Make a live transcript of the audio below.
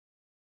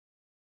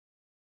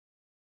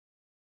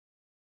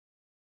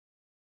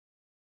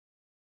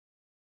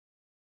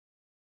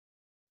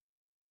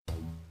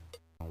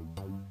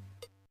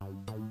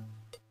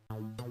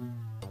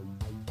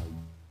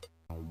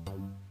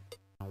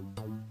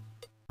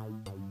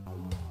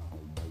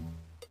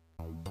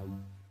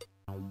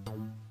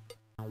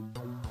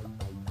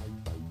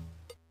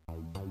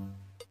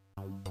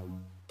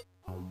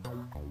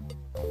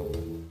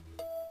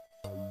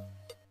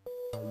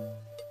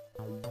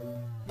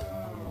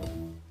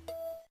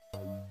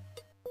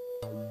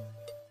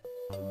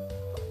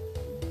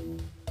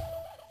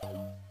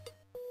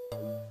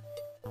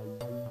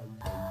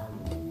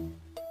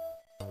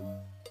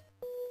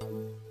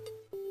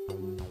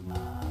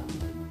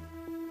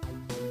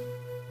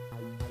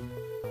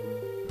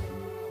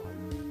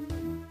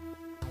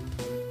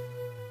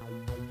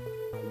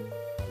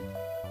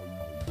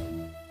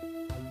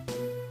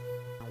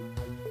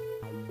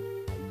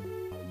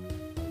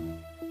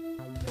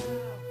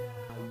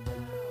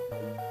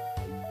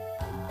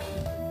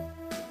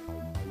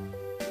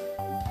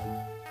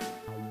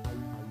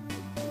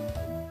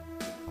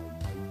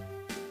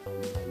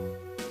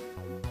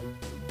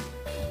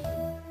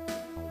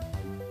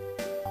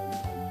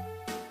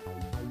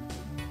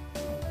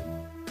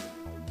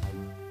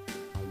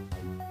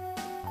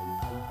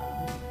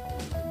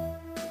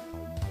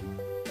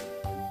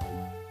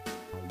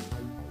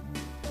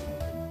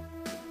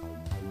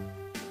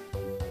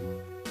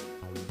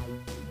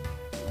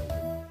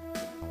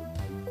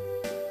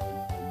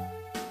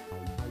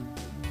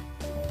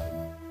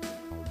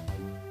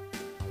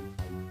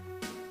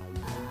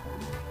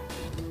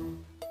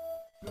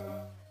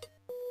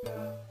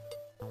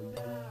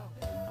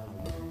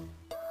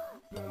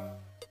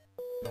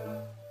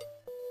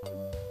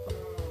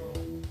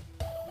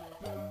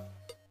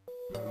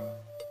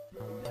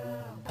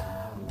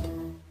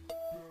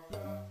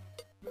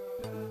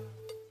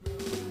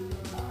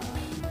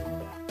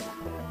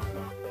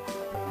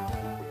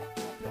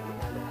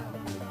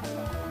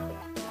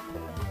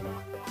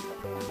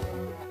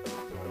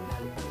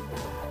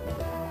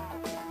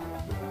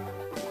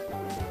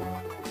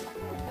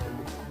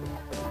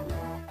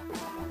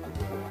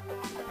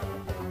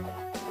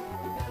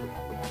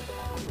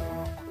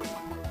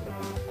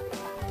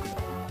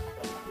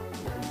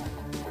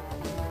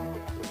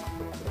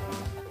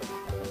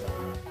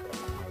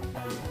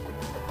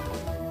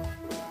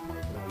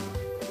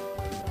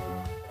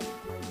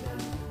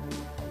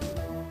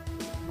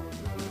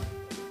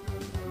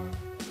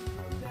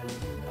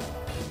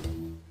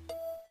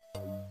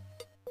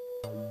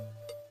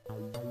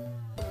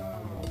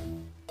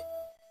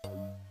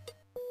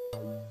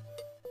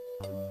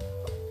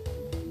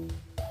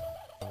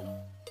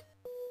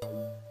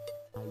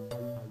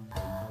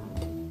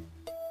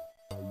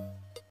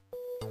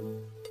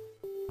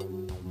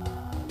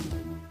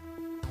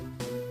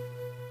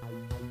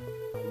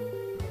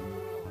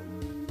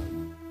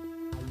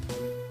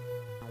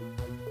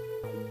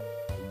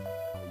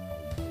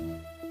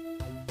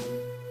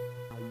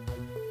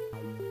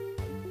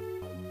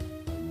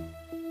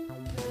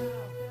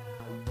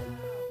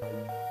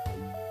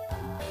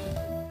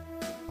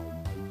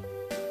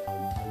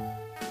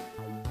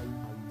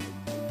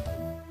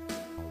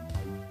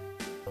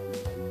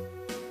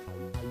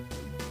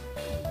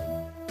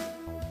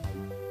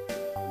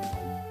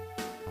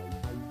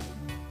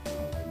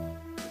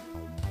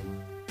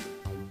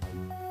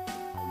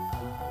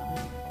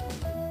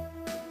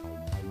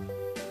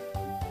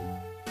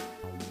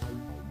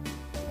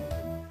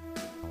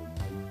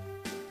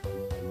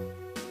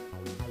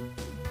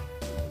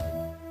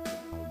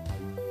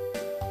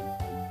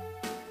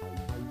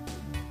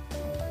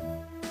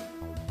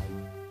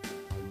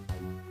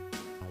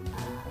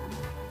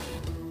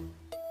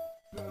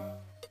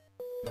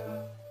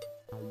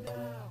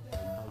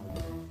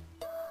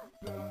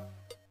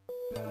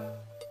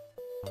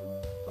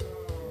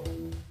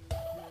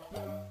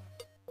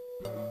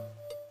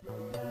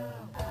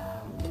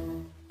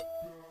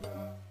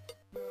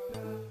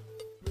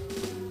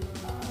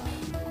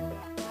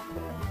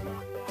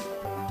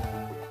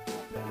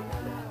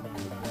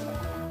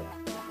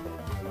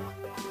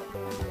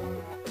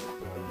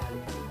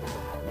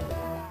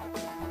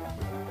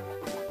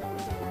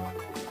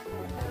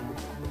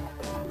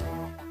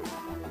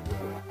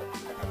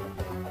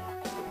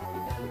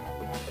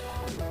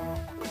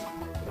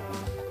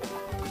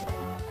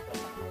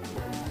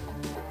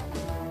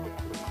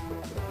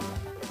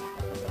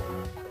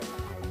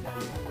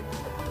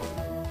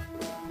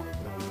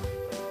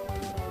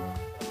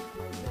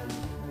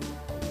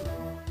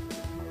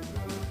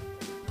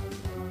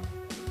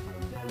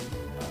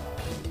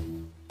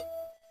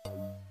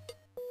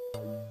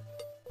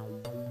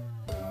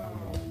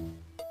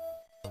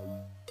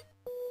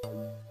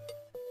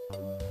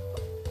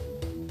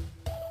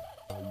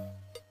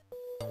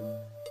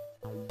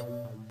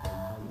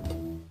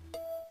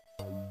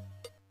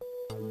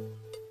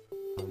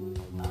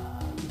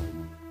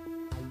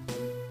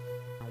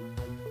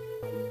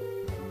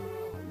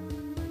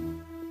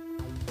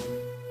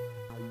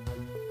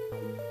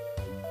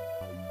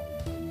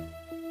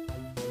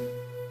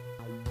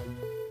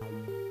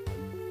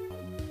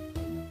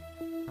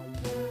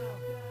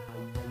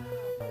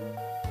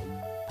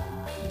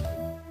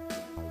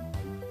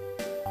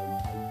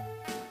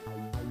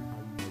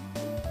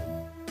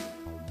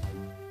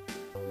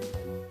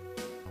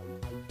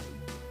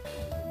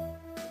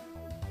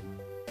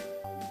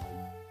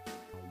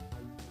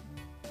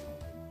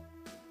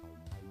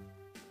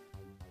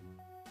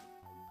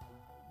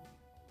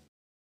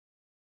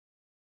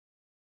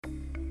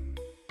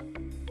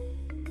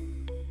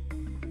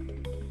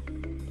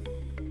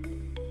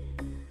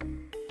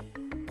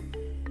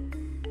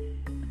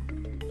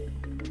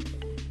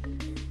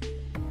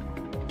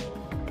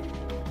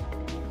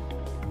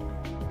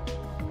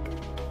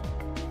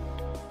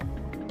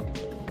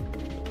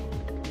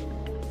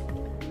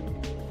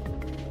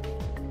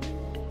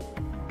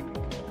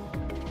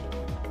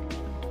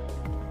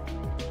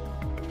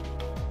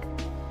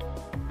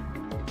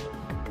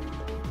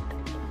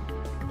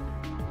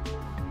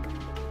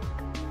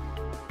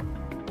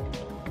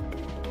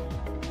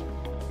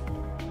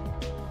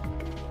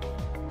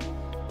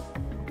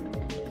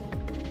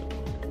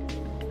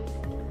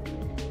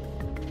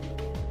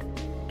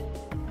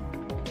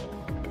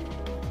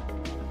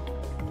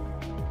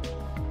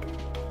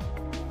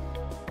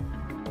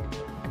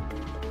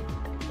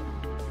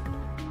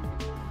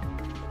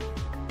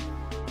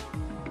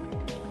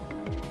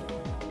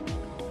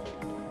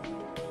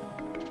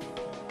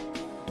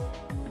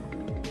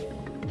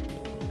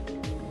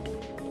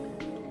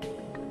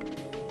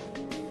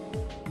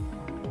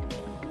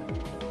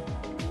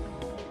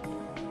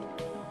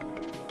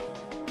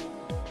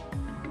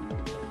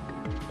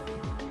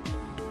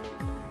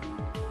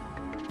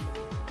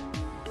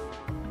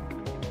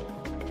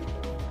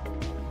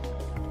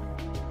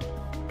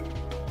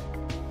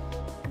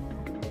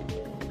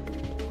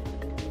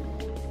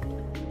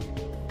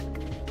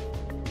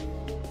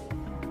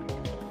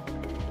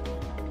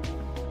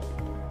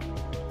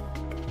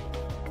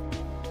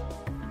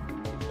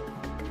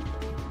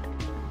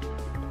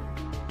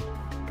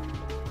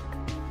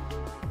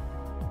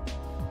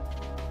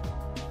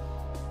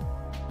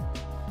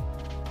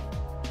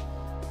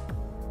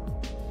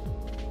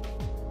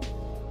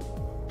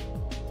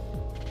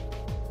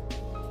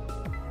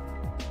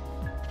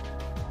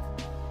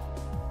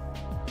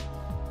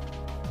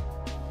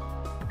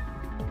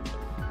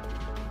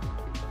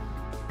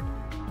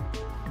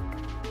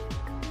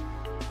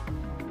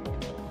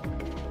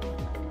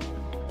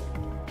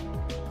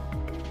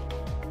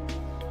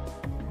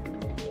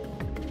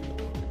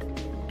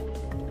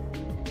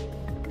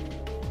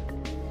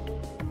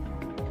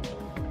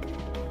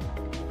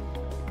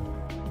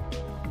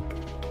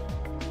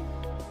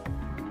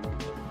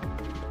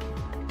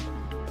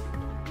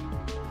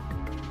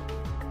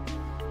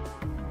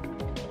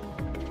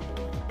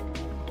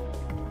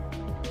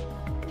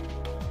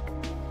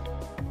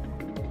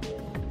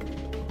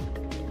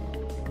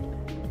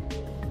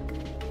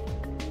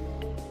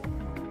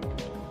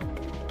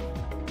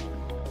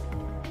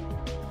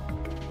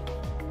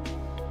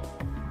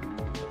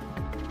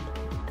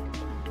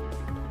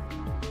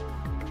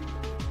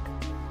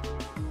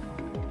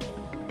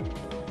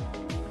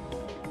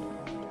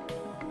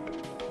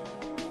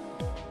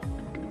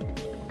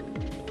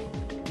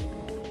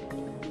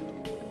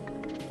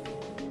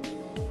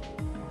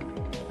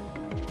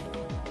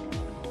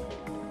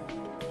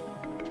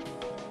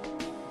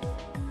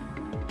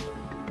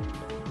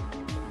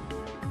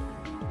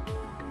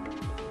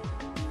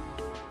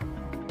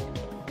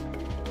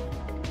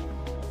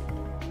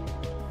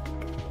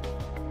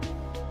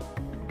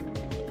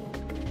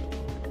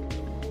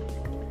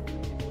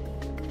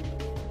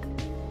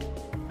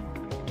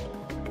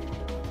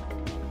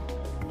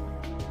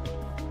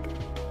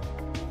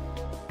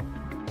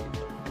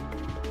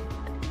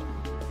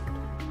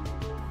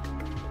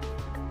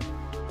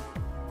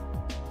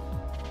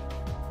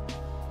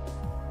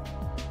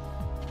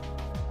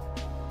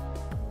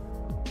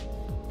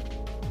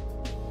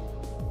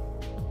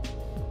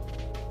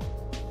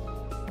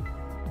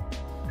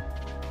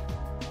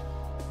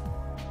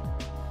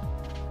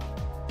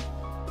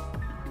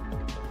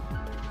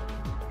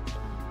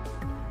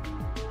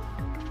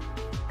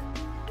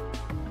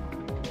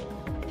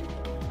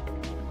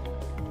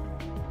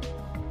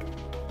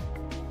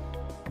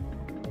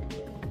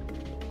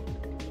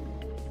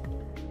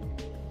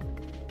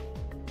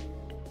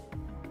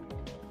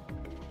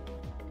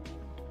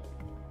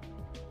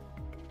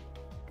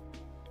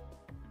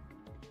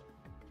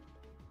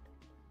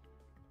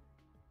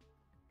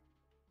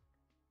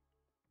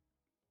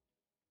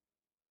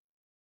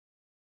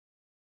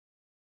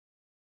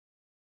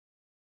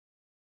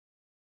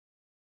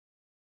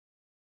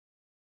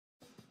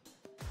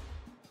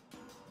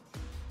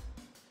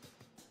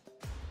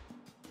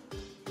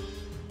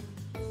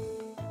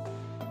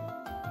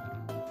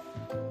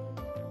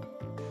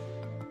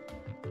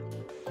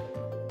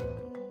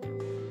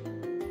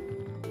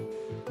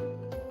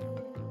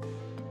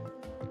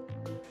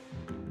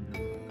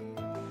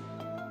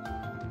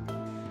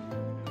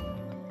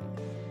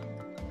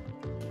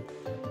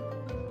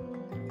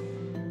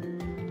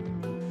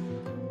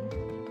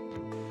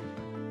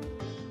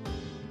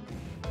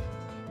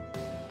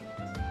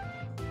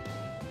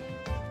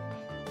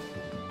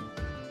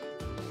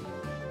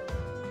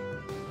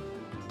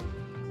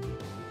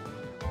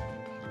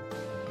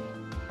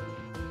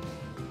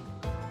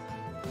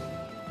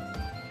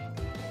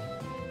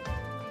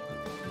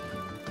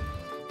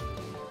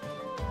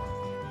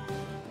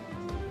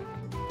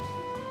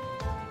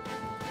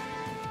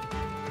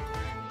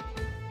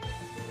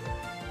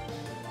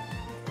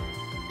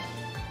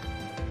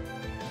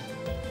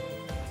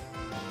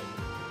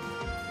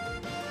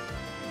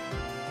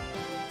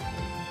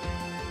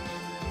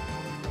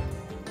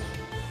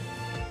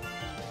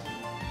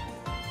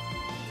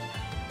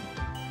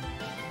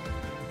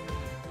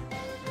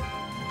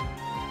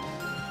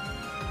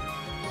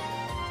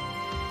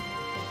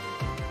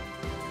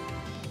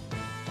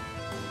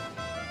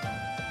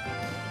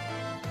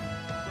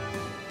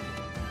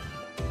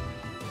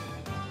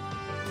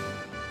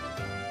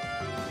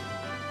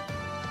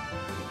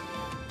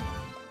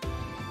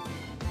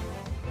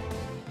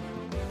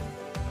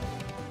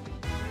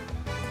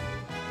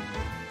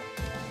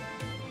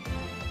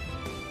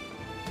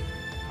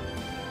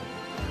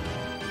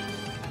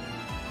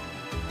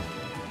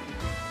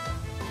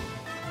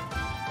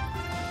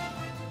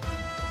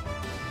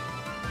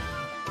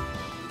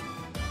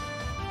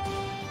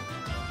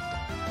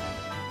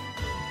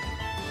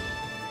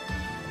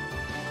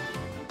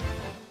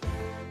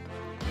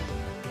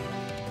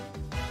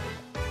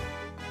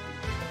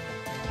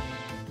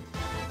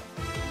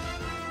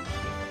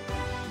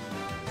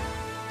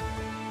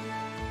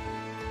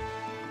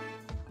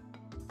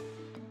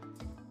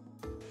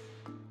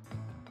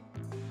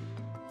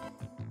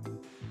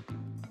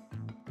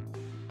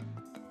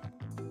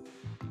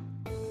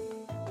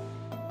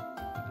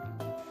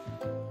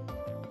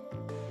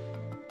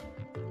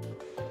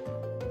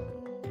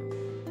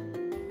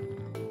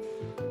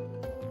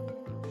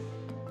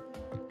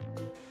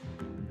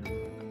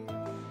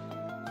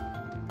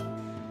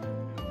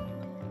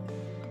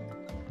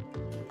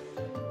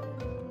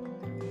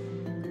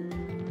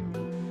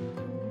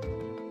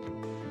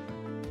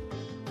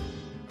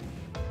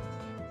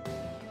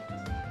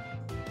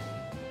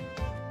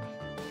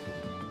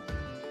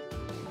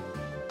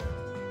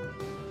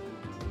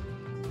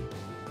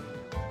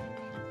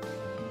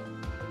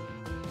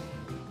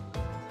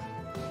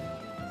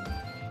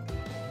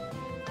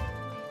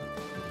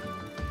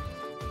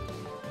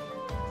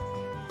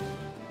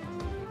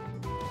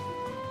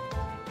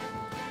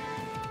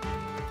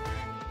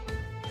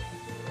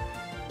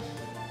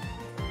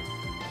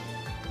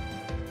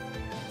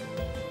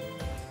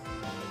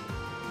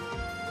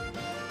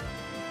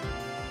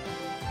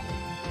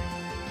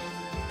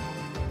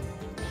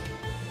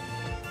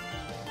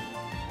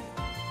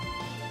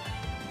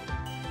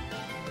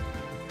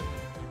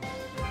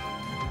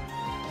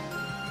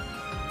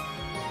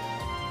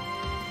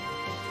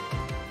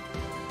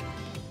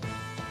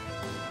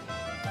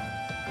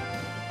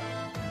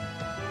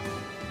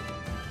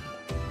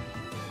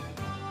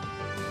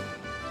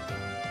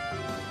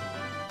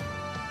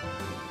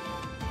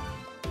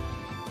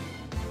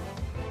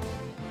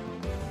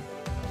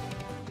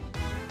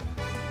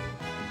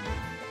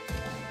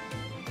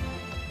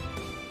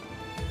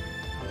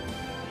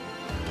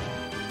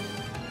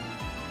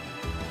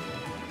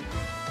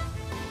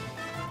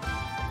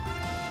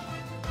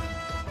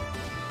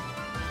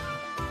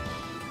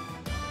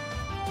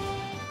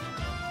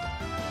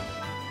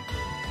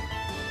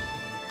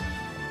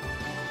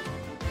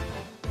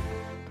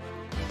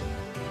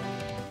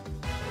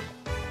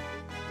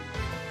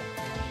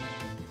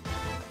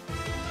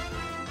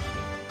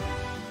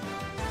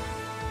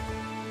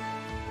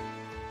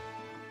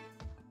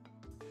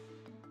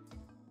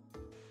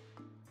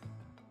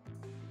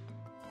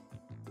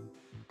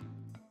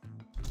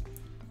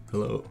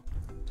Hello.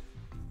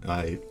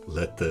 I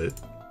let the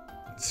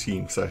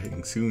stream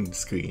starting soon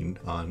screen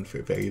on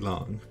for very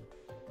long.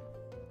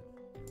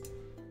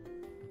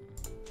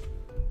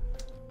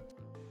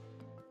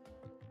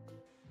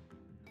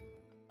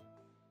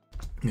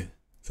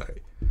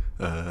 Sorry.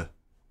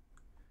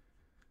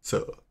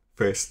 So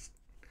first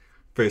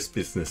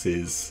business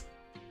is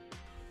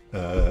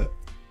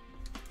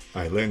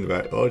I learned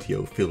about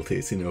audio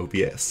filters in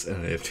OBS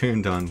and I've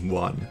turned on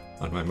one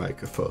on my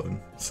microphone,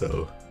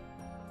 so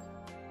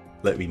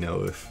let me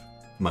know if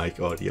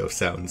mic audio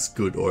sounds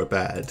good or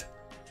bad.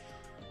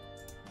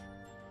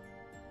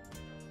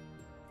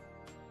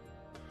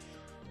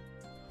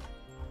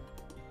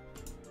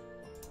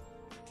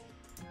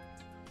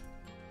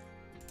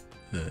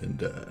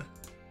 And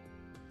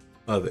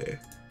other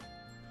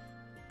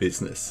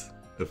business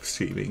of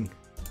streaming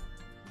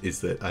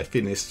is that I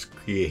finished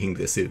creating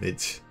this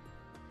image,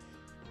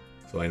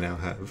 so I now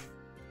have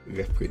a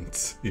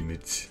reference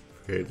image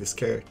for this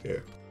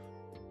character.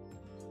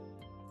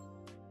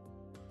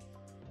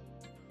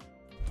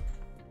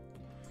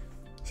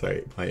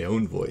 Sorry, my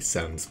own voice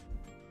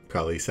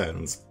probably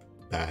sounds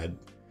bad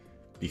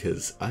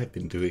because I've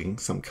been doing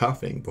some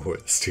coughing before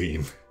the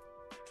stream.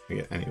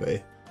 Yeah,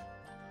 anyway,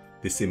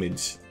 this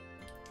image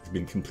has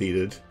been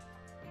completed.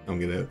 I'm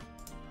gonna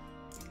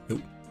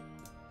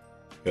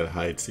gotta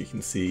hide so you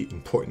can see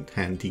important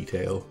hand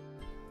detail.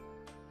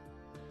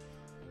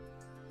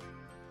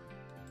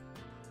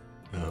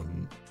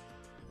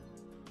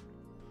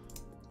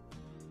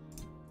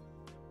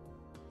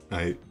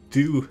 I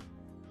do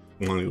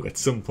want to at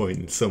some point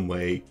in some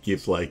way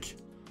give like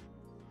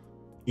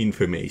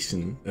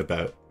information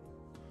about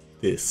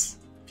this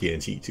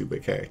PNG tuber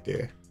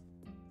character,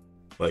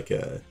 like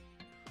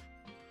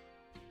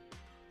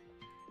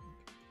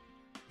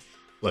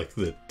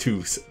the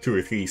two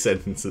or three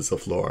sentences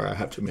of lore I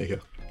have to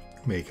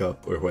make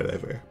up or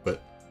whatever,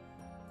 but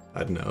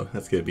I don't know,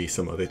 that's gonna be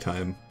some other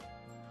time.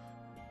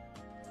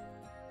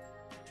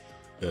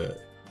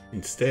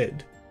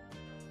 Instead,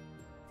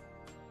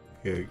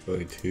 we're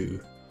going to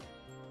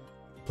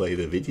play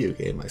the video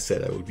game I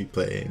said I would be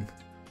playing.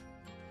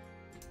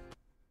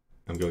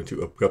 I'm going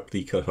to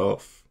abruptly cut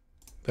off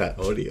that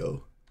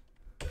audio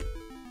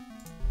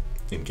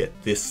and get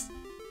this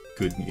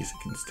good music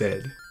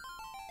instead.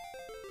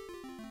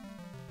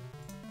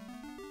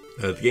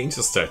 The game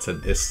just starts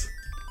on this.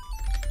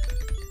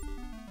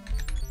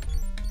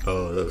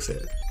 Oh, those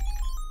are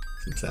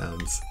some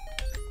sounds.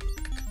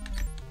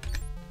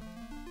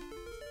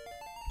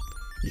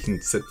 You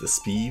can set the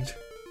speed,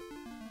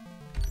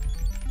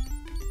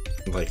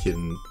 like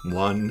in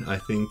 1, I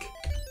think.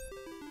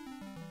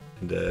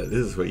 And this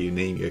is where you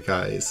name your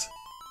guys.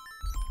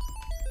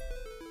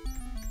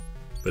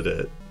 But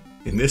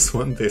in this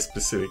one, there's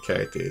specific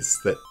characters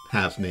that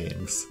have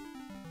names.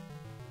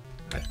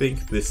 I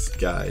think this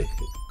guy,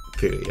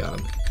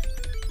 Pyrion.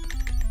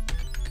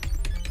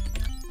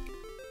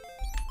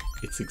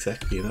 It's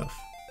exactly enough.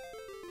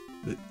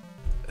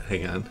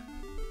 Hang on.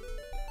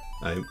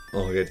 I'm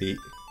already...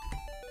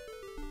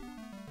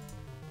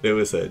 There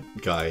was a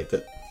guy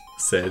that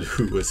said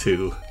who was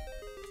who.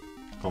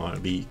 I want to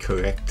be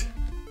correct.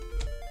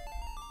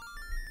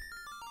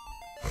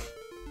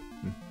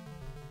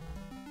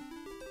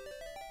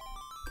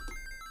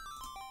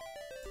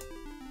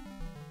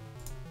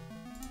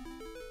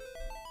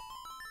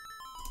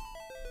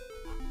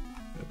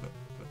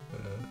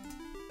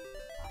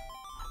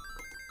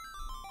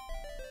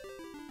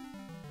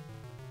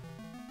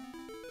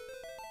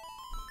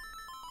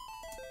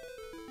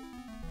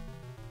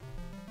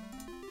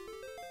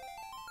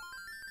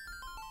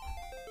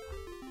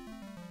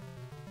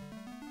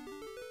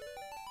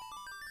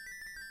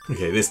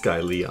 Okay, this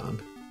guy,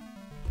 Leon.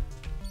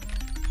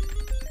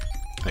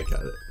 I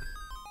got it.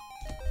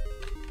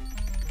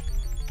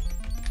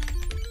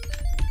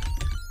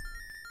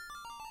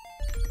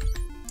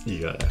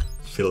 You gotta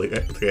fill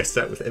the rest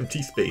out with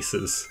empty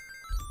spaces.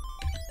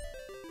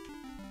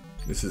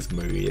 This is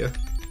Maria.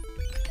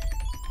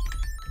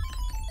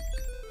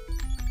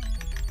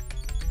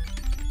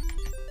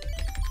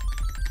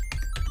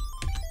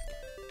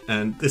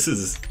 And this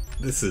is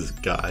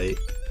Guy,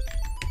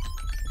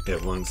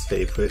 everyone's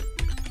favorite.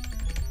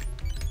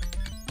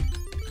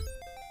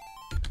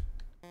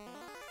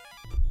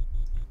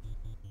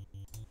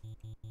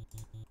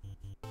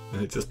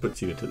 And it just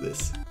puts you into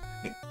this.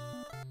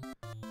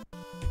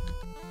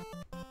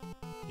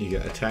 You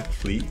got attack,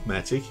 fleet,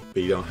 magic,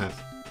 but you don't have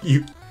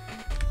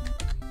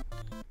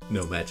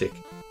no magic.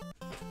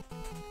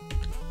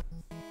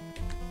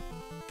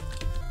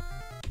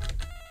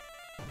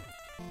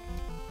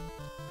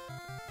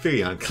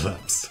 Pyrion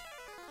collapsed.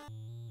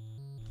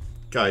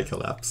 Guy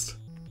collapsed.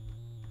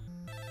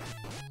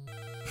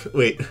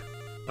 Wait,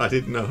 I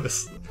didn't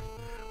notice.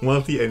 One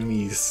of the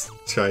enemies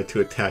tried to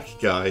attack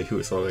Guy who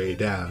was already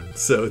down,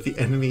 so the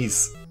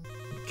enemies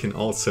can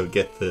also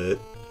get the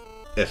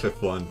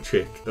FF1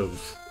 trick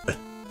of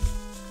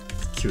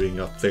queuing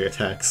up their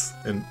attacks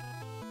and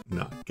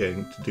not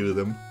getting to do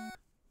them.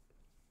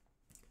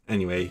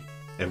 Anyway,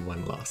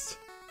 everyone lost.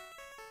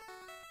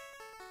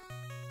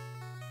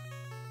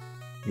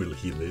 Will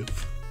he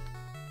live?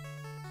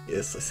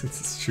 Yes, I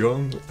sense a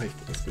strong life.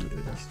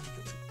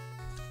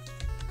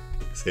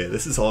 So yeah,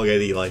 this is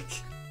already like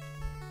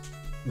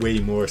way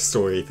more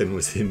story than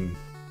was in,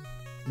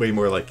 way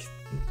more like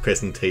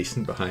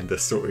presentation behind the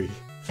story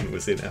than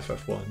was in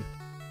FF1.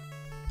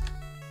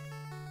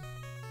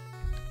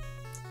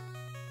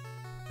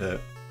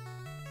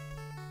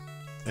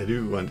 I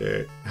do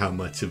wonder how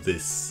much of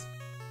this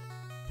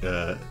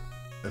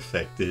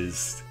effect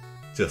is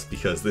just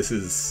because this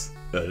is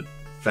a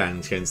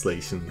fan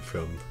translation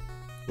from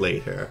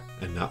later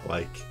and not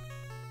like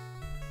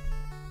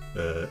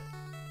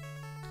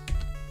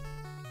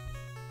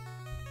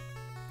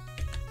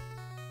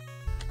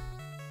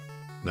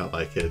not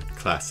like a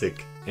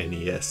classic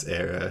NES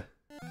era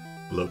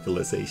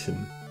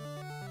localization.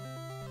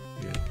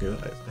 Yeah,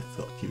 I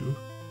thought you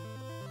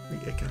were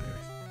a guy.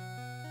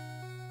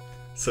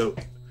 So,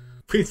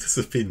 Princess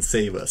of Finn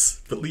save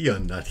us, but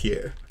Leon not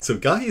here. So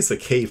Guy is a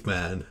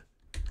caveman.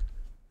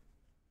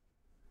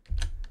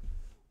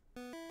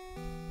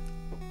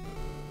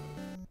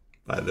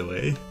 By the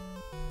way.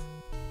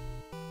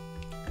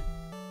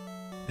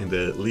 And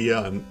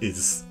Leon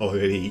is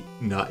already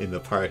not in the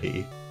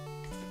party.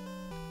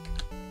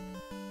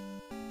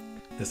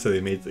 And so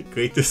they made the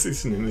great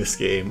decision in this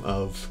game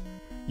of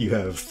you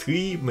have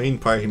 3 main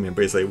party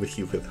members that are with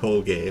you for the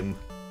whole game.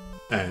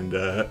 And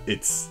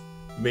it's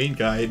main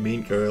guy,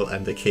 main girl,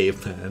 and the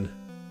caveman.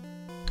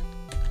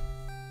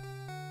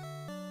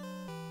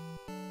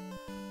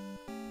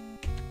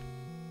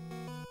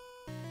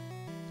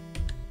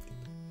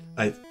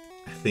 I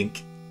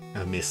think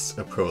I missed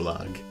a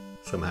prologue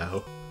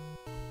somehow.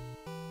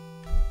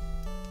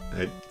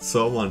 I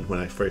saw one when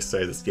I first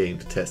started this game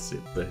to test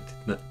it, but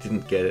I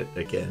didn't get it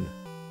again.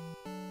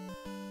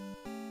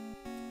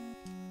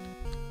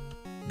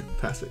 The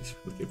passage.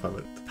 Okay,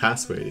 the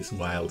password is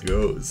Wild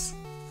Rose.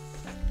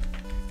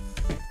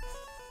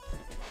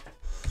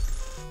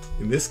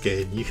 In this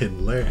game, you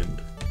can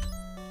learn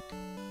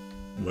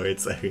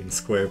words that are in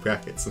square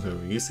brackets and have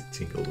a music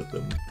jingle with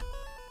them.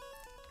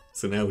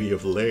 So now we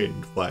have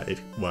learned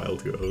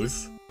Wild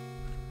Rose,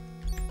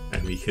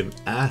 and we can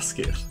ask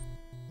it.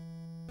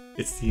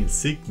 It's the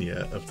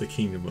insignia of the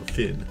Kingdom of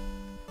Finn.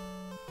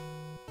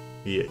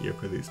 Yeah, your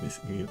brother's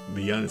missing.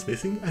 Leon is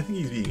missing? I think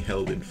he's being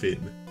held in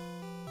Finn.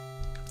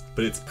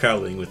 But it's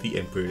prowling with the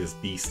Emperor's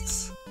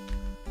beasts.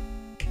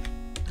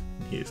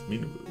 And here's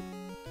Minwu.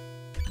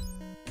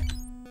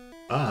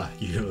 Ah,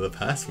 you know the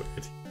password.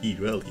 Heed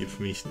well the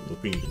information it will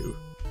bring you.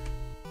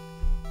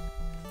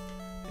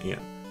 Yeah,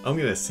 I'm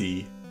gonna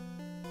see.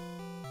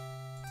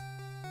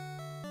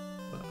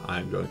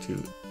 I'm going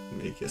to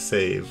make a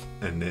save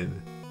and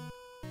then.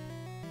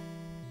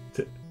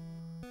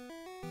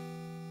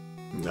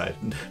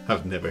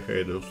 I've never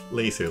heard of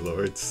Laser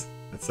Lords.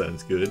 That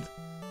sounds good.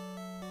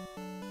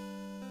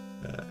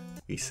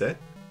 Reset.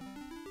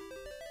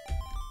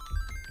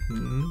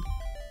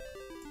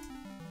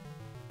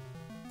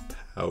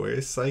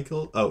 Power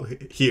cycle? Oh,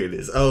 here it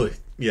is. Oh,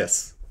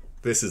 yes.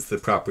 This is the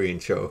proper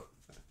intro.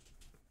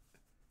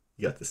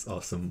 You got this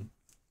awesome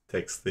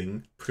text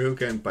thing.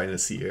 Programmed by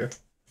Nasir.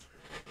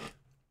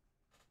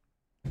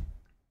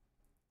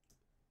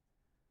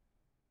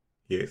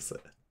 Here's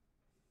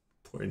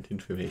important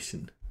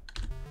information.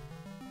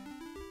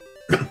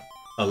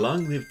 A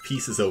long-lived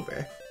peace is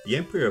over. The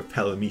Emperor of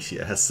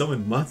Palamecia has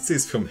summoned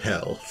monsters from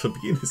hell to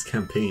begin his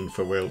campaign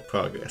for world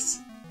progress.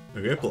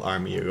 A rebel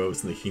army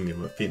arose in the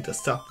Kingdom of Finn to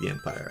stop the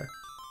Empire.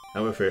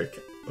 However,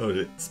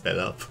 it sped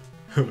up.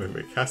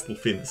 However, Castle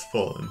Finn has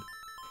fallen.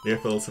 The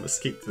rebels have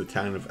escaped to the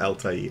town of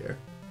Altair.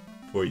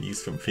 4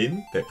 youths from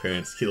Finn, their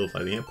parents killed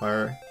by the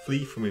Empire,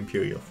 flee from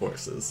Imperial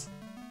forces.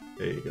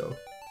 There you go.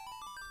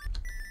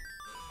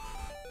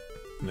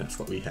 And that's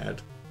what we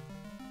had.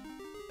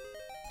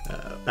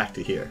 Back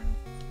to here.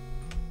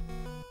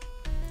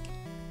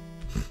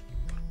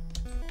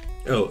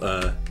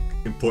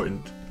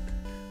 Important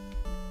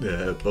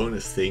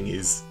bonus thing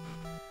is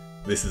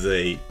this is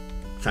a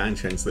fan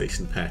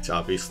translation patch,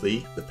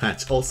 obviously. The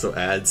patch also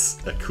adds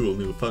a cool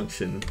new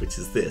function, which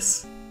is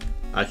this.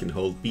 I can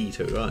hold B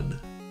to run.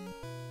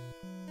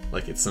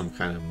 Like it's some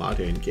kind of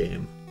modern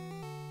game.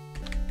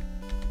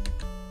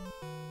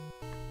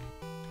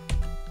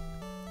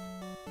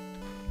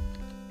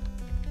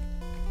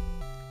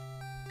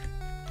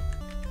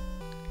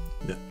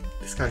 No,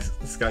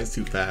 this guy's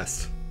too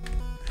fast.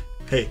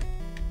 Hey.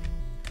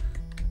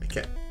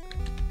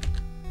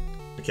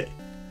 Okay.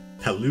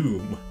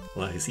 Paloom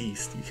lies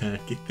east. You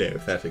can't get there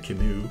without a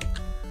canoe.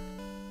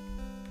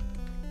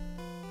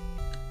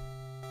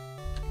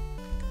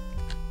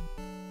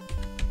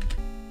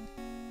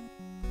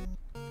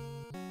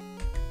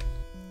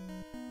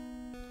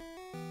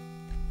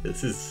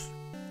 This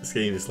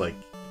game is like...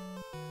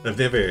 I've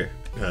never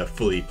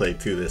fully played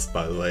through this,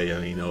 by the way. I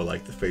only know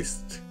like the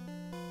first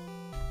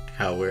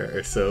hour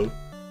or so.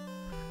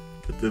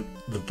 But the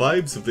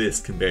vibes of this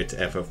compared to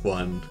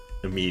FF1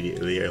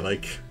 immediately are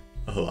like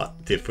a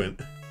lot different.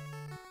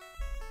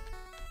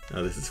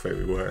 Now this is where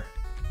we were.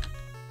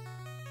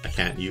 I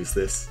can't use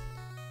this.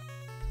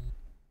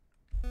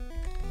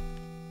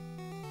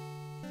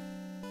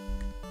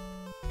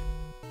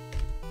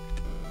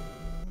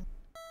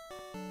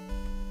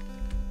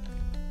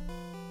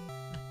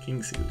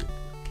 Kingsu.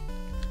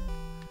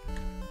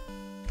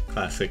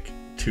 Classic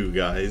two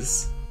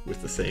guys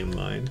with the same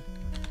line.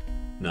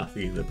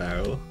 Nothing in the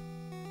barrel.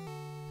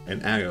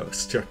 An arrow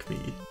struck me.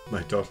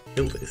 My daughter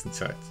Hilda is in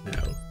charge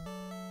now.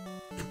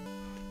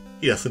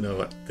 He doesn't know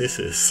what this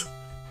is.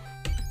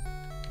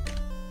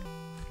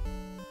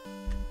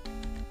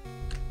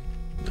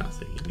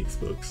 Nothing in these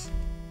books.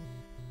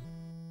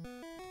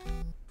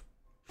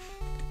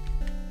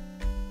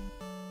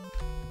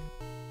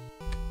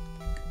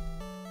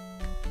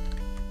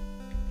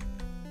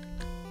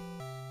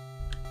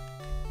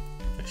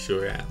 I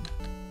sure am.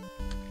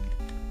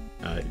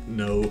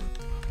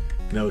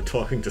 No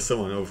talking to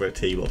someone over a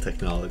table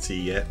technology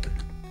yet.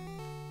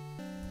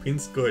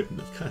 Prince Gordon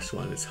of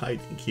Kashwan is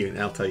hiding here in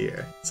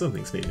Altair.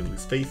 Something's made him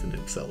lose faith in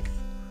himself.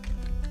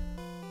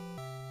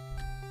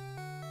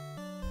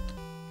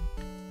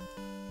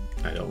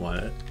 I don't want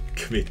to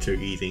commit to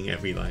reading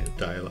every line of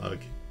dialogue.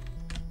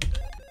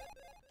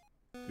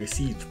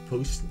 Received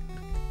potion.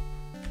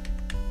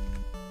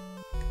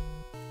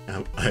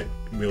 I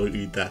will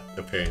read that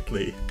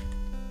apparently.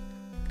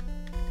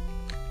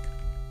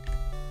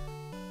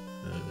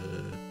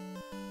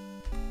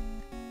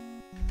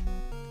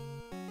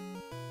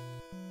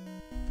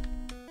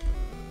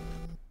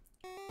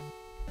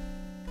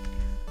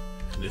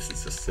 This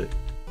is just a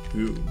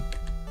room.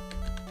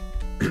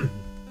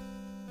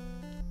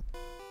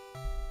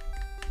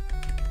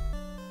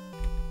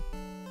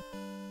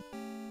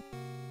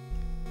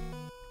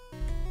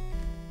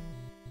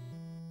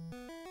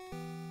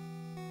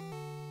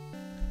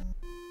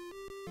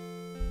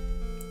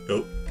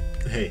 Oh,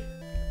 hey.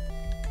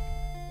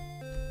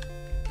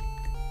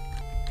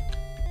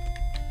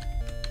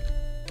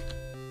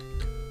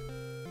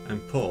 I'm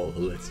Paul, a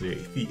legendary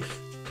thief.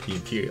 The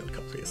Imperial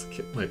Company has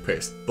kept my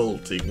purse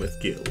bulging with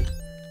gil.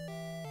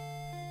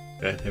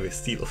 I never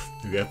steal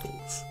from the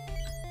rebels.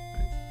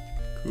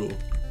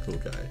 Cool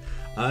guy.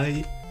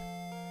 I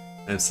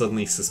am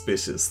suddenly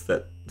suspicious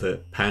that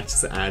the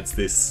patch that adds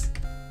this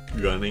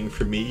running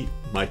for me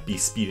might be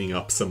speeding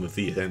up some of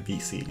these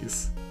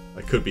NPCs.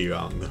 I could be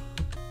wrong though.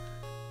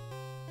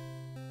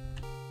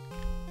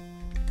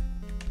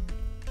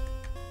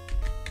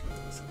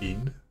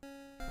 Speed.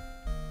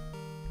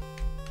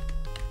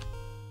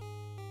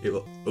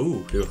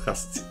 It'll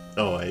cost.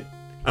 Oh, I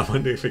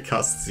wonder if it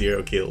costs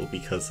 0 gil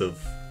because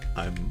of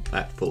I'm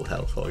at full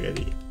health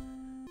already.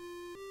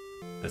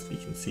 As we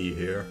can see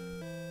here,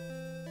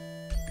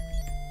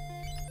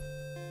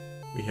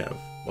 we have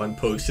 1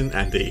 potion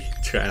and a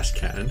trash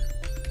can.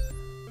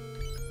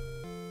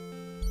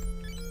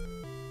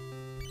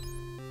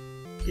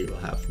 We will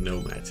have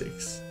no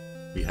magics.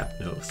 We have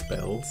no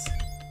spells.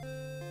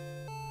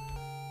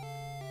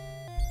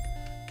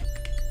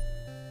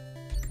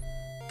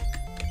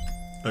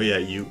 Oh yeah,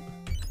 the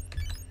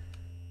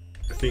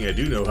thing I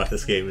do know about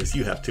this game is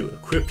you have to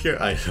equip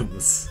your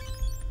items.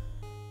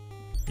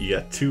 You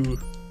get 2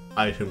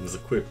 items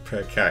equipped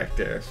per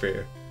character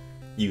for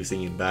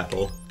using in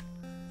battle.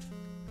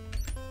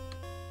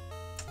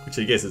 Which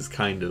I guess is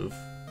kind of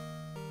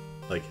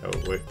like how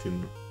it worked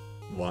in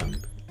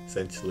 1,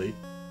 essentially.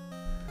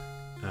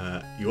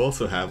 You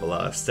also have a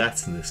lot of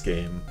stats in this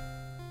game,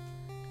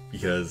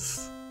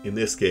 because in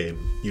this game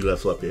you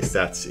level up your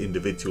stats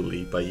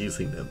individually by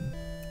using them.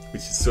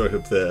 Which is sort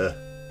of the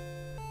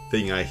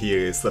thing I hear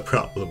is the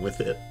problem with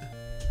it.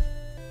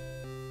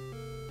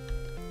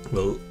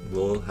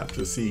 We'll have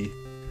to see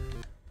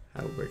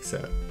how it works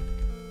out.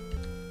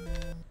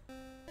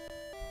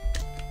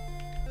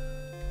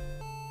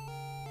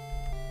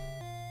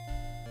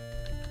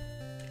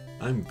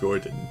 I'm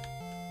Gordon.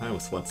 I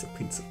was once a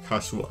prince of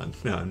Kashwan,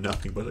 now I'm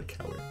nothing but a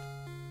coward.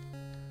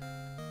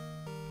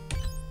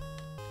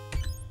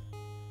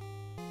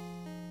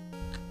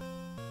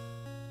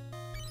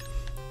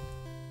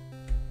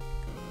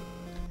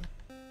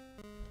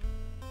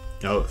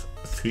 Oh,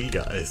 3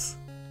 guys.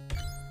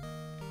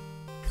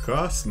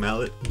 Cross,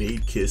 Mallet,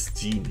 Maid Kiss,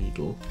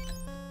 G-Needle.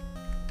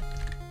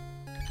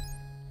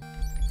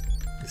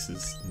 This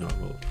is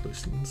normal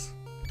potions.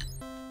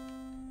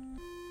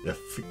 Yeah,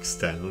 Fix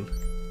Down.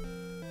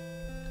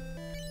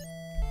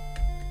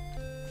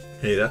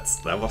 Hey, that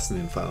wasn't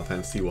in Final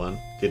Fantasy 1.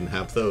 Didn't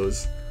have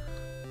those.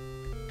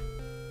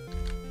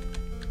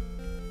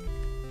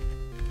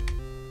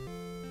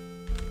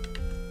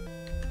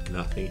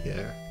 Nothing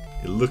here.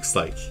 It looks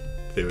like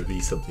there would be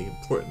something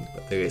important,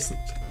 but there isn't.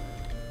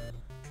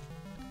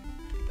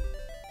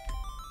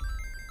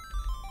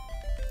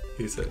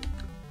 Here's it.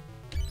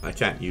 I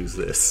can't use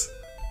this.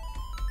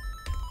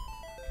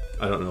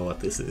 I don't know what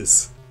this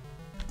is.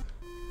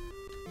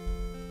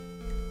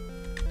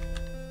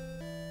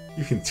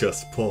 You can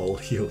trust Paul,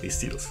 he only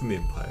steals from the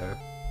Empire.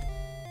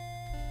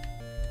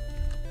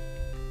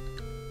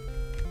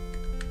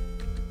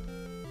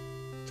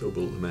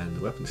 Tobal, the man in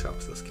the weapon shop,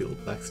 is a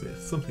skilled blacksmith.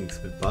 Something's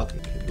been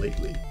bothering him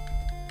lately.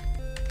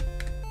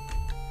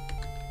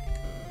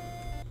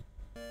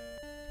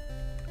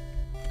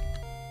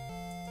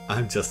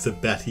 I'm just a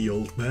batty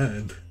old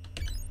man.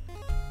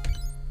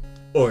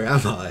 Or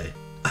am I?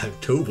 I'm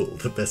Tobal,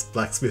 the best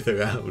blacksmith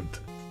around.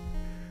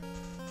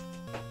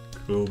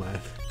 Cool, man.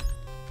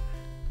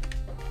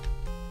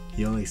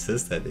 He only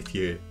says that if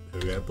you're a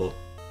rebel.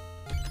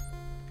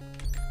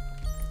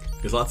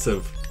 There's lots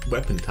of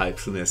weapon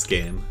types in this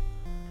game,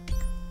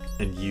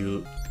 and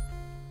you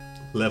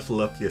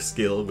level up your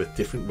skill with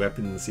different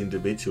weapons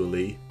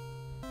individually.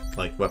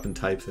 Like weapon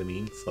types, I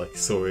mean. It's like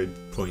sword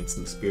points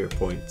and spear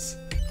points.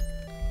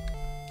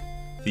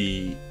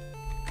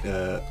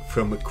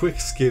 From a quick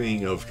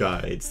skimming of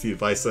guides, the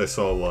advice I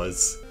saw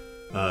was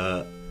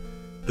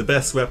the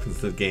best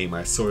weapons in the game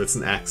are swords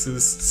and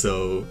axes,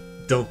 so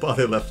don't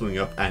bother leveling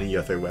up any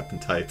other weapon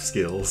type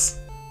skills.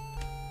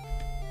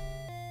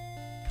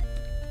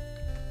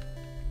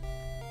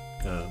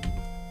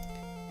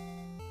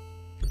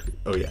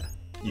 Oh yeah,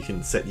 you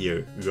can set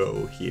your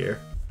row here.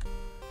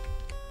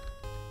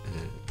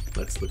 And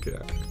let's look at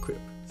our equip.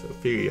 So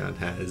Firion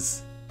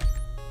has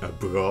a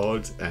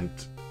broad and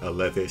a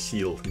leather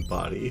shield and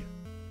body.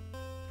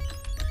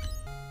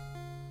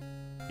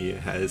 He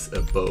has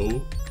a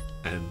bow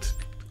and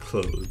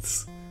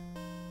clothes.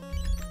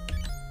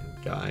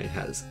 And Guy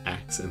has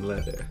axe and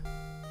leather.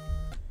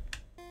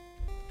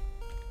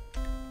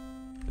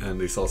 And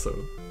there's also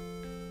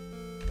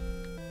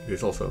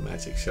a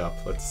magic shop.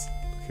 Let's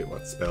look at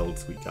what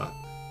spells we got.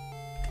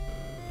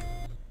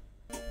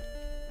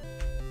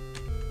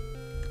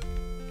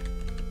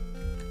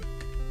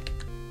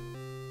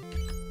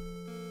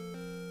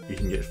 You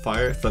can get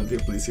Fire, Thunder,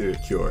 Blizzard, or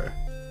Cure.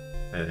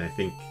 And I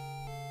think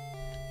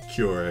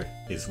Cure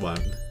is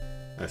one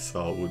I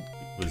saw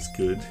was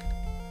good.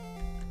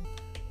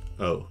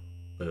 Oh,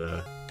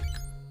 but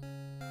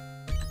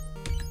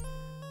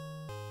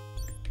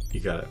you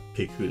gotta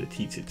pick who to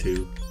teach it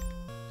to.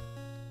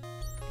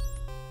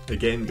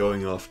 Again,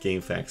 going off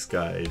GameFAQs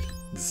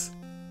guides,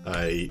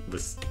 I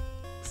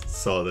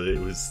saw that it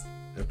was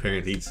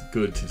apparently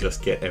good to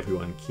just get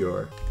everyone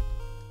Cure.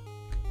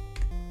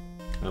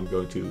 I'm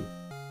going to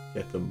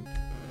get them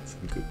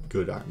some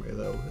good armor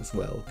though as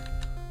well.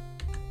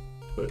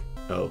 But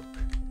oh.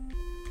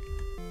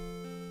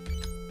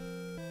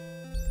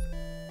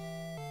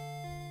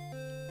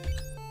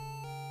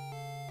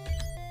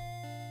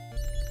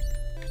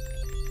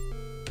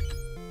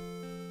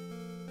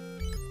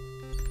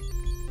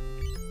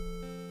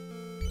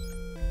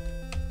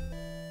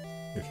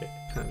 Okay,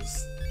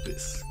 how's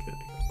this gonna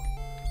go?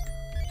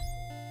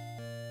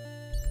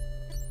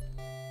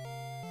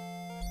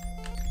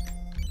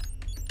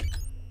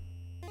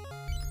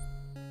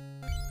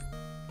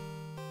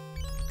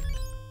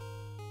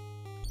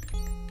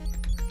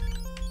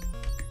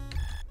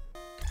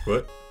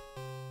 What?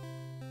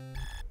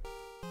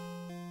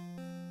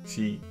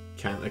 She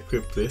can't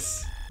equip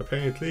this,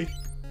 apparently?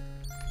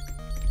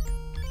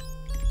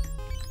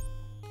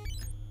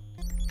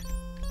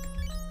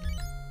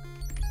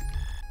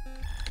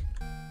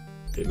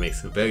 It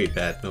makes a very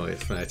bad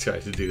noise when I try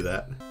to do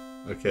that.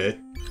 Okay.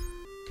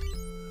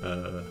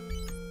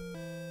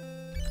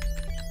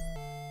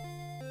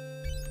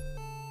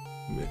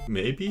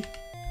 Maybe?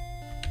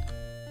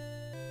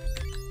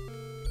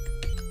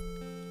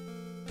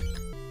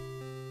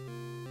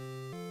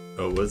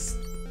 Oh,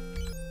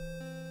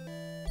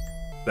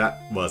 that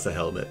was a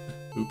helmet.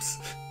 Oops.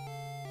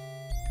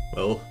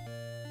 Well,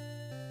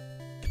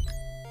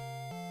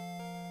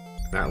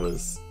 that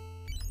was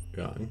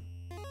wrong.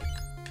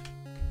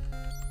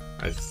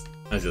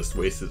 I just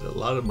wasted a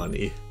lot of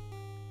money.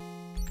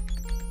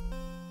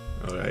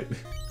 Alright.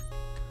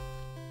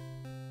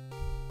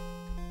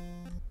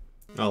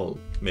 I'll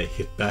make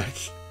it back.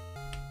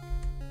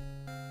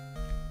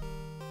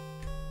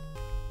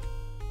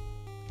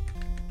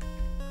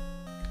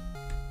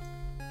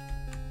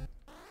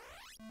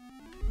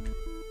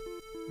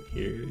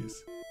 Here it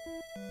is.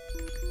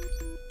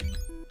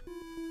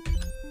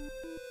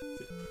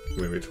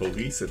 Remember to hold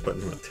the reset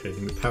button while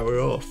turning the power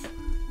off.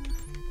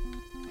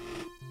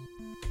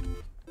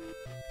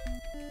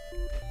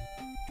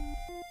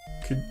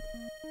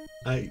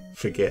 I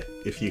forget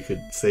if you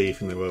could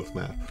save in the world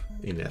map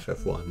in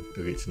FF1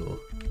 original.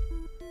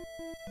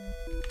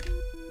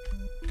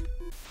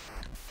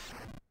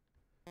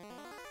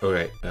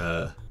 Alright,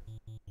 oh,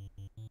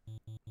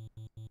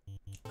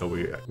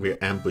 we're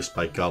ambushed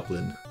by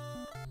Goblin.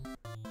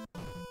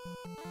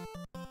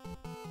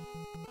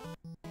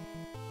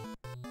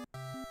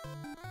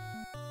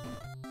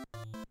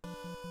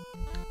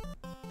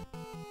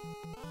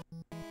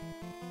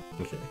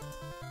 Okay.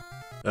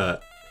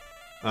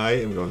 I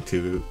am going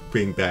to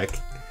bring back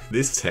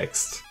this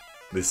text,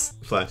 this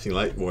flashing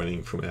light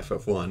warning from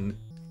FF1,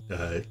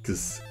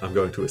 because I'm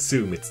going to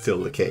assume it's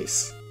still the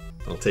case.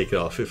 I'll take it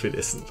off if it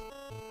isn't.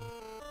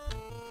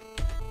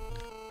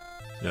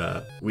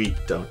 We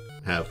don't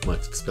have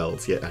much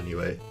spells yet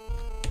anyway.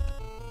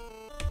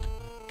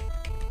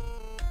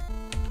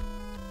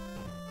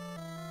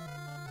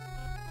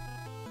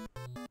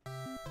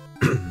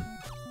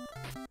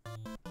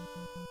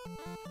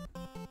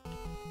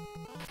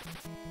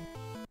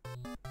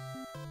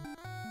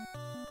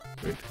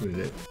 Wait a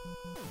minute.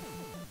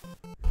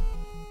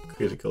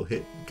 Critical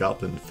hit,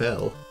 Goblin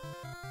fell.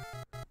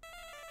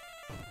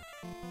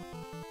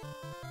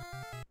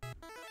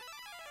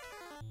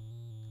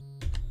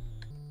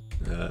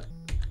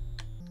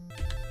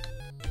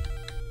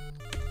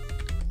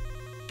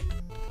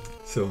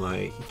 So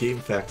my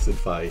GameFAQs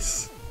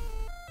advice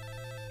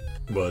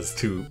was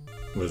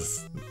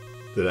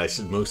that I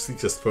should mostly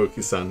just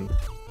focus on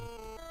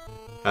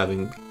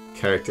having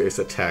characters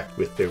attack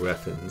with their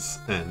weapons,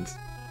 and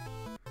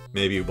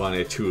maybe one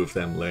or two of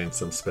them learn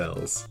some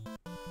spells.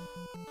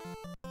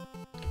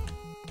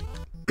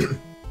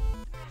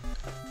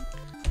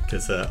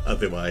 Because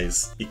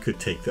otherwise it could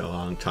take a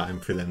long time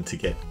for them to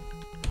get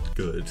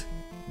good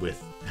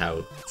with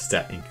how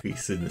stat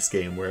increase in this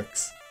game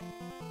works.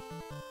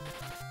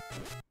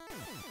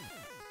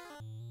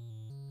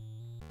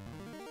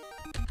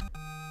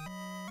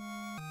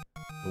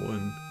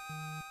 One.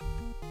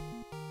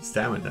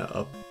 Stamina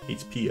up,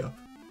 HP up.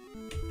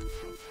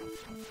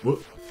 What?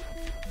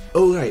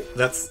 Oh right,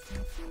 that's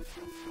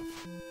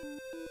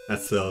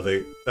a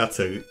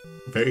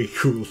very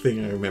cool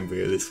thing I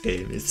remember of this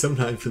game, is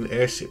sometimes an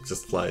airship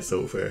just flies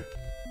over.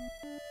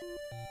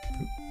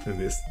 And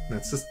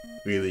that's just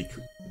really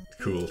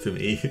cool to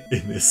me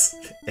in this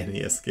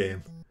NES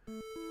game.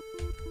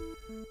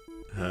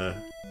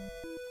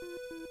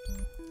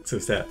 So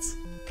stats.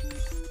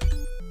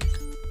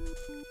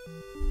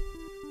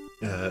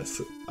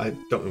 So I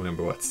don't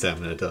remember what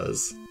stamina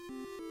does.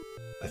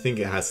 I think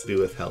it has to do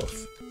with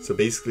health. So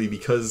basically,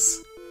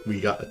 because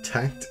we got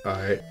attacked,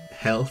 our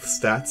health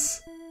stats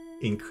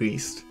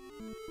increased.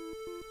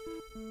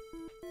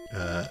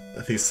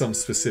 There's some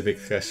specific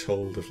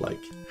threshold of like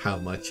how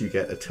much you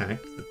get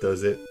attacked that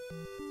does it.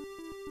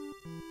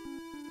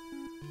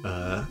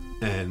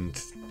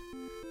 And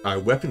our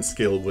weapon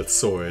skill with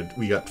sword,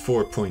 we got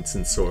 4 points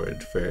in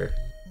sword for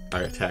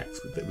our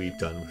attacks that we've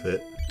done with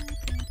it.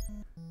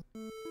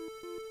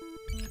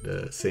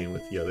 Same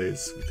with the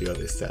others, with the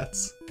other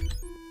stats.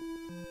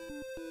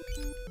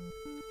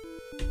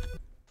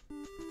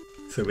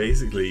 So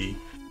basically,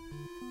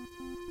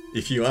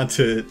 if you want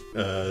to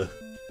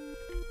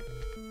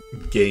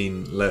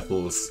gain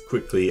levels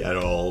quickly at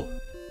all,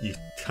 you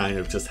kind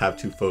of just have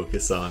to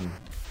focus on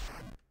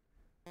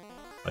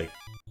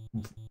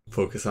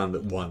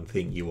the one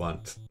thing you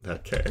want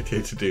that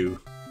character to do,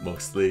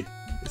 mostly,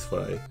 is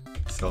what I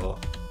saw.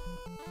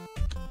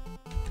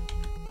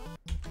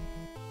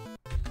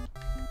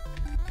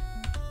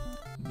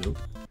 Nope.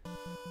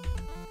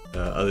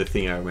 Other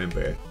thing I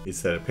remember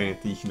is that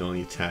apparently you can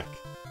only attack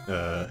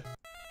oh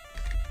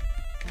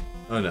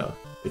no,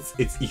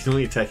 you can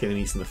only attack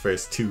enemies in the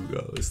first 2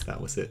 goes.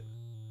 That was it.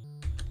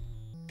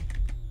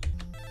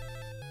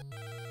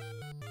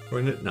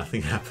 Or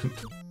nothing happened.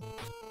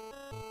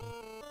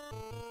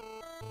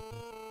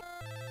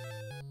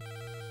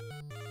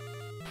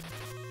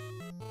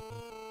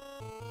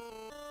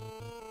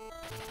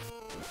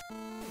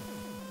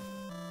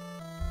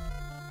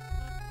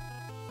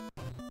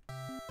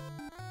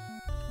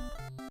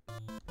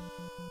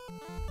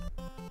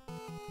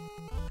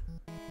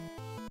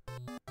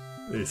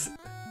 This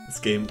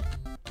game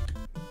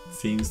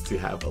seems to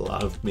have a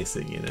lot of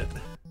missing in it.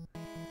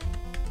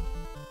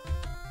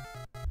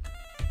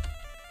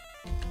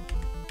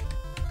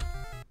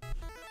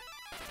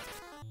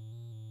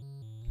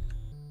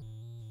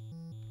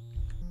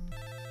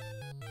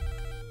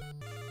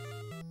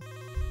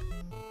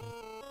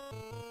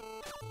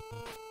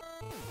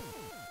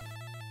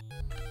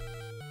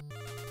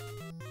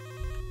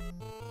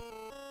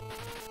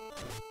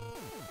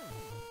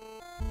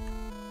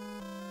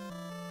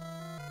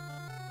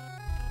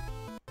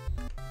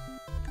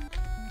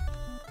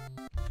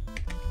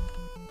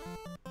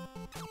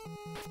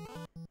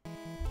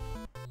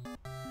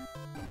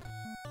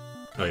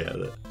 Oh yeah,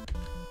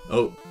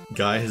 oh,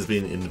 guy has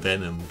been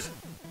envenomed.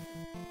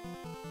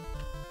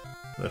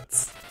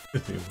 That's a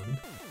new one.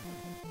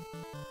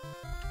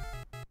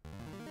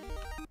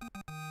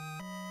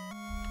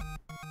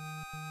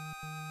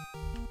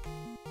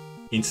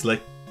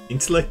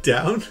 Intellect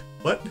down?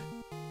 What?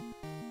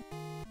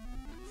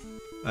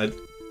 I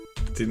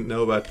didn't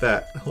know about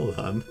that. Hold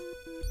on.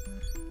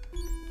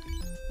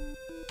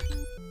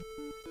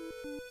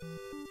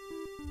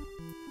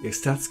 Your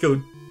stats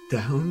go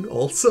down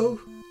also?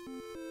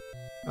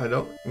 I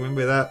don't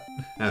remember that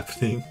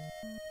happening.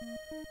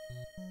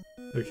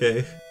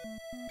 Okay.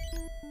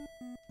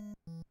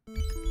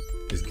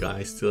 Is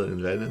Guy still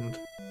envenomed?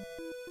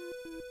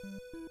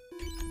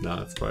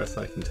 Not as far as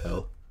I can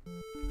tell.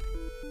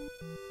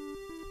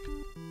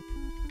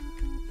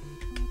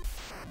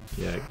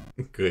 Yeah,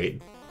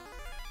 great.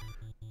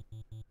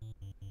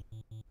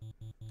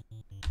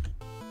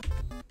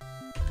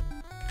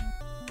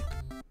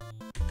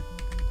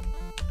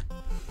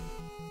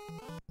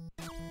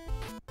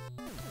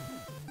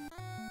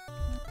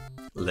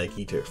 Leg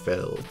Eater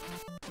fell.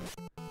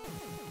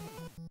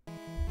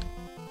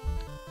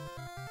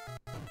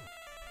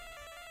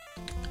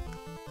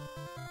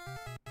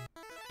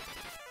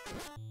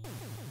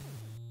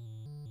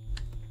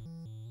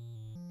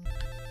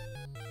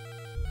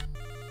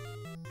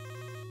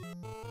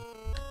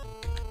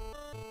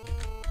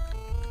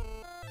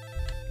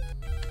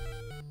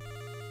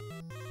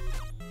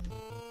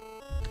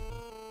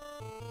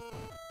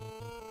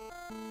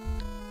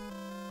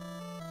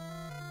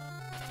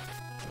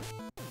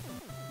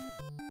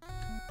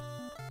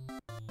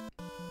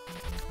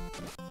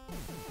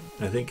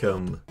 I think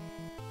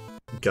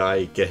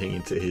Guy getting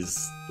into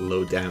his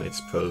low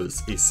damage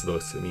pose is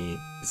supposed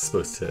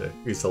to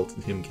result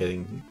in him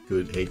getting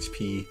good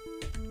HP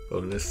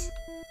bonus.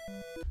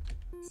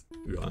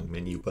 Wrong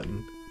menu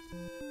button.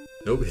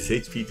 Nope, his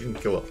HP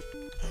didn't go up.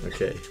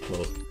 Okay,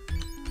 well,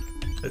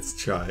 let's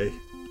try.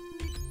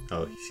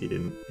 Oh, he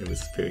didn't. It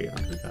was Firion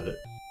who got it.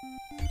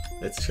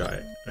 Let's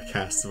try a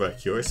cast of a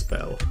cure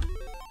spell.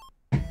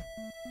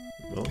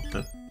 Well,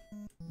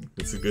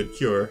 it's a good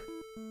cure.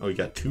 Oh, we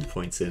got 2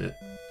 points in it.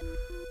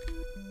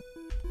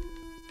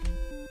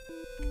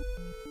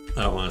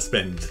 I don't want to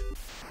spend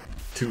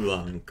too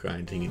long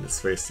grinding in this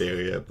first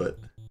area, but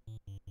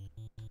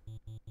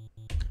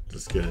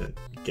just gonna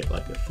get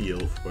like a feel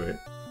for it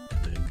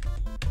and then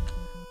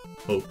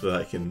hope that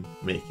I can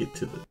make it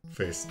to the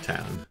first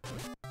town.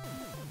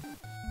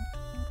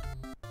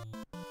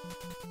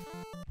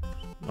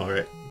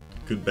 Alright,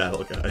 good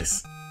battle,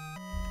 guys.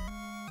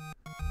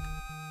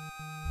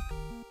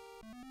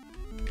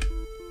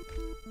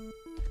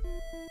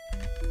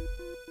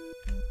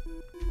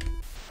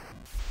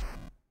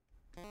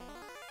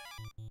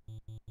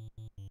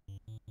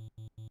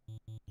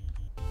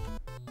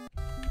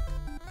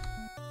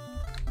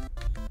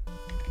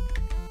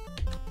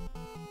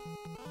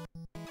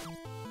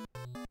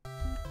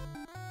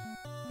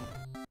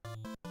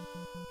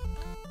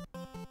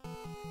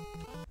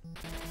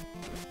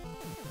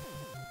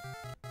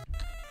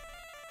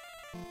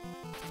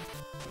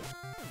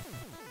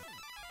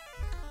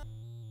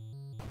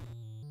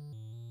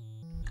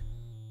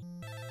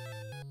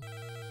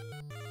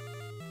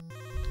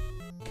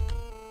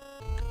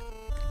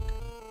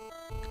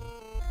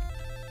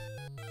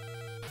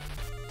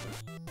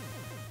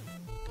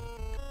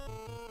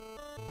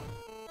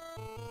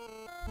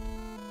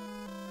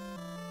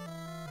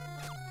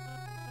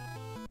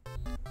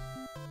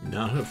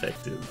 Not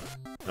effective.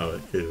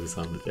 Oh, it was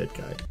on the dead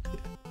guy. Yeah.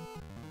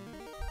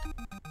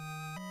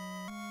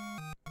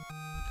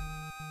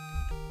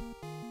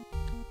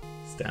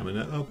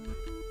 Stamina up.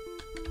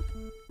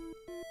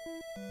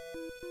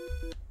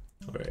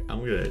 Alright, I'm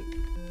gonna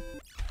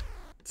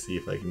see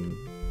if I can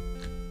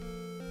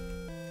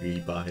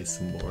rebuy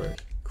some more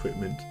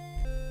equipment.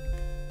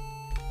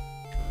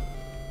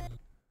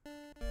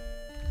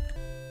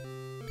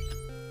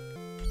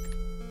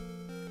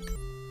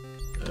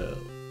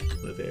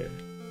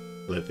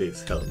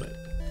 Lethe's helmet.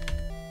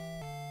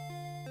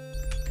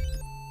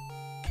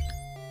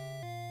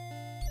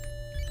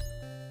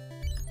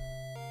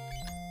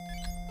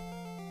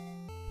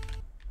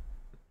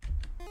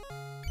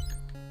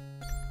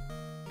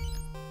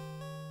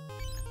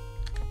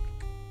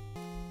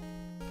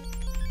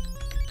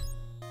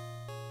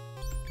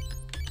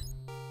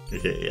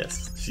 Okay,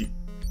 yes,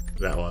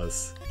 that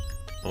was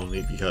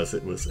only because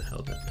it was a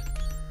helmet.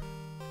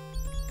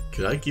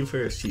 Could I give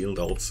her a shield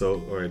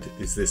also, or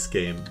is this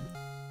game?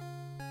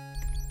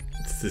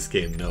 Does this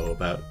game know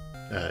about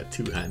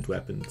two-hand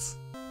weapons?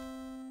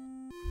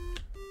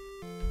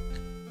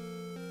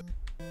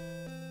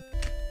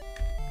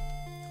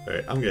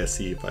 Alright, I'm gonna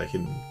see if I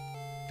can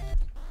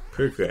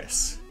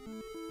progress.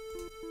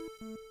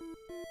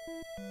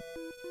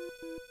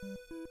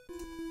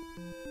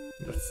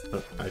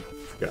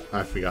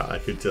 I forgot I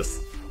could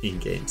just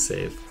in-game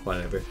save,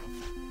 whatever.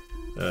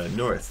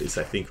 North is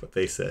I think what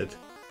they said.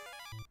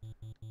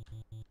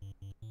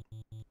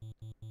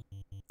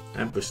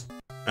 Ambush.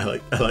 I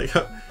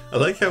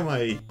like how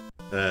my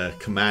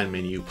command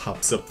menu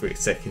pops up for a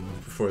second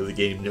before the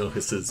game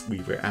notices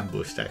we were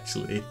ambushed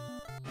actually.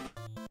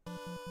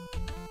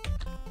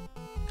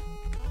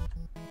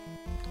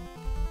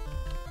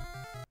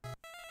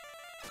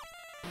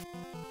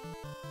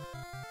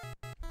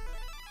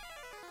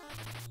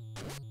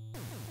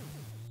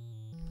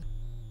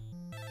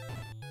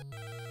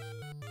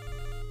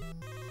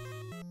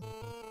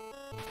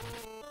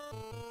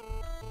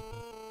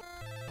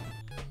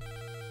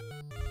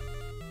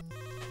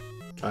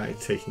 Guy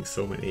taking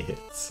so many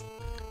hits.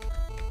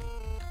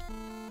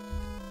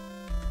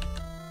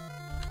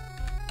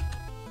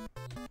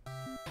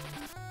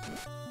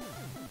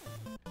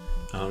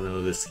 I don't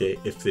know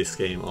if this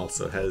game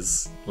also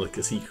has like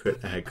a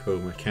secret aggro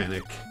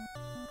mechanic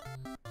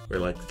where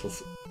like it'll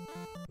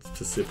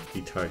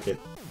specifically target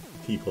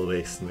people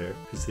based on their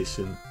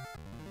position.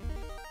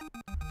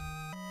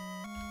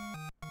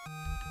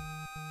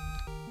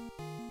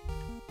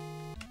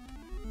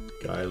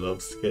 Guy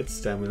loves to get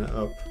stamina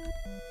up.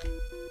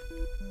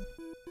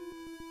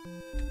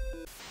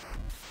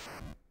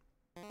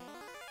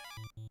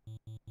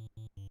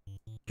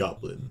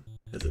 Goblin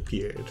has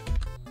appeared.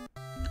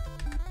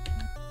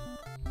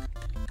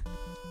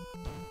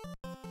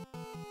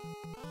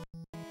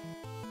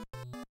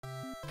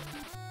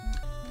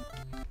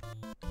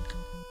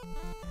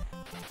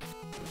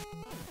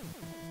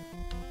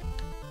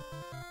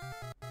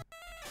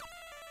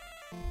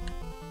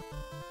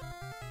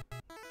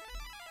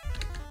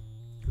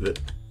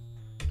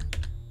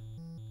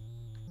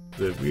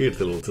 The weird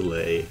little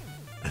delay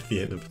at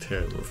the end of a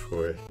turn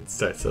before it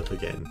starts up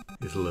again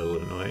is a little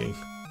annoying.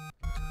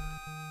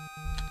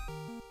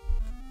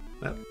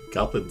 That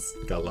Goblin's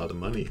got a lot of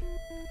money.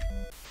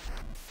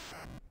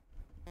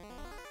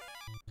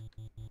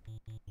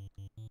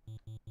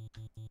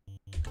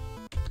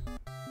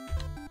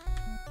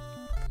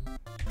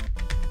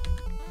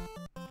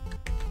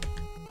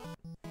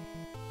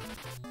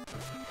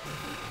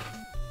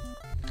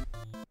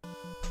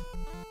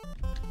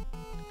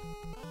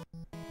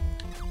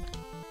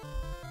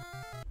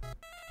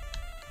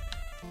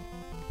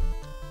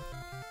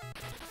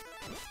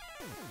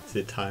 is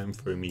it time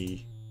for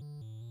me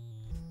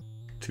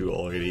to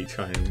already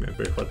try and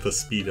remember what the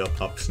speed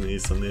up option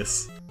is on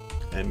this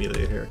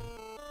emulator?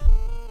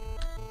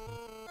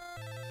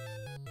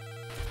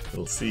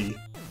 We'll see.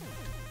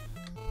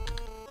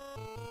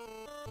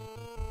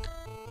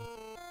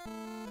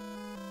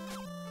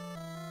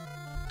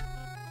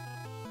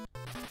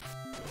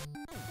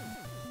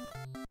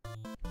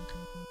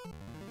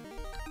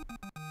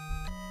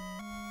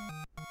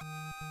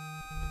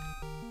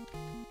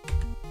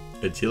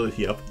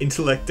 Agility up,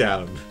 intellect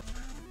down.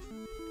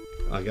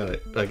 I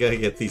gotta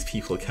get these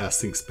people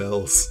casting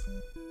spells.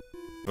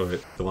 Or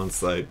the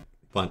ones that I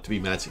want to be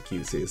magic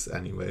users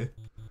anyway.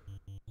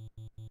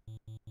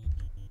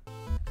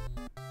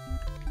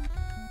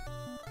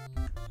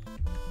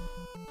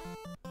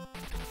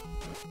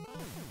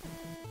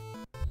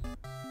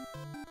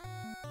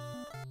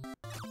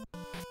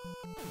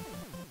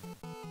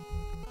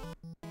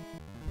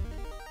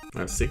 I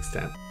have 6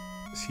 damage.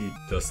 She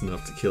does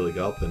enough to kill a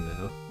goblin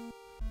now.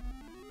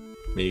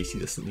 Maybe she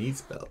doesn't need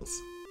spells.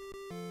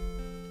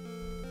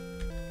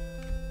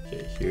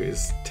 Okay,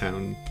 here's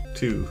town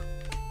 2.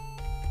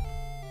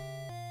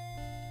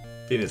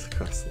 Venus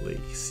across the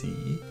lake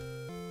sea.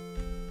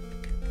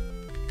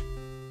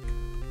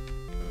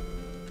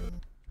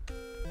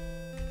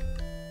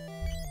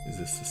 Is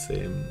this the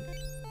same?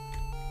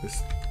 This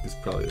is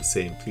probably the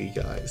same 3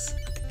 guys.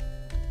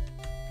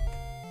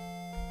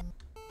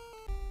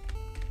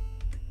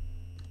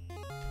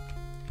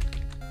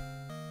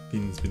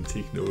 Vin's been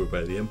taken over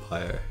by the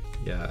Empire.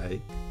 Yeah, I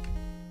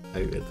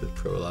read the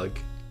prologue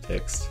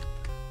text.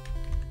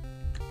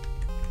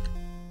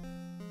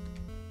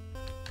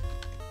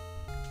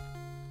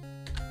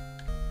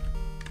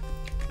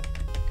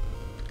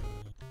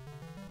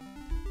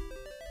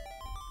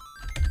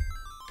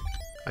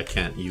 I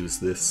can't use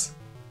this.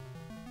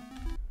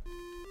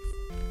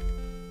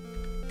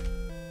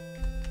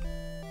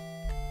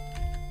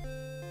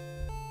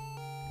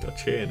 Not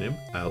cheering him.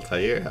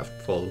 Altair have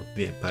followed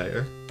the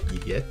Empire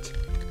yet.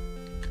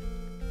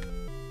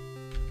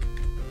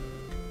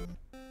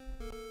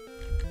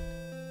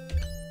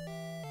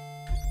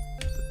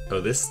 Oh,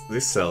 this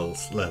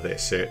sells leather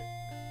shirt.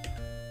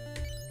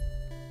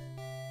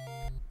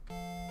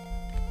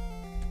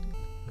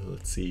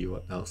 Let's see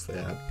what else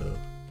they have though.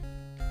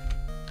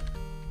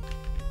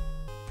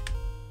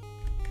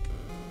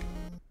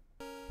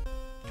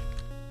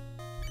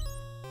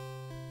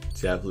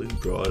 Javelin,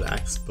 broad,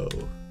 axe, bow.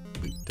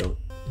 We don't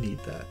need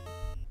that.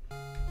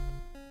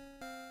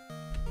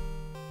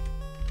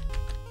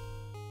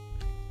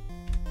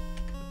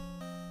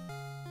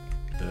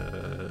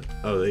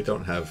 Oh, they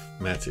don't have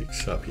magic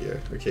shop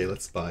here. Okay,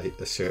 let's buy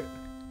a shirt.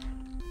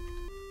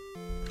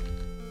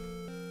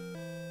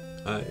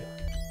 I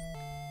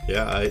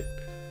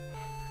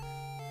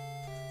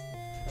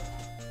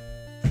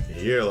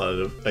hear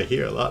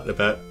a lot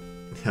about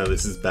how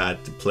this is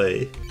bad to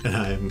play, and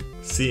I'm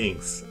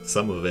seeing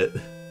some of it.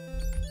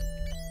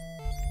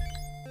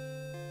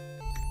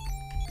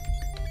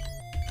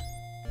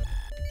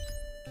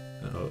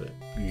 Oh,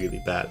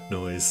 really bad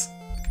noise.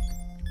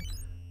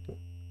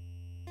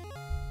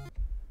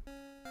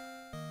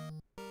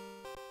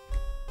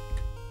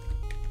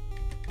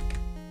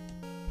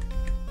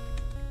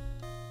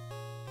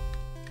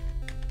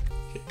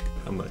 Okay,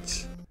 how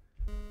much am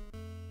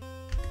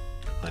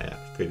I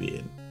at? Pretty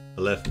in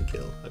 11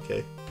 gil,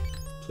 okay.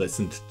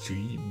 Pleasant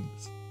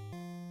dreams.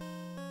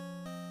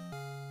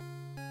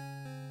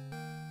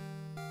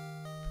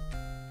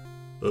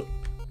 Oh.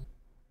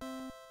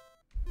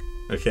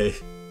 Okay.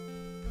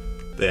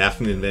 They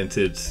haven't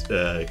invented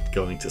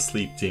going to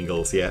sleep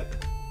jingles yet.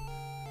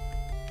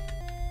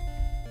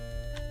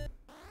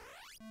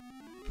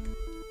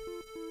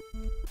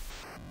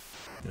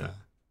 Yeah.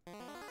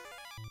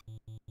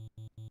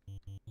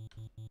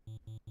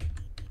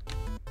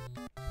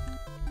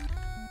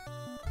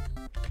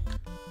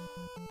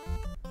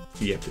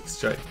 The epic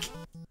strike.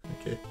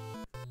 Okay.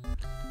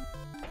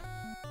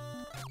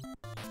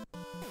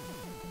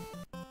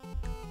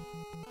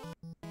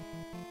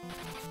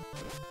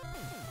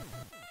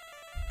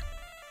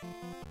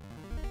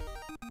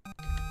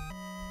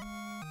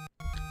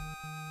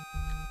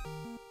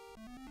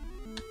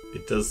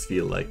 It does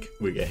feel like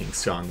we're getting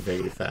strong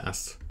very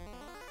fast.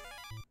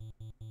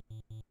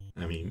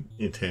 I mean,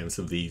 in terms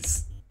of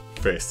these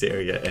first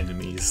area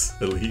enemies,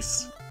 at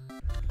least.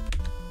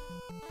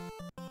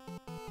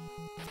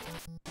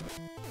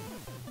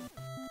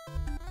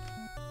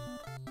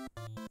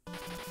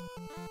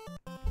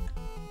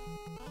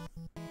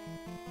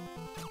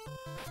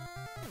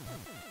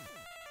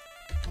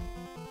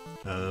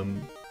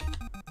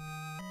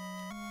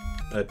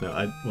 I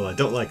don't know. I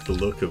don't like the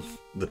look of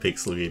the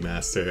Pixel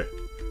remaster,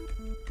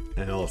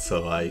 and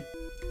also I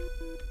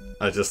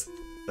just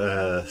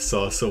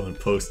saw someone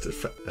post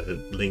a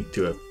link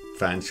to a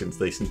fan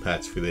translation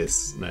patch for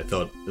this, and I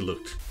thought it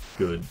looked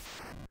good.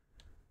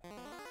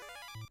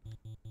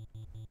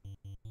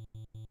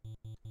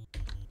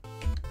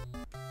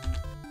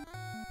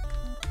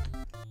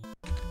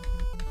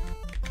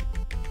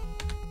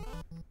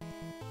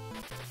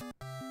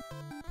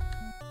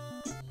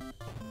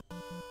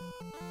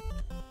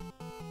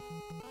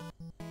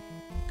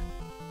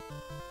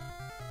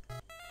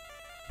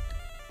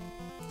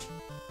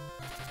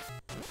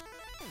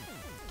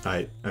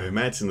 I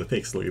imagine the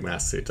Pixel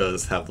Remaster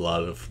does have a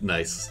lot of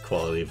nice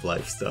quality of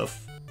life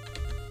stuff.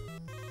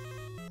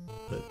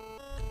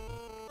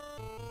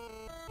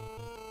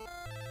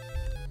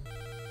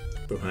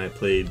 But when I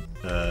played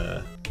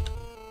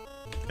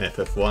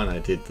FF1, I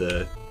did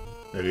the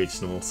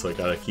original, so I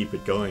gotta keep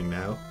it going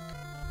now.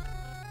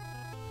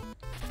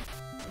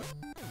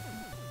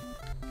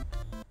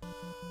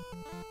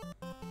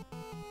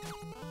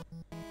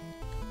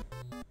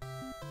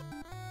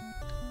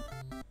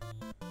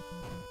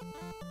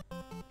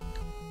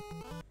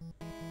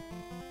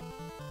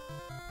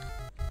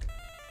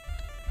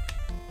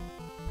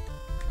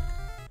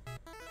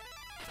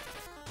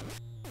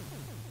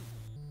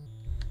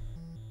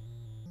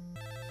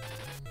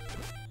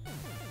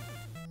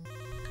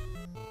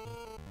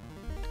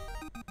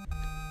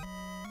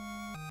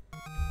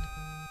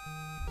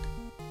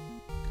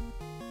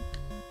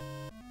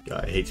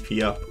 Got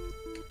HP up.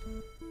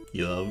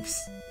 He loves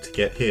to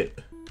get hit.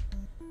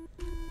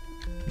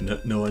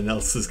 No one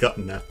else has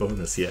gotten that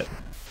bonus yet.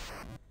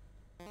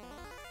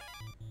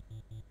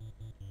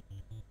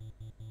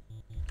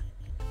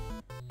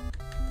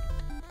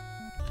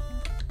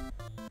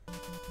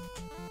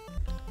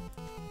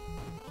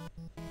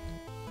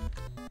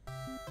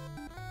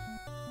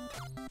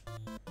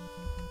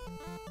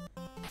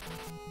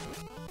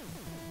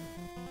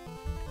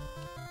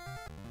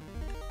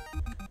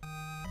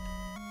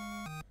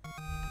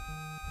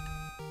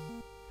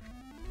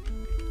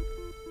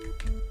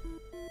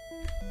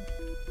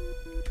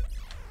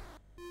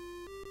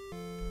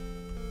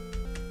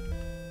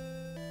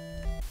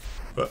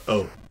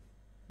 Oh.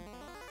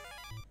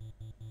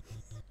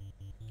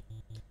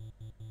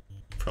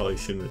 Probably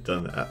shouldn't have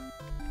done that.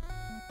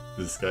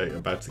 Is this guy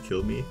about to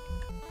kill me?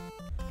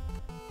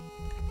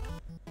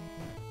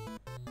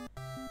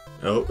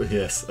 Oh,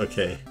 yes,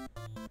 okay.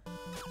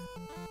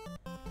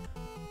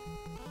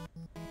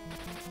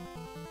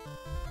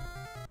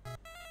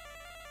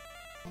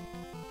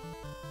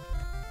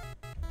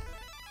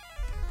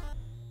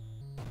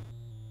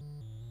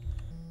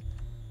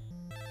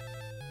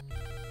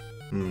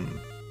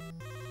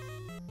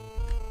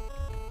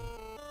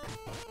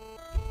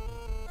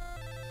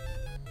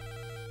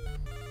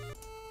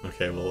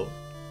 Okay, well,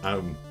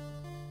 I'm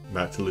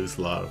about to lose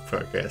a lot of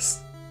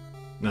progress.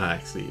 Not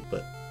actually,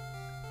 but...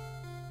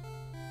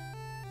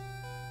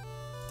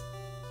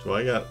 Do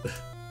I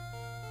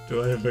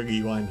have a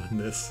rewind on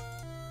this?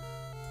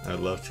 I'd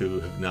love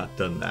to have not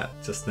done that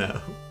just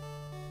now.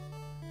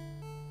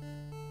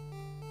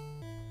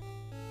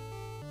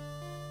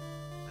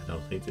 I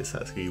don't think this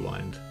has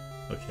rewind.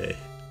 Okay.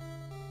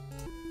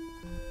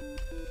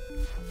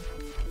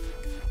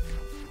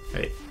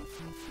 Hey.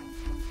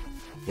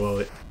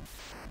 Well,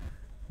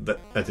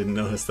 I didn't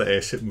notice the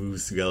airship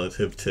moves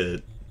relative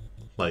to,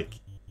 like,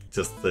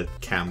 just the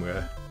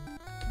camera.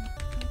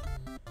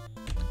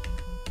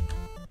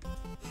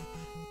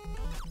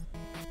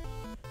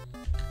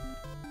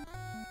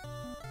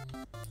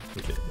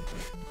 Okay.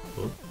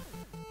 Cool.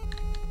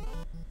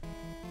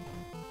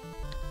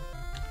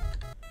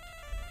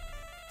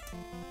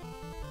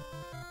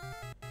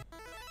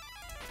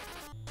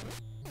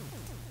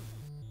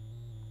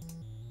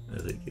 I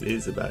think it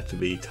is about to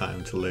be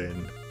time to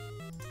learn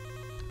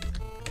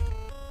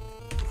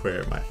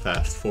where my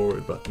fast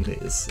forward button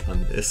is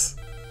on this.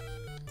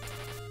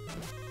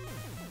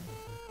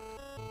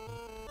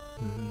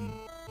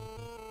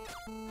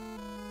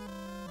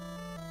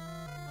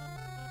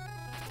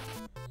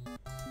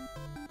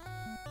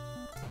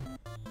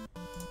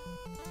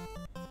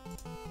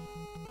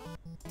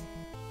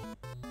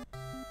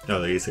 Oh,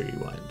 there is a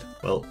rewind.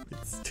 Well,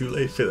 it's too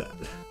late for that.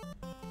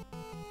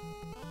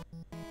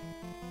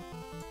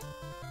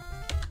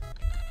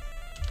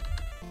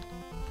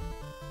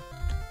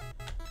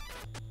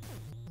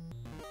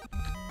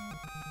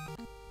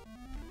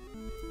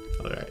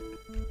 Alright.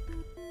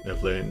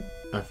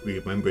 I've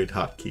remembered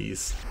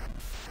hotkeys.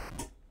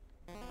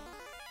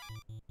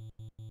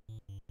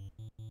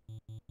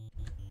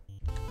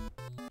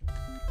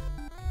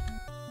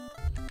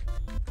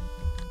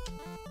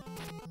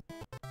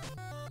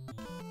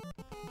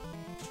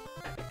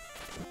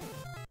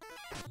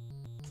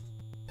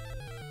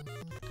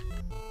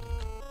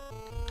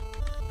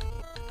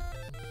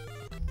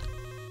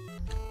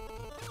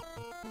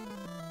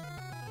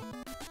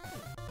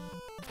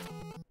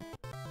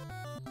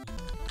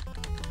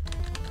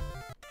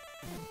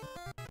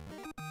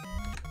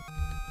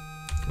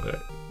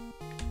 Alright.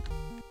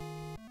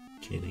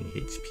 Gaining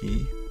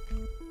HP.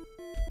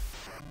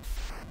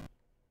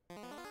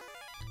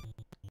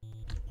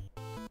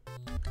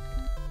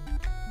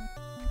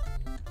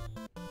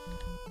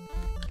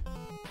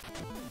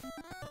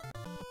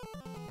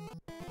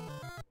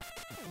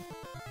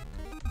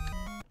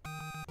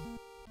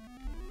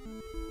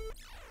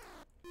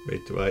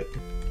 Wait,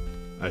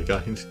 I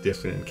got into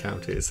different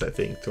encounters, I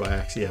think. Do I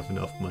actually have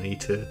enough money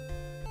to...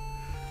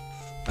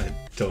 I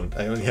don't.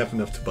 I only have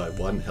enough to buy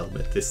one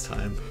helmet this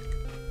time.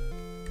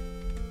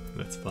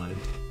 That's fine.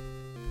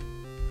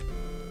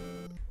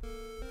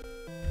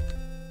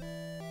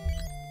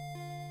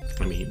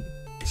 I mean,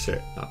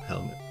 shirt, not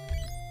helmet.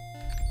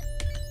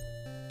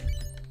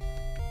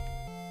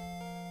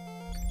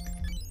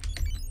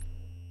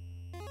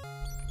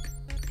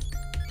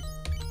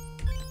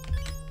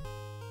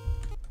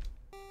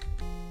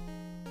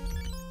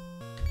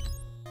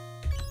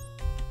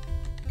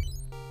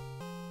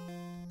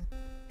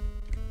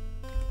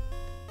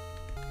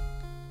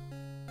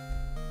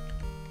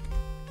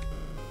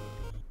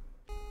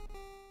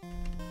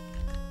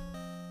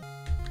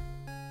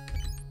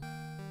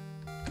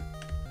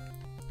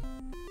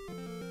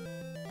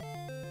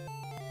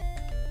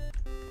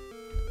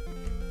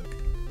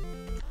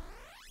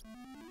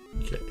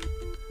 Okay.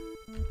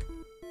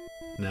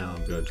 Now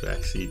I'm going to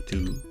actually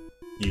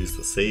use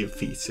the save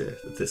feature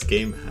that this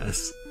game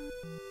has.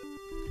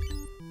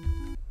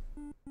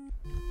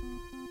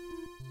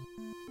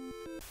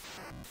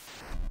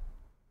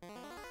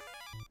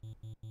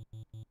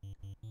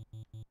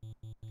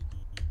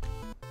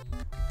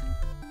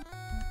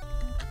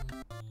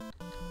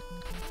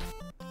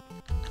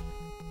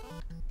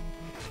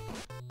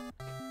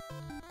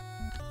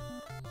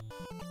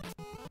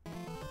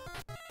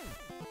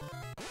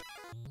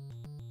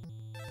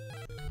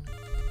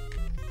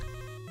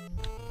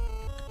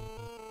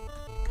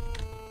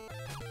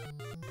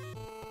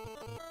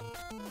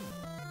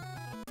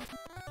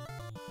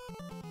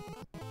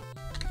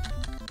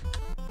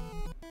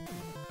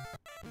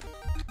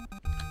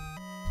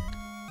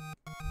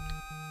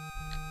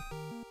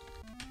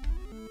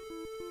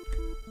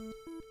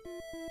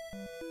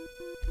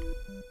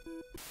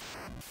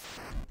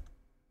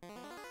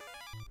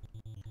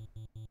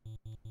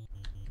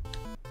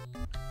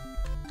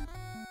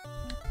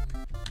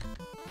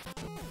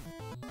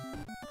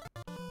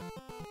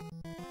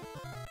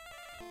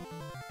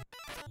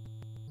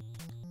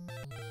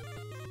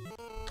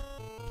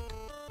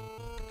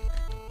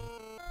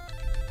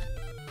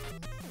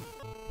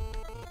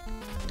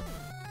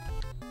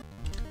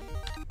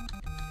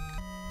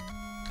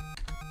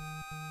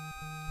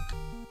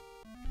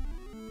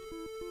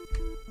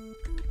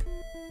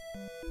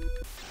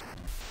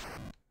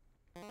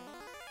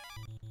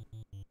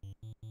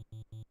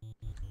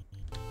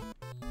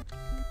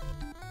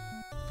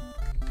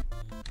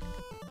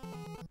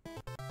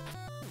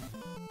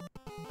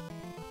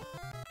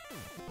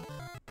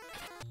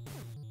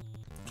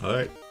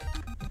 Alright,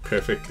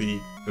 perfectly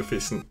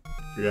efficient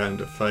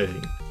round of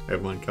fighting.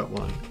 Everyone got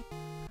one.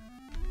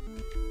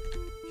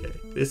 Okay,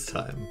 this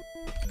time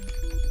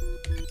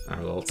I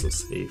will also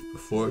save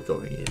before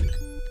going in.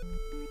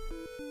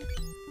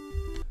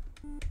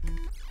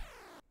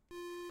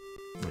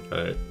 I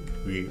gotta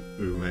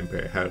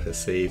remember how to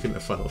save in a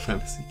Final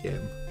Fantasy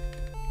game.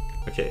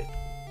 Okay,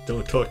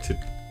 don't talk to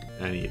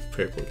any of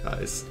purple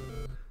guys.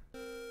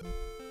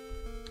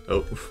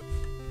 Oh.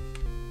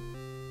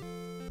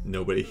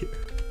 Nobody here.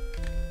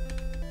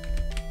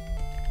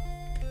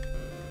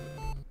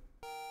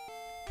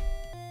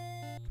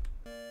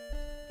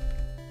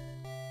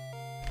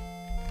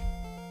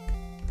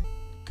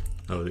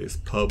 Oh, there's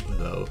pub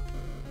though.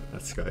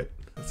 That's right.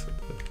 That's what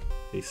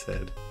they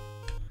said.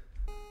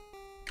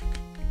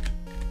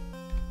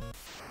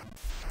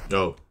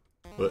 Oh,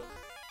 what?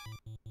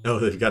 Oh,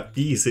 they've got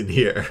bees in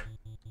here.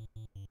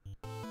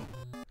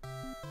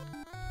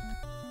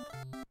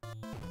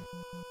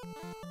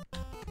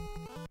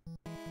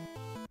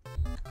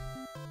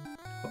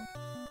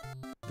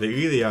 They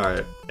really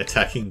are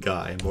attacking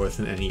Guy more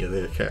than any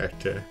other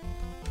character.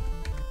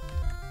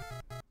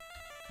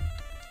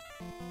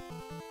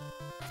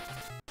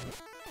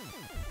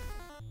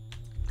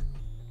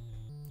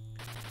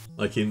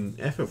 Like in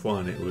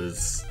FF1, it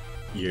was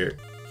your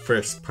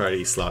first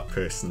party slot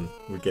person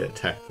would get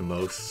attacked the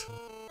most.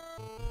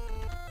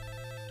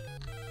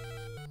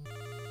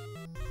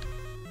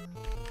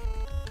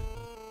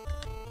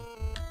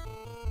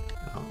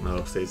 I don't know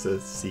if there's a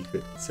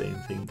secret same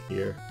thing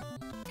here.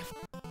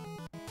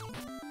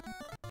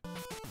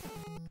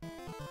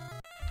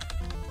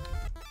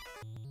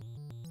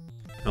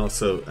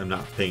 Also, I'm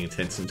not paying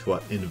attention to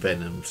what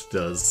Envenomed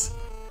does.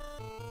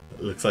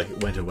 It looks like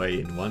it went away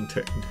in one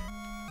turn.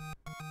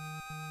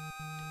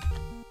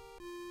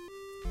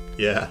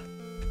 Yeah.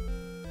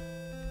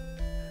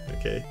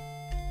 Okay.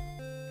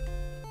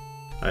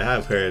 I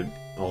have heard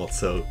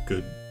also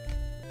good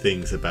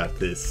things about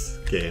this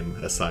game,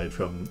 aside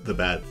from the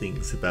bad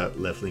things about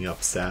leveling up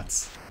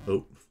stats.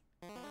 Oh.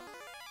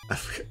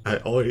 I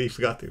already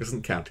forgot there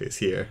wasn't counters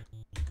here.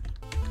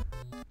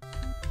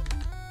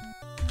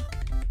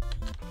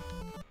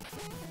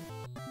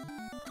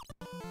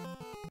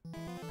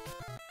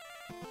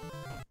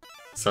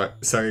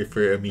 Sorry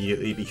for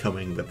immediately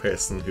becoming the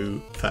person who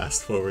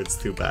fast forwards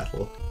through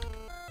battle.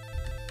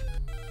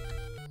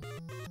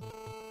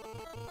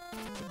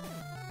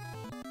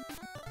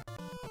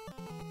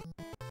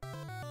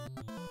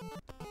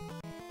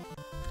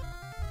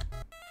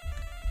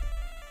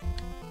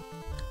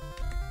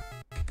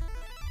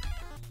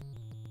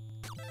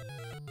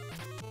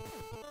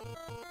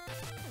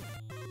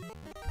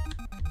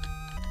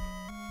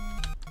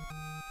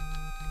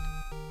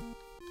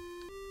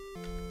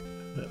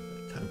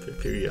 Time for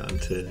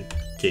Firion to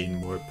gain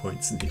more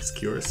points in his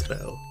cure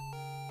spell.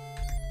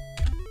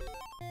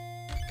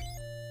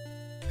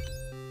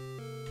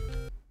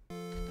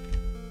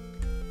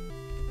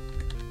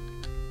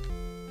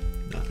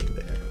 Nothing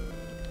there.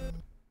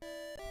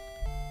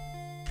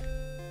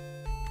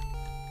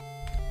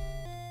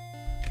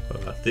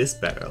 What about this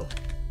barrel?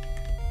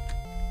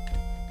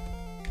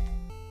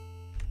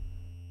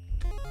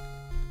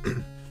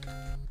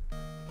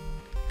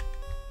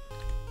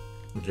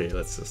 Okay,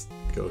 let's just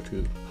go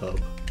to pub.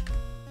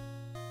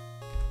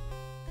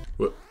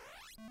 Whoop.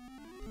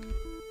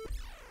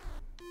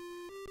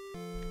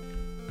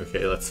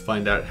 Okay, let's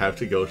find out how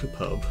to go to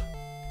pub.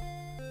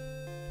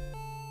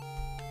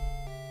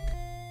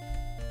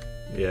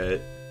 Yeah,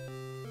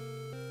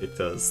 it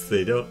does.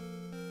 They don't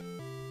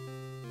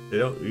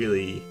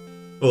really.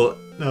 Well,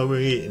 no,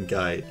 Marie and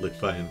Guy look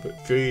fine, but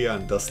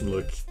Firion doesn't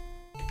look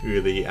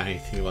really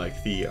anything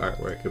like the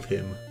artwork of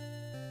him.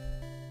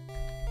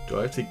 Do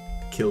I have to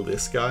kill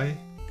this guy?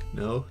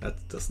 No, that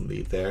doesn't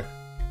lead there.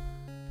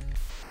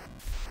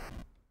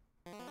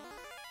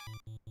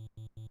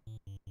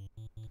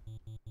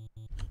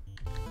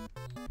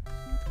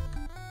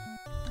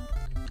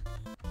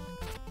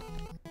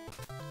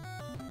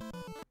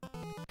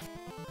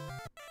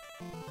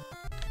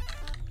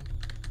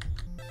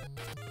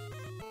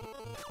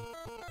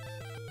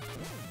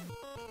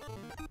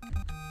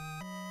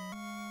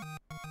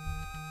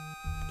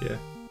 Yeah.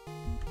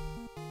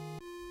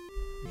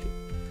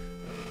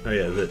 Oh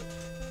yeah, the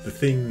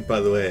thing, by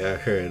the way, I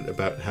heard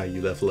about how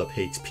you level up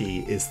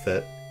HP is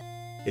that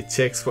it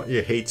checks what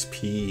your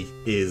HP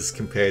is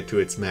compared to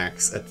its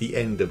max at the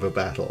end of a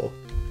battle.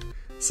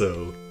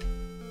 So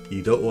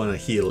you don't want to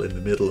heal in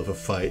the middle of a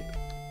fight,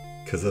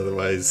 because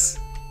otherwise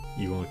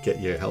you won't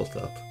get your health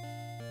up.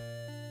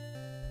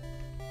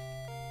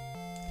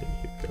 There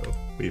you go.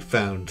 We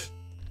found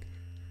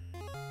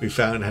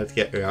how to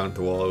get around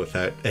the wall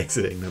without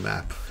exiting the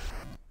map.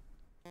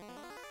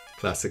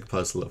 Classic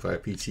puzzle of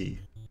RPG.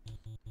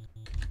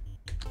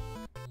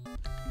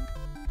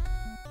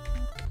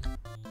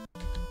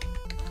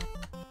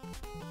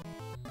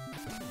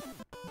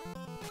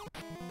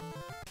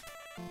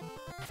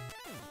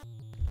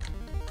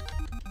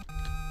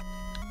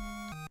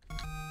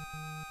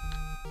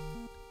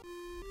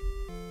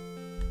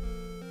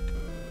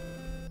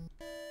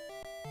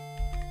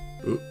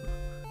 Ooh.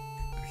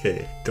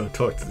 Okay, don't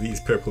talk to these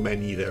purple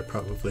men either,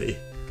 probably.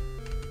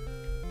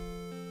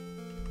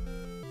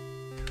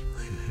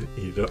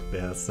 You don't,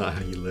 yeah, that's not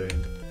how you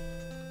learn.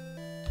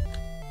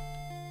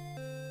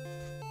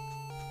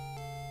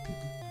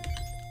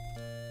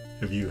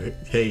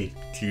 Hey,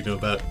 do you know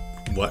about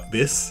what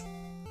this?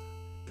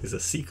 There's a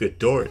secret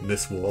door in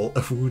this wall,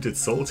 a wounded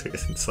soldier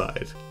is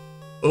inside.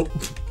 Oh!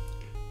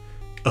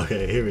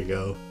 Okay, here we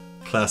go.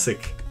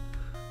 Classic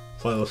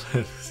Final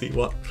Fantasy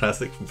 1,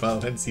 classic from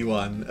Final Fantasy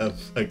 1 of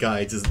a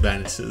guy just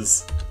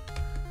vanishes.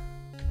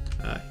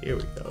 Here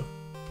we go.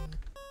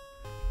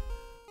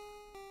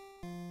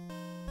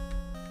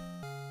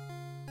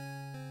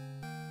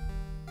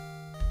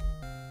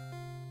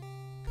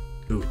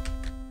 Ooh.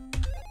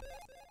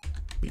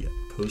 We got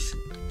potion.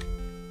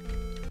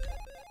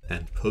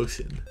 And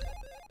potion.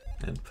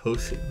 And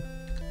potion.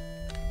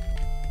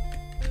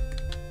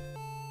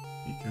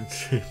 You can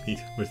turn me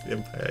with the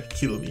Empire.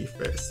 Kill me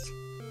first.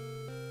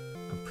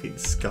 I'm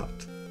Prince Scott.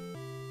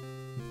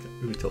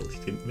 Who told you,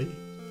 didn't me?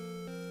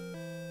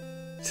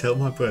 Tell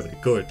my brother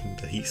Gordon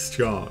that he's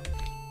strong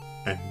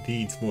and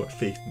needs more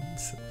faith in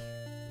himself.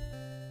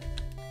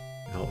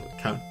 Now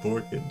Count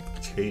Borgin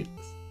betrayed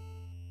us.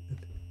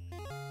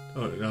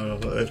 Oh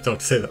no,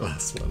 don't say that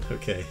last one,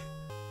 okay.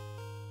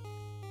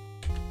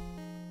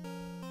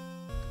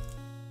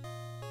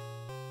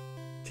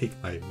 Take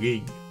my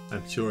ring,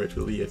 I'm sure it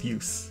will be of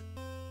use.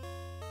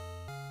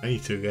 I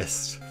need to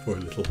rest for a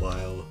little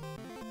while.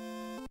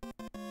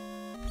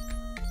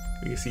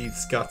 We received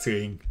Scott's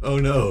ring. Oh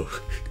no!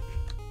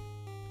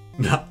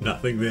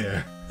 Nothing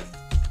there.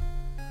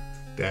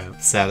 Damn,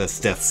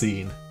 saddest death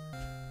scene.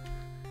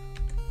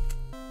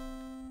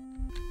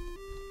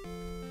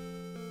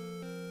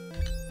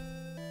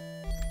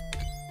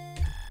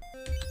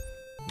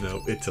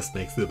 No, it just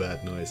makes the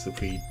bad noise if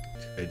we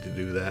try to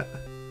do that.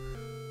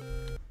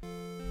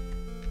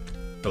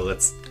 Oh,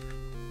 let's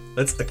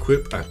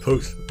equip our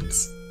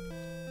potions.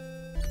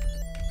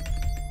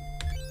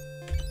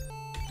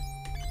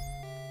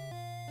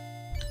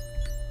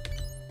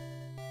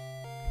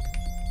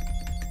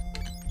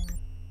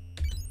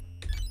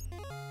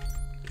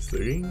 Is the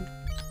ring?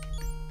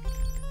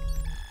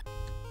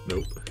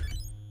 Nope.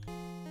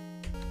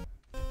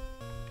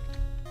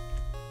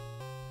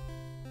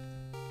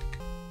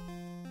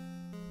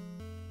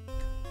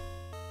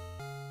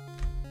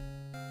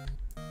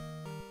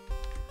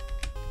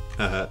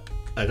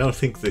 I don't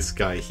think this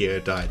guy here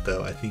died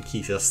though. I think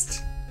he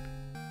just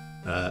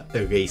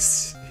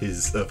erased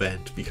his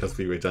event because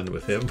we were done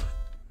with him.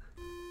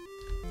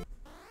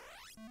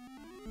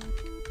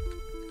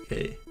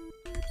 Okay.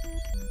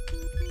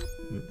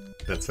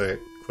 That's our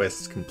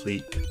quest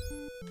complete.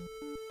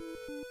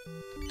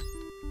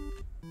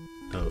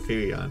 Oh,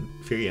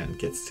 Firion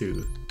gets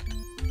to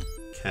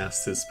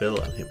cast his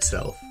spell on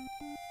himself.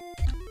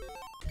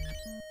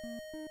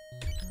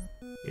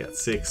 We got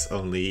 6,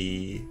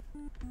 only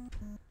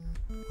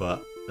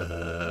what,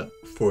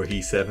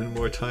 47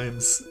 more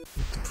times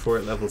before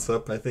it levels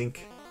up, I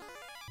think.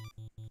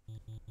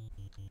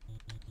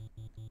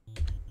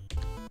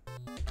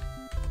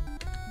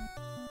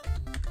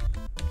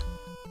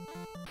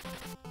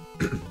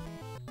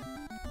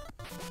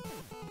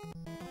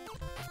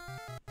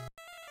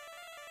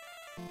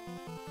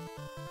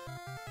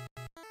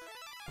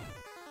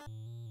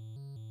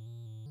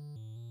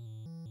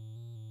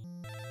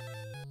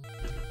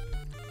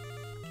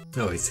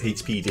 Oh, his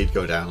HP did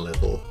go down a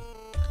little.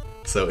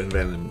 So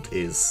Envenomed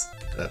is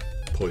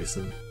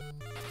poison.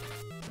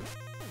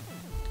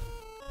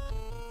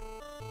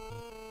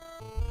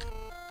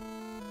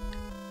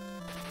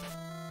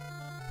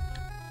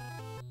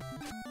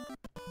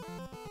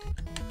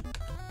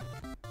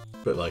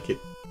 But like it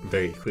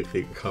very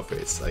quickly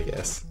recovers, I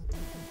guess.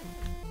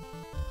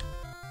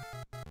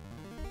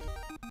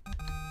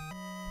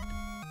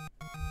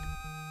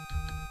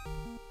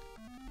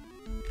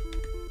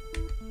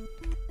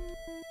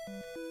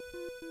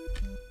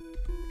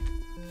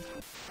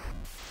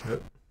 Oh.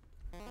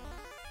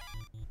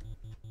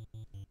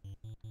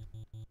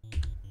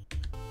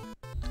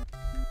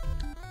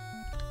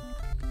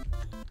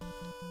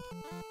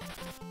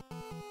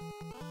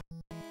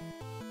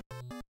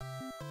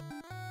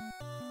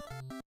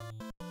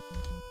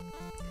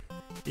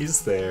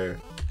 Is there...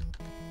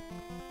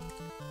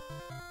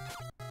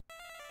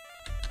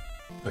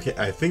 Okay,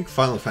 I think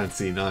Final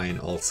Fantasy IX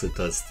also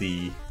does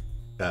the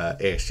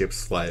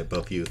airships fly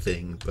above you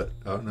thing, but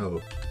I don't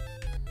know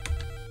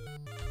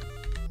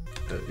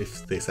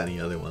if there's any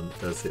other one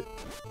that does it.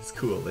 It's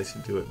cool, they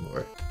should do it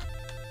more.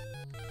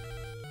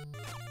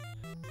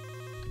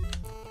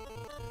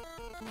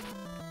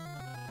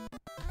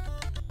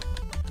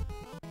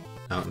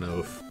 I don't know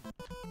if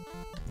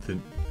the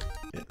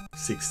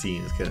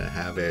 16 is gonna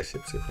have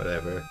airships or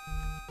whatever.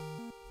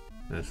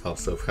 And it's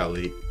also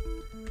probably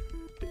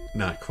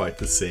not quite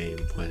the same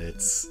when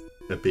it's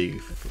a big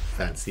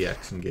fancy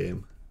action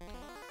game.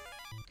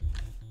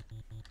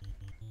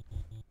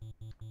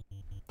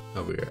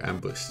 Oh, we were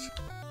ambushed.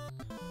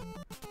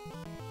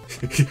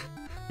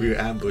 We were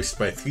ambushed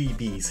by 3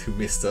 bees who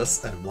missed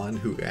us and 1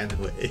 who ran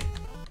away.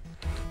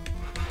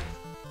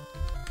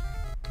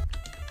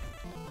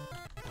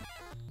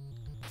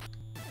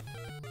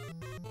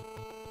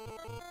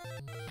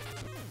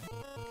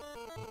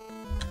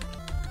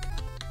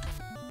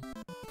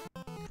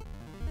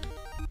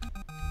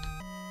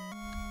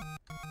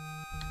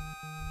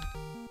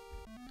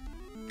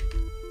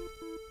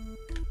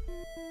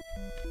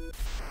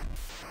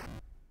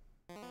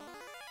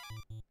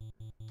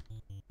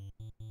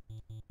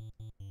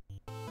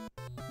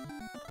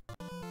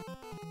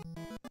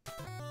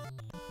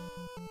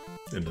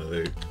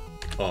 Another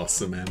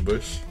awesome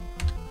ambush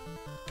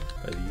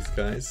by these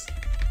guys.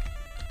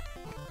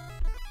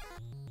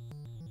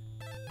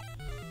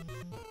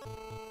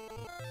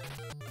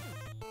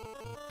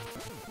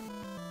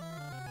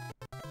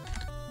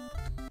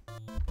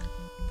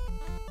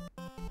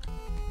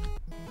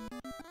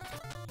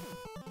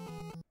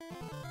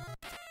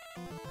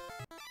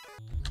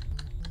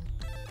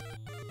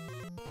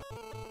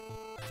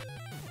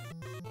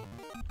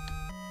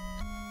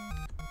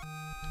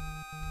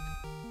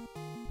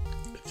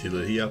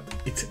 Agility up,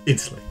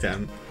 intellect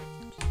down.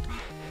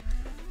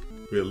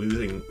 We're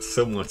losing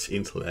so much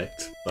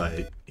intellect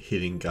by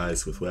hitting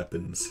guys with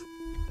weapons.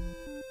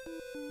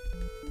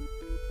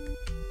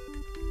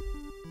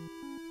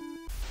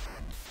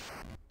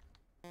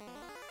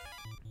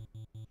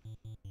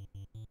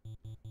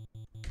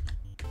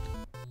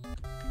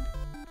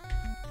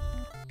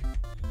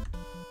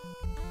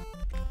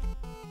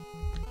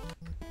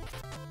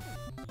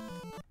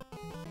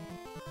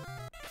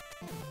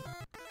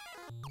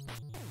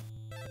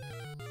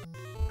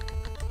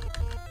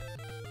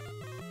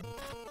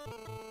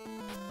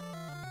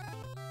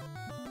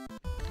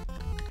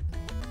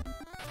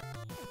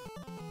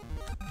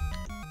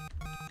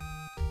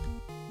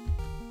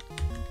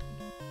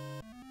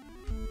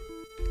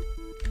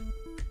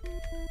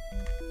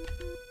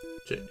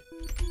 Okay,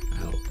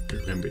 I'll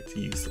remember to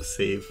use the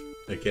save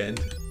again.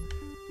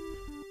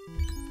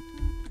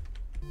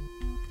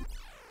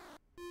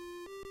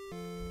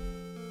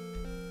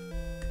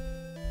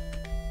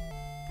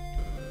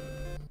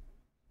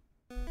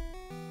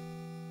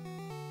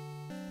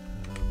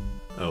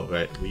 Oh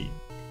right,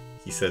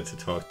 he said to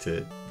talk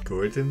to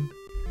Gordon.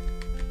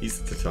 He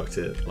said to talk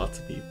to lots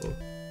of people.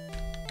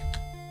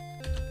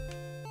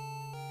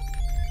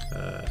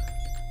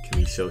 Can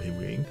we show him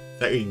ring?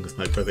 That ring was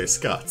my brother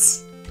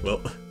Scott's.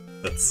 Well,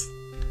 that's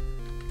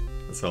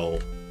all.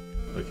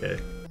 Okay.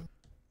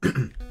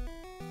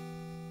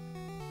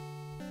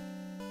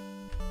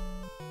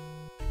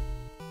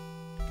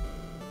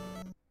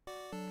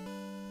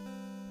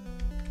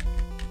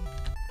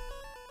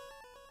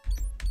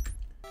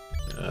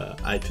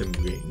 Item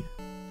ring.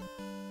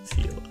 Is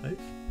he alive?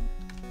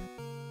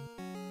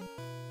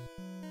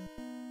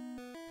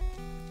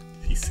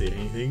 say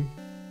anything?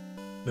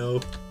 No.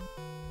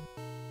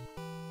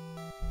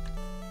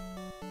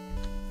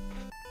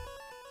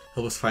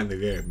 Help us find the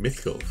rare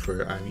mythical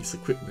for Army's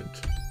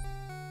equipment.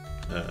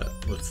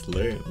 Let's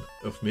learn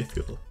of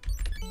mythical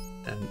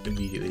and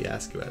immediately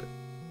ask about it.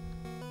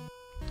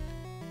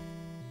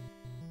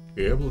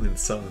 A rebel in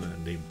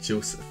Solomon named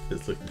Joseph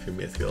is looking for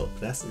mythical,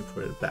 but hasn't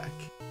reported back.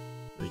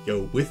 We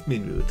go with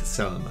Minwu to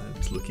Solomon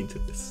to look into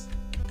this.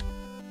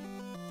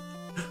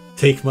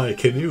 Take my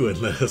canoe and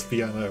let us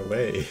be on our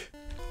way.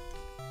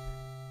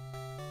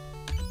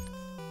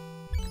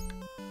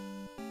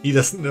 He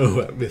doesn't know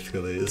what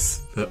mythical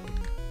is, though.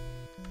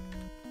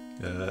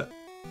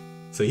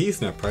 So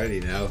he's in our party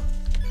now.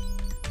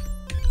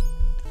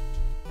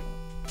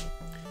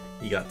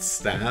 He got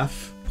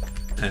staff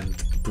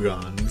and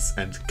bronze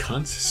and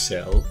conch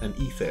shell and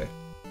ether.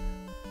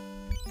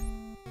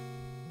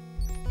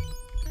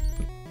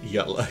 He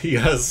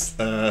has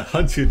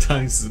 100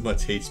 times as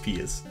much HP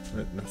as.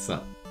 That's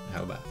not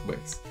how math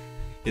works.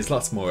 He has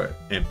lots more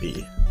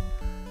MP.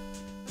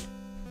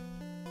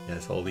 He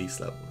has all these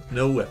levels.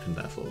 No weapon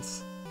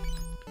levels.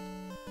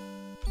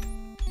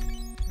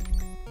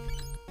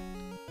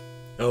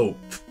 Oh,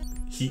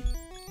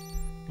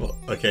 well,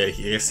 okay, I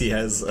guess he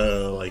has,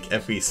 like,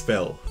 every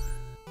spell.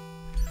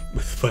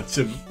 With a bunch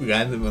of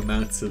random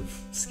amounts of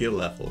skill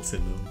levels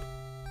in them.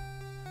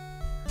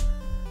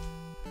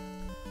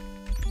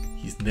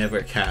 He's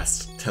never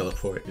cast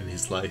teleport in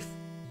his life.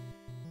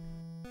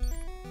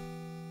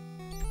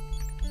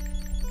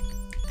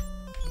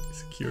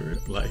 Secure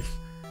life.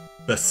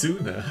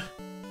 Basuna?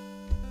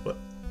 What?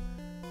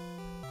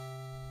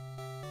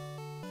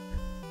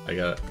 I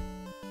gotta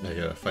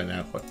find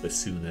out what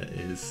Basuna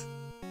is.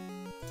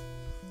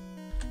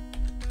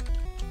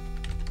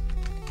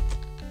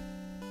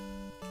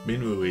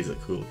 Minwu is a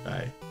cool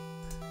guy.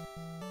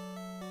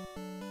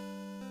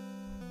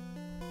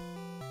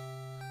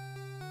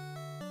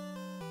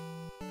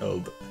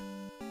 Oh,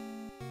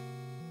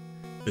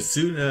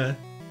 Basuna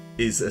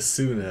is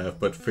Asuna,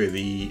 but for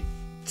the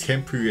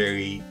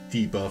temporary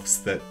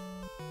debuffs that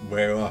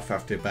wear off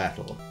after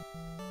battle.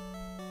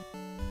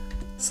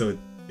 So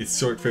it's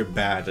short for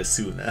Bad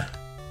Asuna,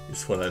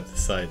 is what I've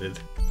decided.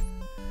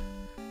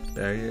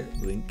 Barrier,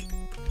 Link.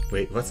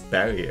 Wait, what's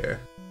Barrier?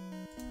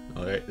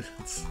 Alright,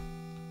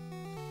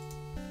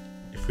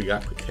 if we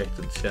got Protect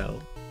and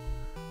Shell.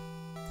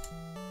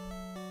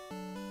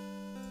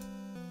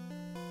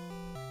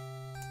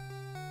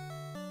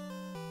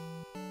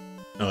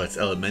 Oh, it's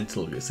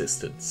elemental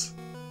resistance.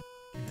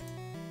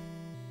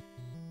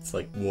 It's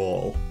like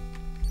wall.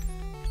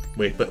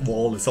 Wait, but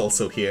wall is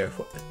also here.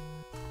 What?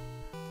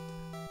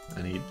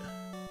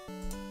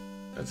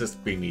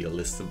 Just bring me a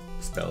list of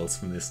spells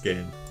from this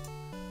game.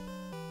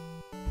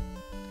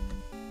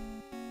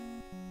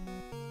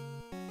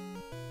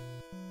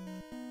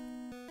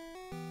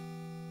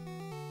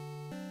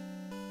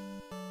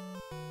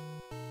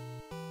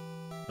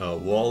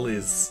 Wall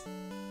is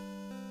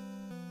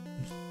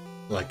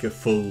like a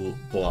full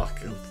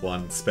block of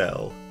one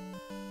spell,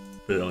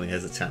 but it only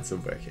has a chance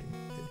of working.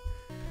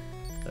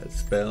 Okay.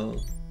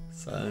 Spell,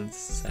 Silence,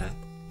 Sap,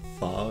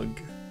 Fog.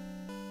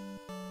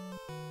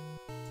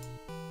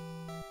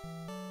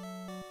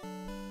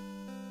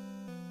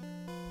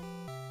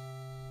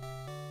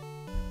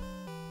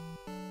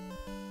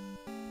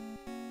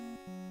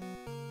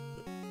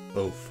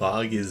 Oh,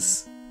 Fog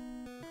is...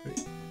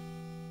 Wait.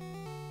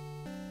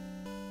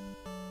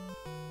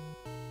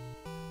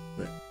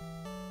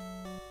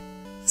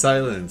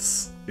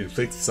 Silence.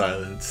 Inflicts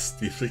silence.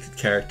 The afflicted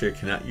character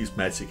cannot use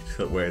magic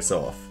until it wears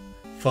off.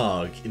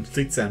 Fog.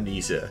 Inflicts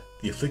amnesia.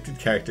 The afflicted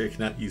character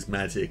cannot use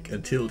magic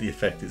until the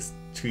effect is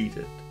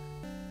treated.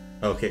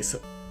 Okay, so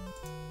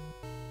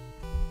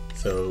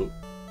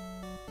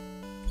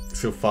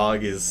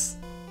Fog is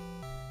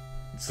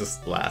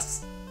just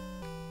lasts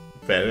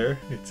better.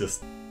 It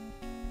just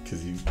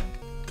because he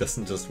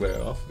doesn't just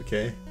wear off.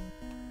 Okay.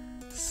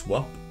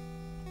 Swap.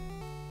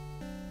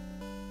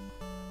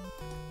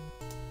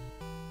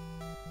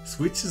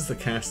 Switches the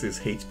caster's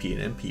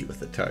HP and MP with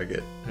the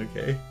target.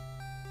 Okay.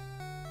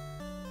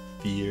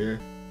 Fear.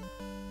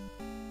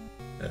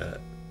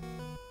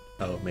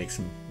 Oh, it makes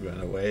him run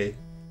away.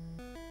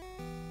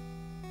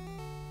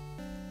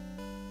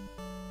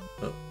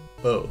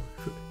 Oh.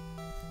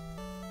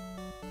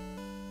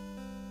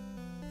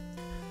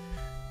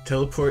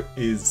 Teleport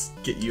is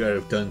get you out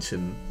of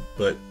dungeon,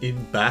 but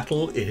in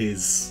battle it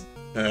is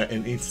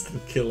an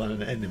instant kill on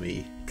an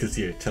enemy because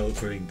you're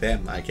teleporting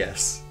them, I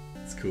guess.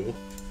 It's cool.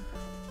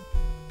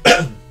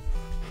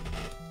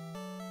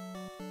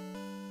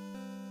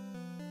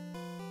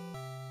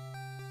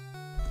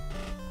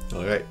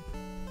 Alright.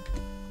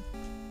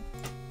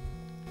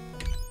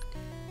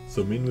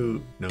 So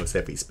Minwu knows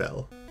every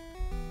spell.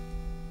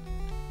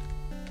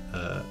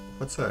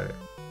 What's our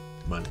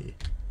money?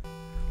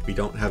 We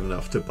don't have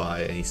enough to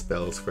buy any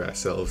spells for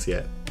ourselves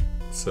yet.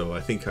 So I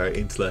think our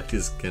intellect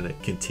is gonna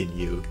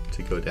continue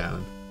to go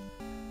down.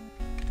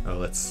 Oh,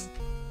 let's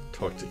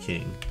talk to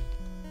King.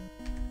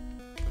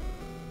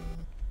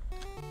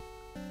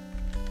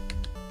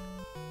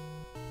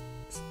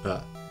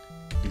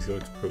 who's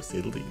going to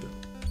proceed leader.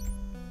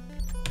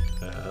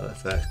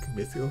 Let's ask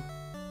Mythical.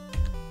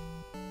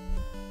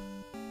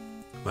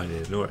 Mine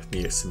in the north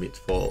near Summit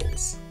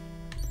Falls.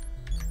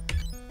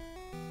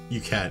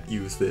 You can't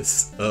use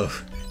this.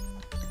 Oh,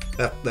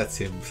 that's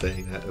him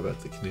saying that about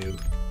the canoe.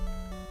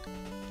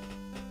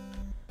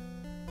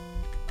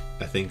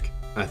 I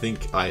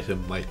think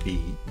item might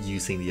be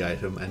using the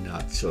item and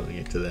not showing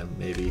it to them,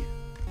 maybe.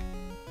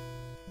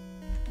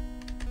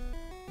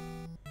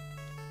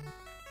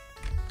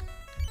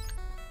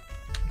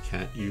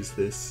 Can't use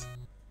this.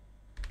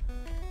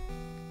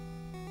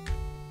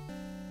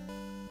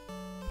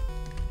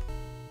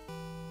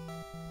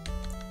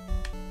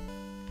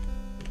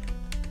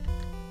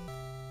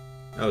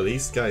 Oh,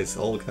 these guys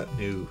all got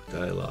new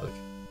dialogue.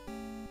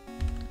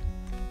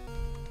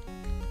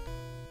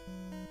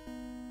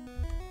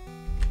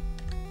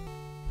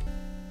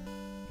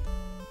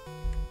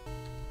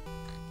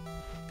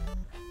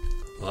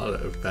 A lot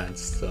of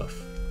advanced stuff.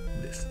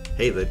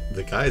 Hey,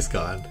 the guy's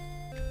gone.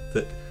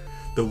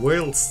 The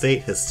world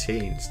state has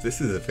changed.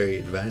 This is a very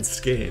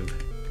advanced game.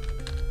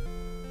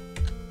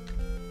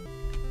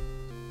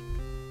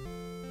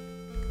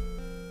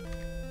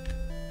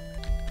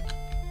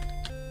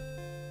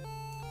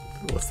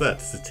 What's that?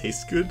 Does it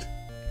taste good?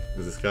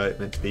 Is this guy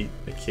meant to be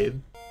a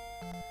kid?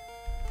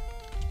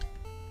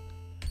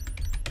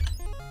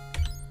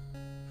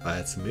 If I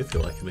had some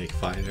Mythical, I could make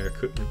finer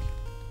equipment.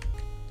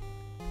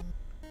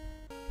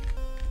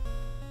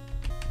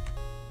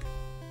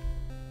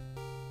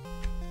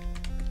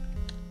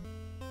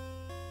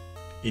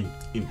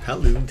 In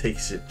Paloon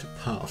takes it to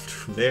Poft.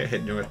 From there,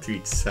 head north to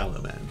reach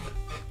Salaman.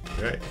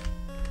 Right.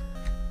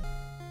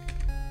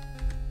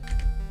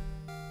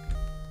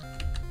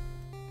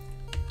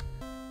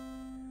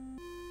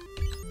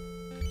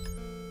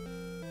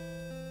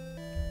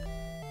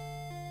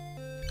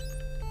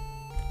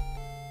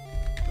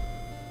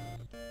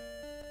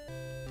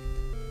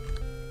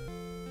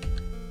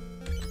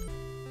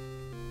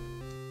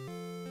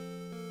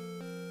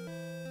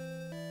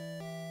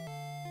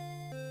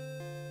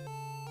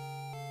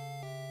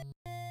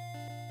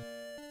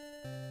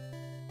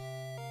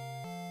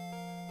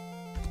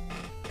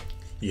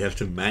 You have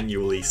to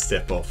manually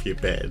step off your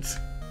bed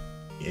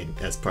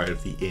as part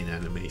of the in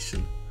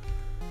animation.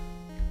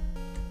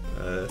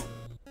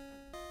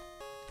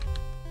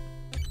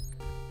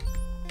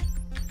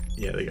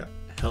 Yeah, they got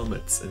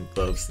helmets and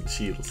gloves and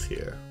shields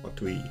here. What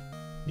do we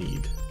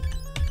need?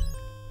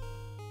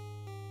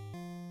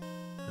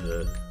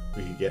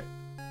 We could get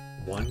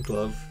one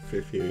glove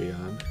for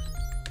Firion.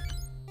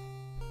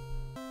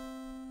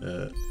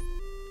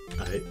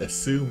 I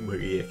assume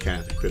Maria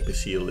can't equip a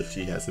shield if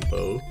she has a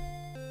bow.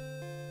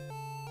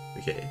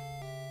 Okay,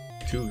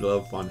 2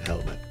 glove, 1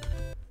 helmet.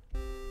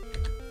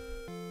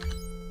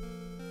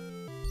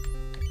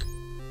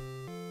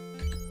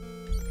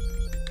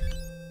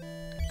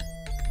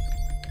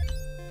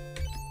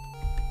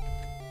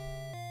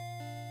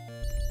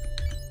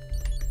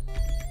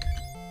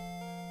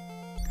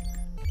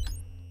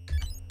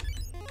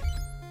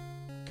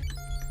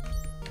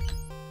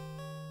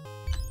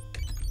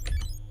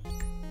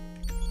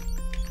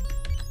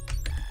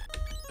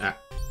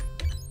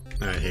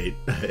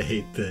 I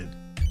hate the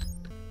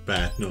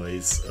bad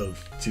noise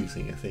of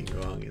choosing a thing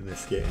wrong in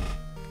this game.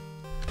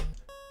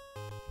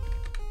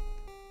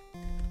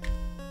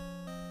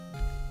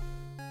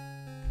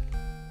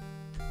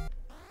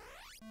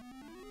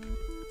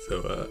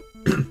 So,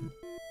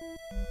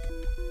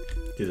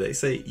 did they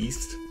say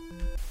east?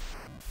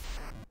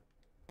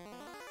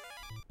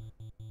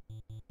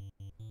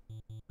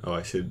 Oh,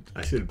 I should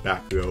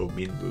back row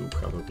Minwu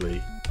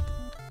probably.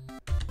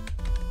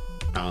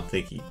 I don't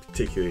think he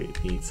particularly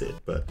needs it,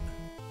 but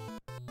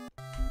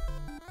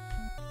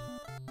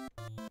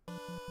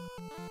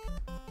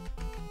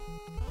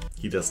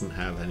he doesn't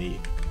have any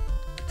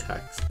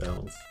attack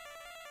spells.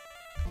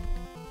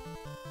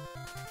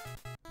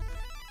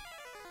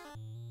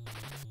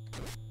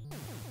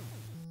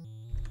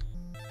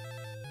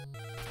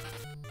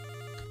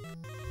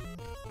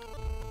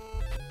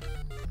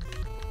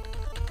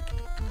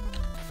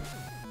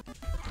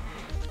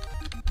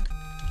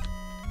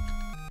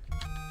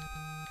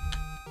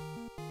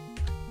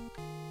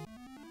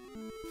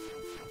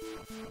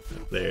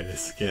 There it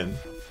is again.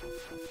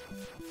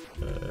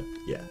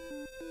 Yeah.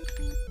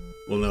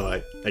 Well,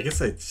 no, I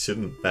guess I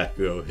shouldn't back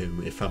row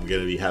him if I'm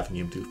gonna be having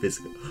him do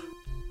physical.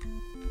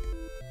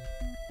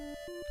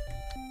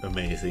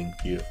 Amazing,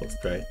 beautiful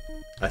sprite.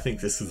 I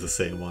think this is the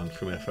same one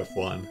from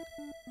FF1.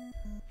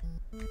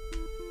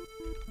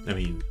 I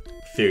mean,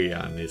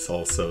 Firion is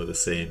also the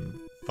same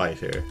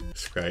fighter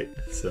sprite,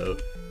 so...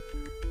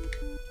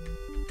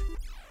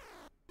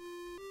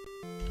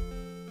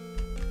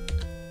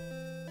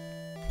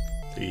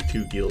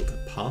 2 guild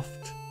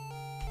Poft.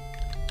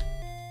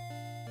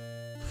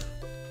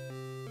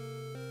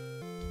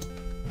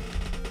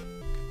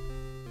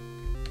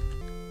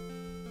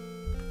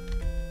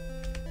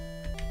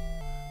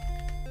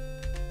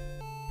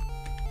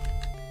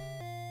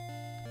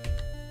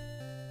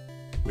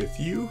 With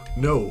you?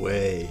 No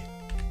way.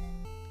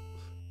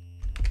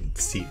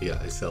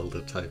 CDI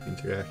Zelda type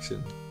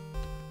interaction.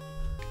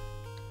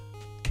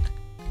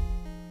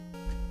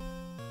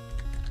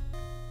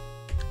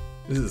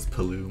 This is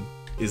Paloom.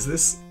 Is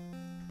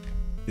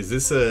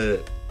this a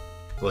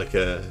like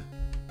a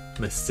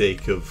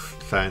mistake of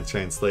fan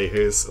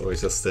translators, or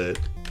just a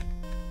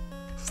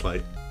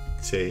slight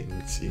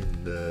change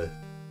in the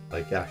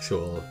like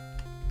actual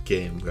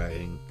game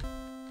writing?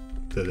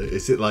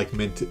 Is it like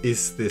meant to,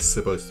 is this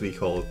supposed to be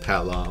called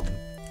Palom,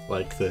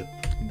 like the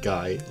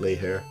guy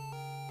later?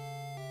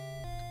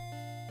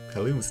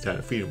 Paloom's Town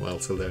of Freedom will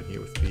also down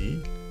here with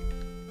me.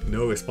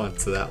 No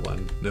response to that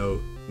one. No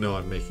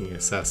one making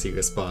a sassy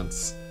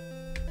response.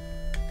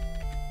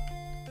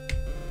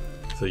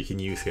 So you can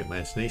use your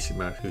imagination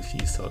about who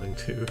she's talking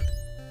to.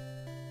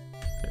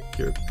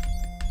 Here.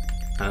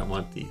 I don't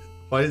want these.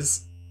 Why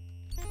is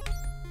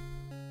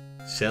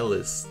Shell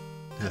has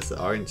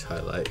the orange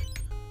highlight?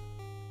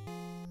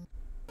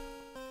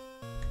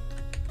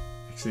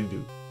 Actually,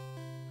 do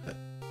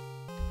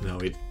no,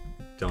 we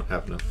don't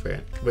have enough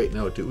friends. Wait,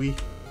 no, do we?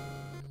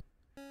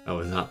 I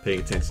was not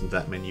paying attention to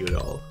that menu at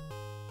all.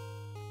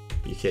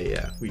 Okay,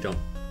 yeah, we don't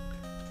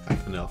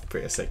have enough for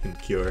a second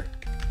cure.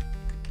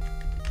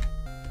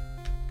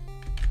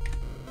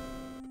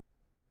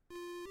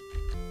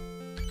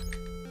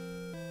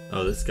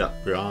 Oh, this got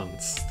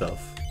bronze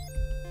stuff,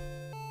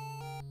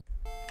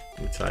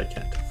 which I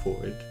can't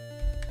afford.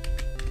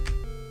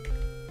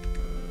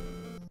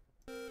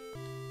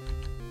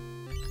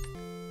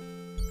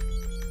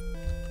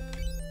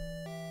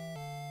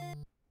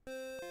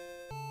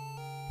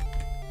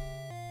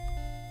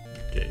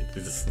 Okay,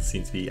 there doesn't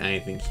seem to be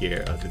anything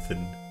here other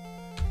than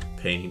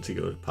paying to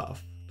go to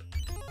Puff.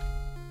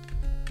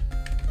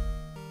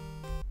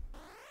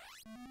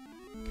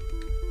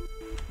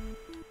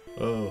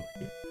 Oh,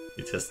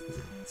 it just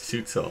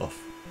shoots off.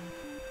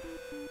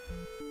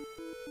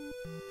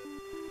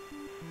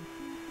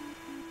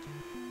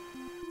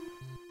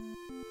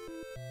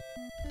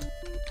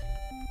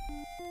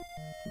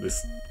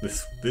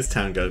 This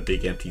town got a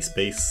big empty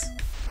space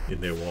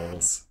in their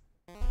walls.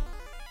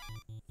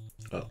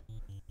 Oh,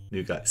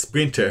 new guy,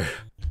 Sprinter.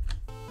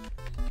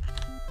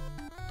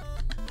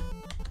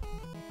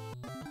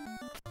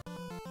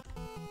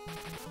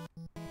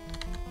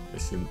 I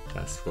shouldn't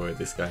ask for it.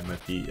 This guy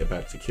might be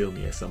about to kill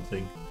me or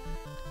something.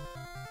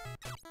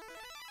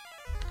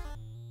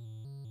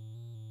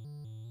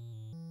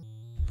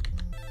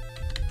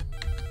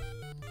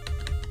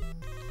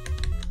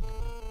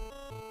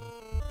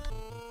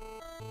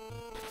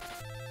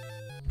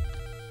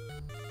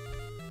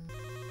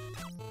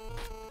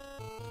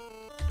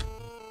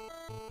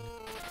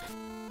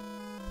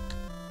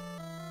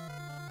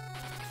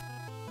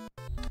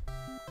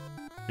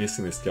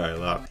 Missing this guy a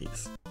lot. He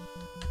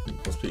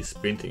must be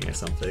sprinting or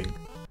something.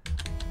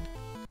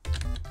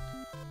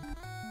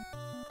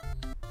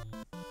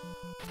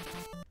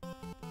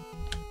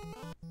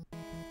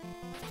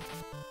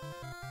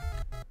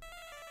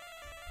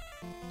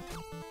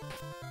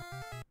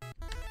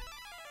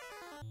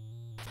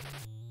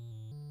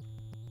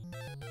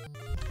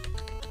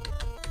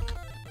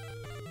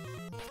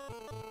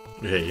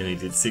 Okay, you only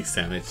did 6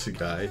 damage to the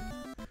guy.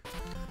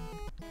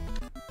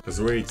 I was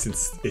worried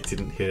since it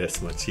didn't hit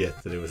us much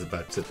yet that it was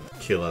about to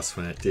kill us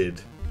when it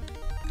did.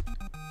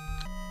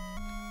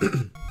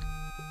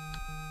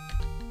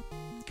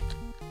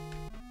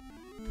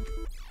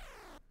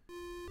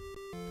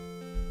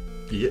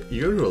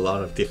 You go to a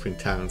lot of different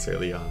towns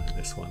early on in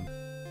this one.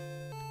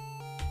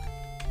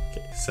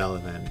 Okay,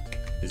 Salamand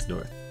is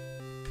north.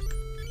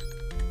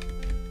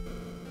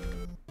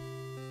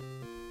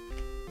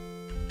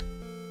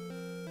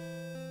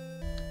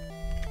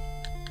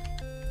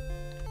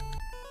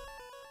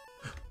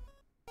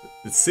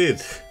 It's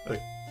Sid!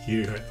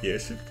 You got the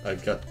airship?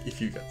 If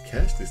you got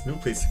cash, there's no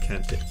place I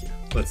can't take you.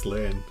 Let's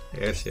learn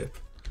airship.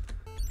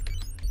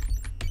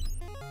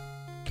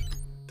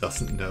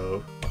 Doesn't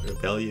know what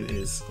rebellion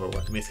is or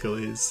what mythical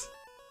is.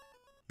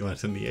 You want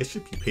to send the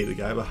airship? You pay the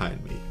guy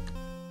behind me.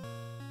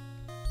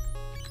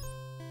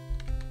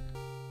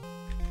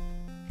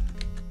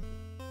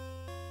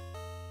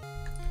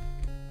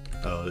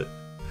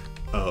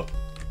 Oh.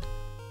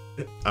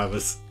 I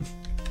was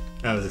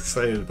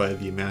excited by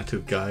the amount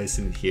of guys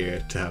in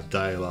here to have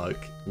dialogue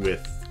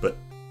with, but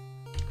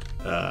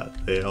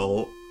they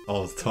all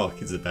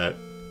talk is about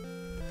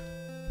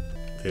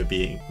they're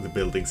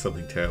building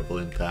something terrible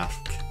in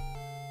Bafk,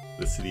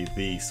 the city of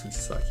the east, which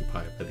is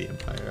occupied by the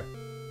Empire.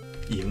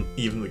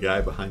 Even the guy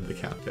behind the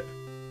counter.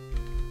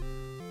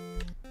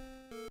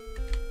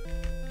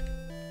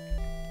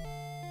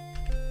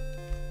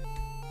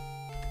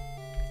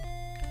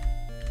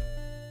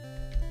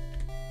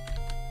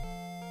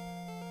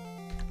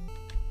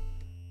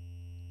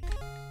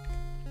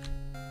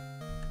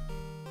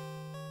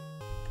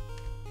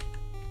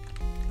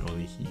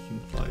 Only he can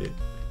fly it.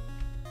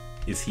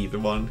 Is he the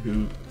one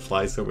who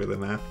flies over the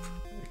map?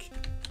 Okay.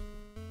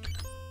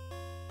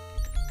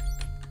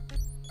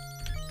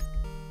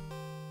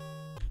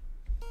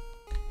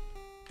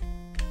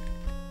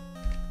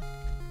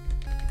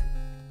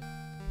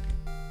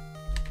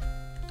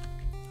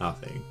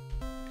 Nothing.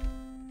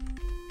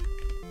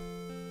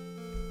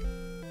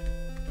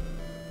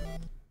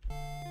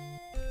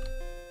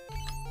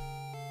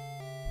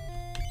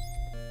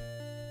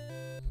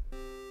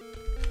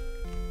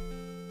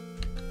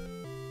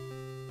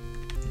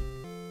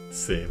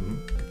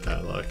 Same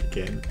dialogue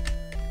again.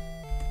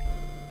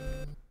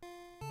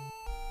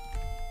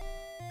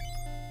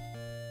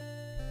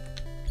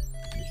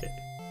 Okay.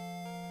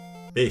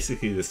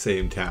 Basically the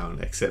same town,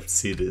 except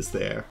Sid is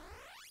there.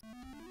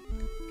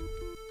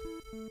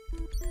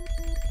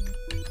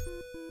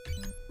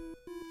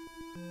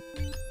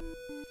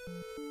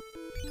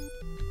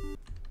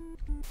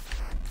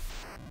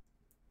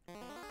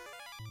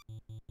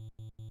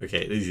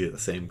 Okay, these are the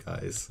same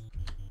guys.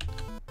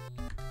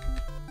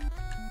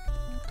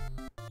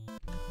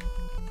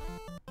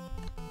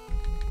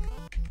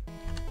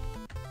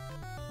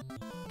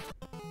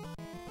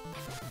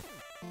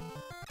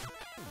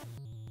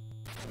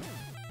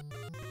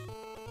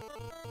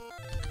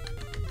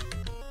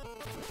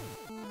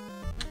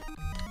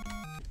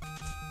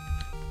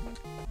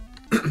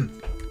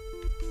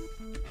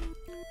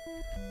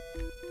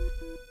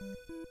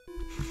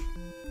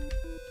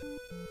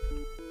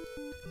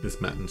 This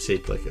mountain's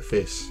shaped like a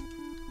fish.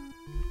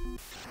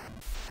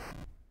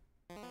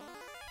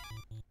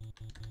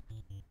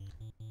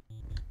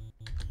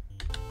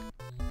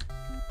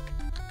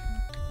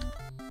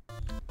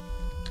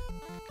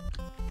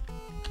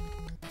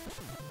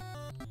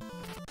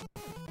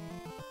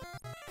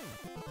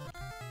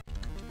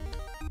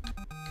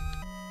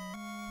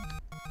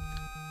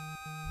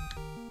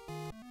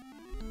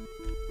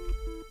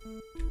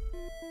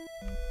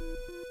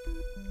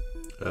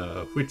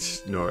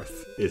 Which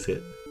north is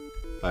it?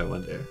 I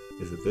wonder.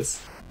 Is it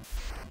this?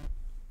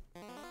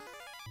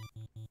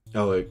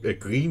 Oh, a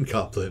green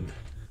goblin.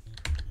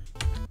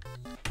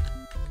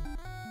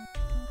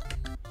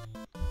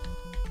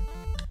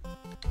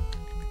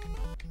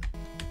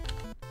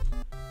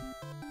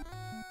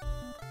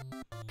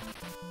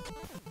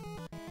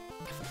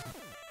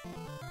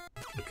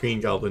 The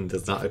green goblin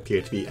does not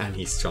appear to be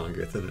any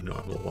stronger than a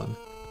normal one.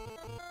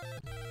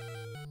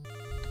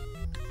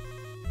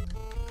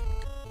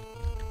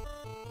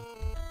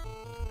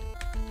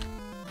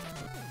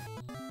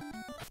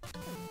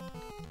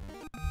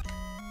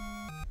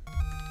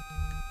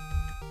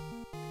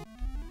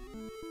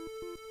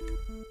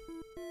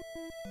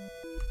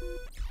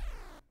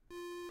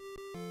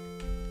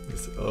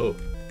 Oh,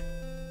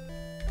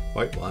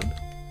 white one.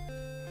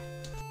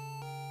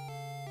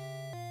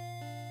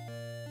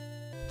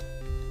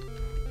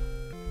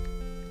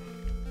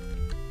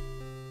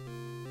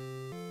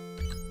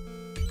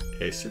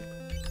 Airship,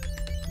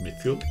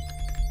 midfield,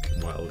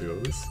 wild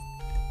rose.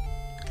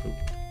 Oh.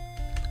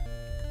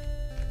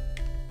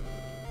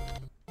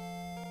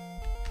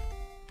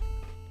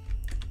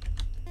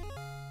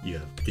 You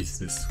have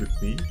business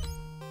with me?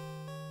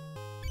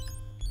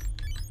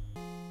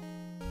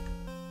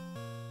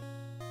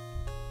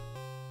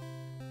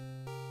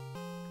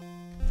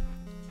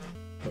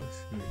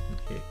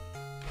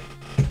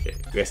 Okay,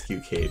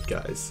 rescue cave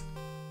guys.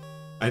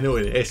 I know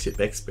an airship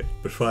expert,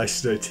 but why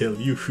should I tell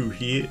you who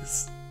he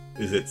is?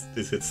 Is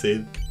it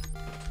Sid?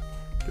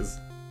 Because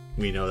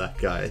we know that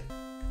guy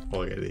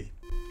already.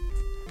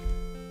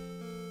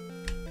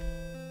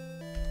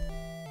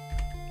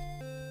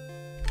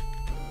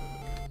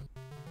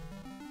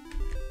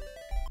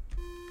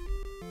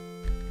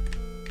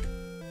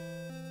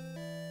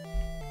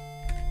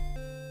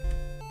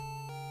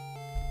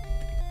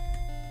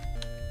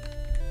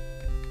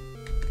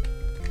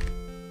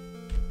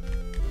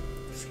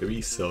 It's gonna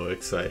be so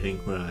exciting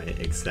when I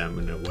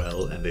examine a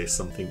well and there's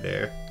something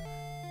there.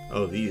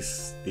 Oh,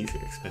 these are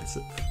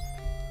expensive.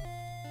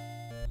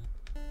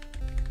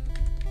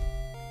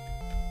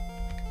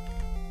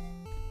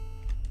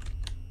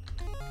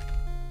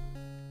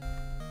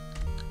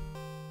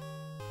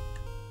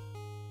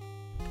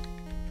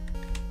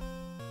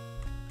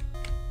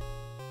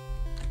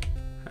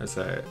 How's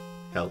our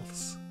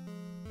health?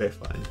 They're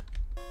fine.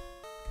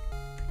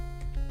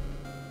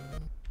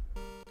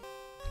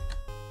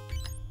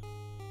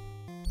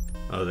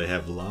 Oh, they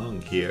have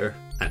long here,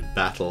 and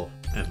battle,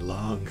 and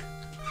long.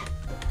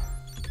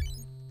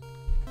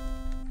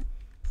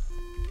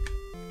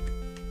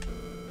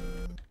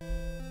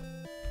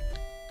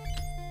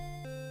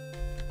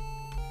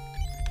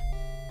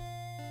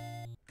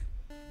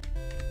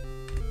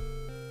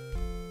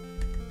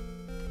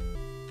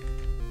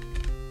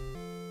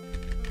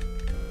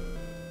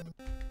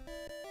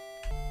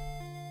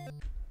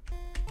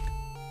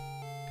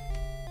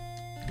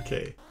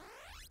 Okay.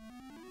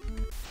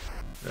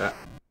 Ah.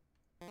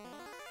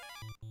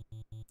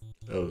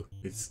 Oh,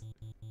 it's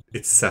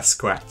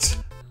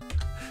Sasquatch.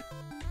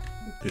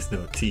 There's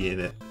no T in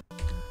it.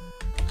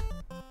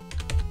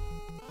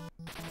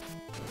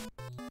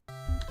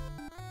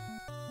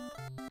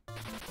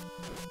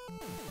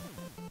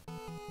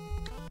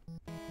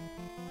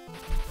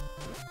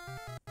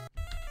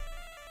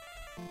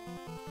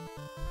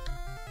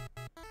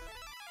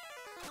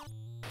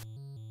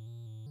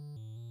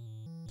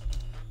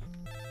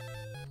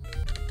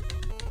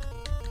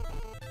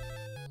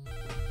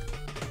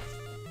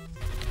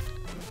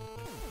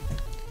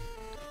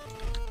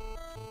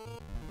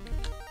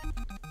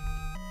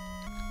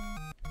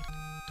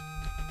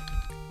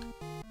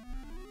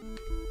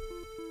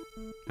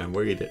 I'm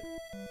worried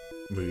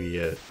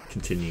Maria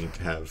continuing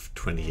to have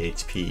 20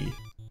 HP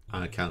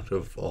on account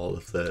of all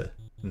of the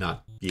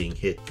not being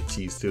hit that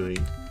she's doing.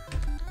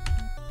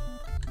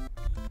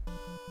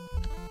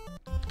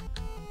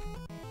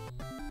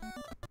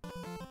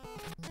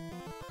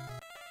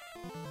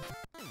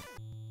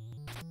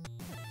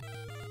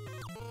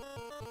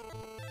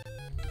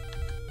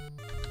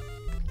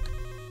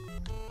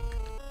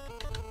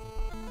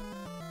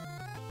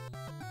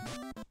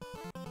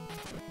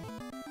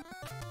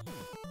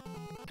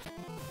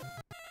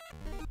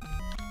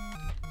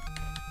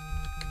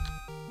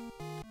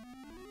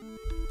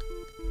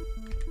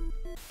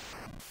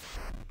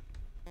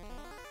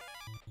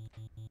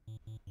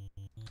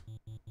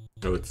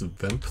 Oh, it's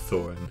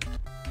Vempthorn.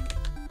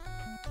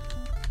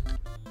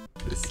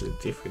 This is a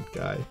different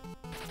guy.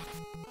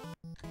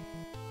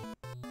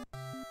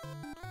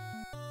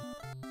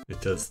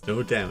 It does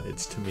no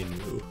damage to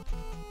Minwu.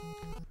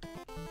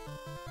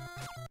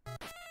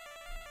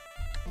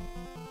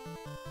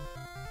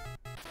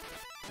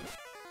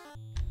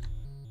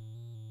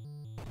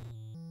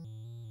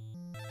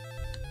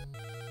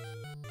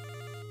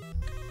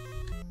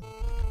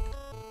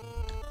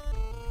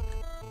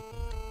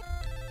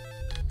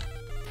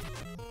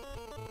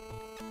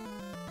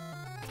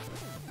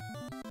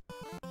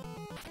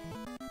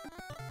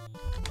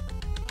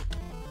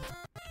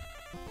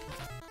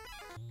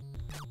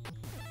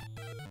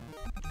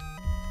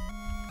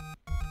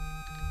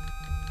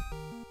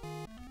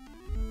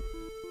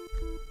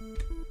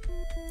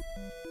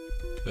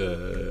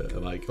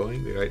 Am I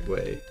going the right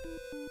way?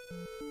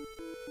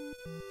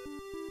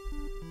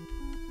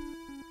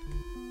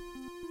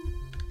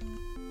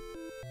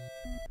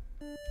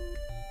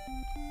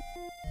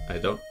 I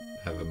don't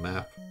have a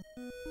map.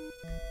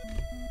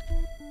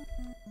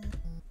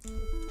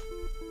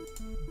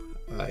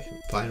 I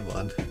can find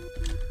one.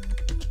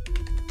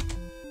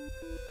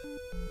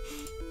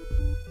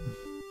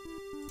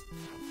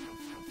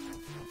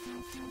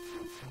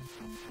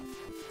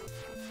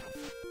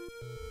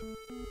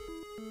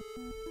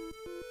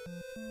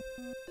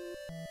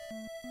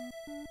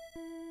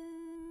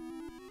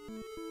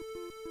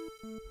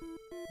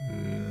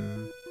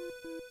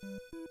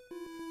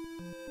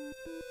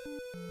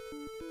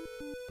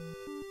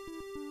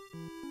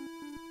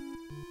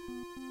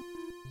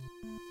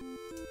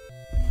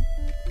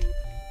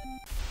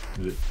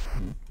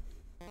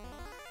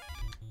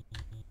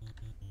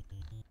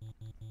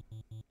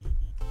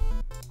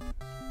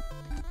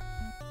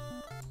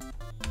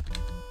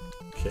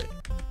 Okay.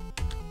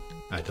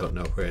 I don't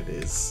know where it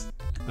is.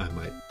 I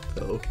might,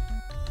 though.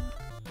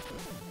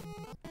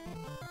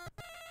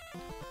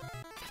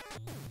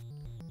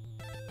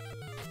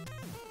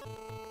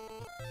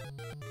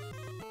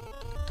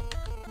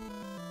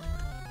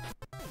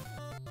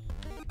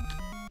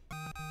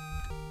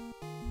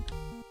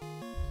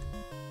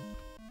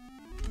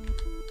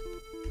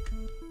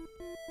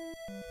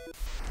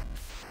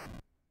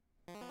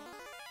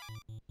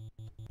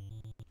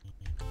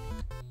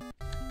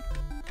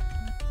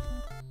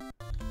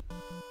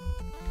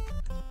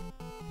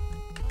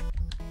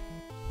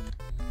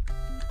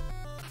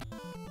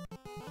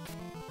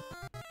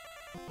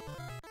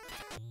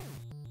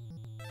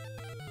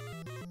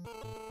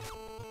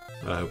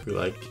 I hope we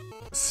like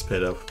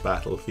sped up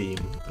battle theme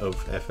of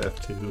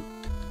FF2.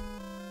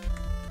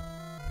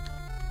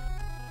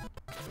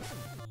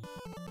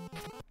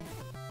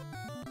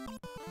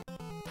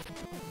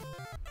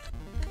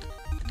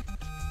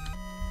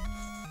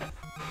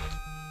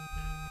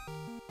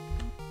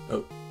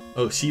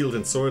 Oh, shield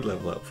and sword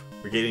level up.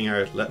 We're getting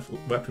our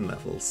weapon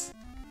levels.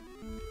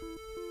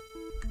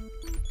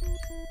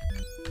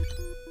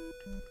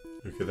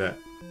 Look at that.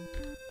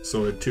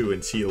 Sword 2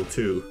 and shield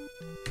 2.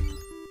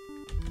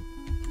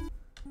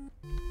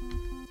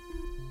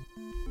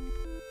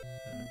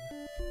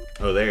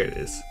 Oh, there it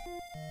is.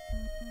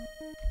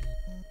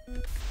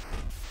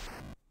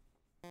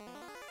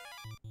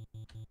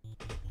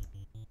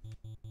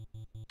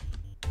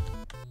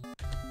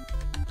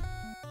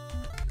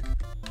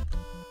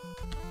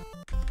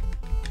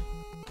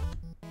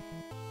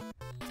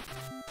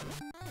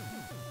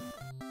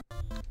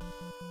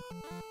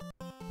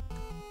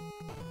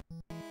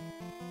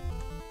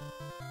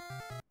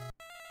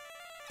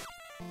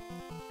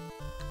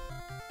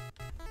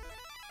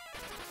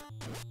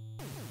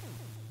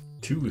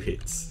 Two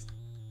hits.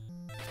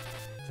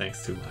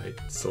 Thanks to my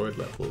sword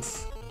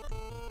levels.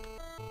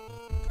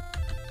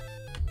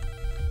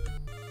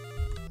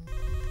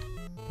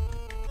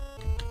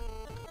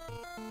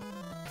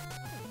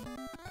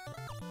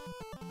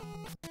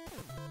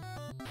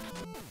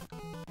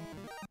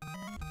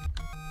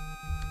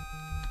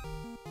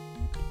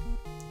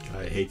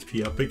 Got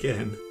HP up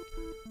again.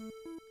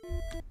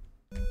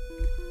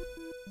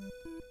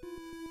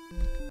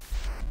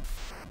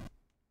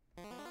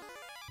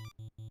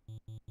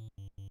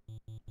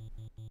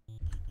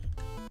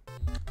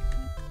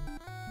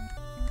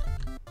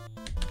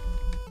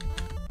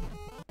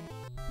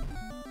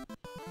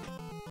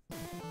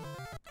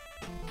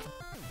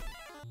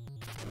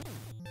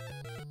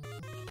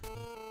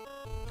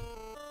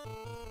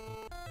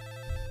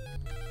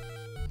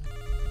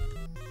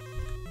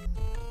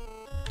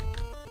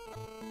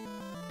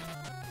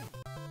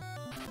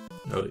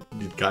 Oh,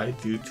 did Guy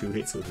do 2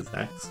 hits with his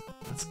axe?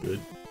 That's good.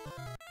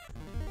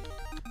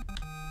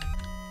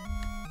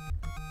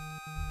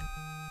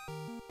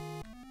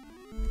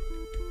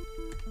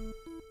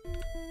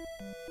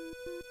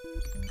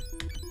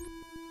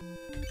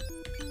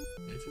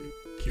 There's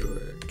a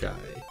cure Guy.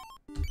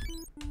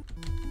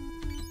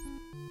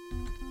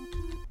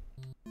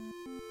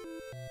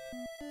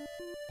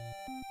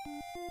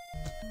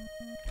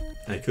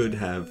 I could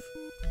have...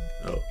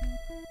 Oh.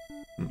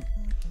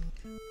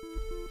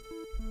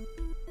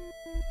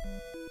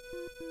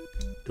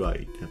 Do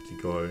I have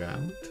to go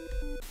around?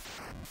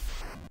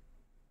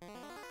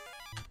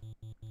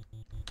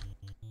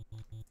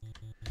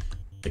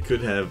 I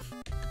could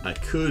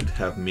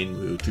have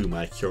Minwu do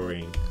my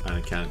curing on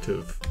account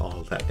of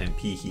all that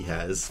MP he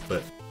has,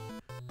 but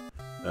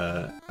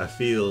I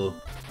feel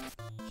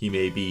he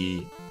may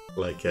be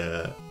like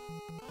a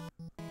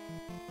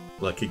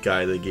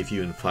guy they give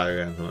you in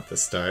Fire Emblem at the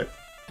start,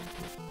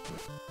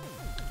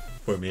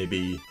 or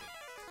maybe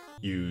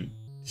you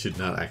should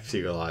not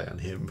actually rely on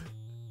him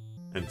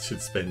and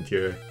should spend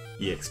your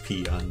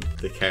EXP on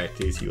the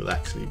characters you will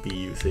actually be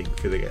using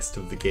for the rest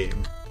of the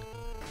game.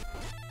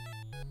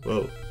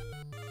 Whoa.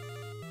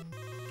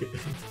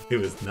 It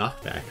was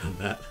knockback on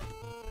that.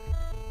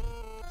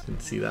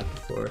 Didn't see that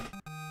before.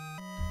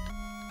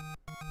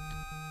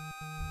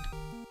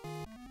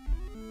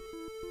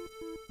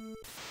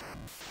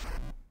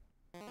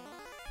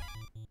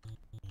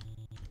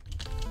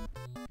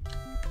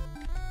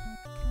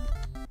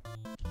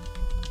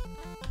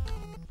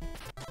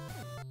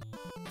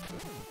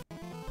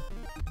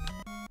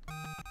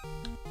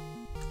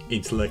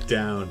 Intellect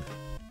down.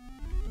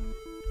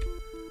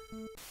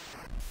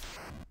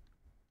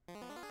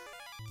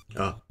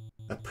 Oh,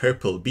 a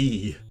purple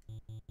bee.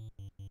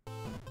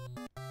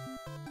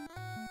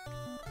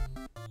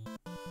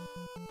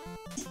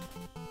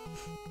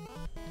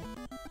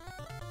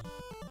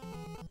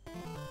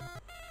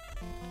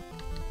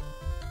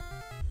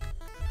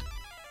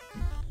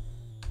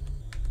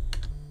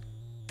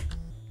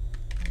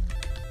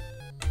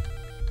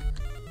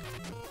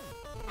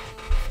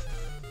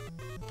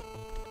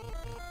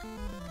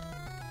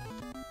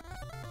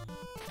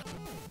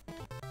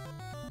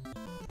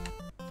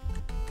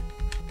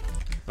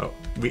 Oh,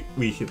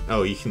 we can.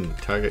 Oh, you can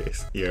target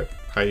your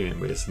party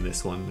members in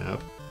this one now.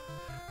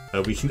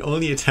 We can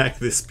only attack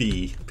this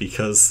bee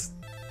because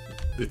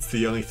it's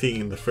the only thing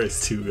in the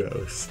first 2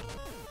 rows.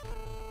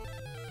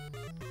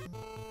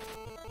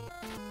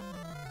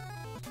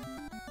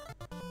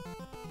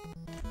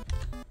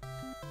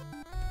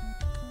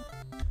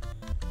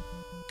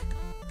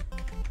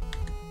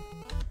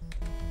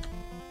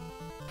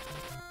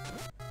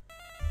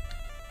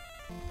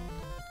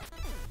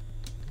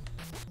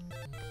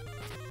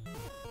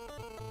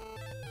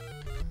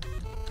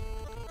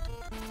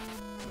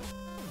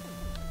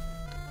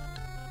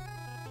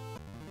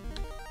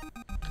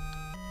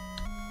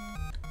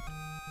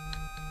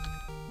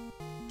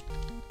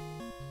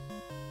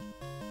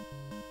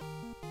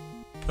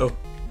 Oh,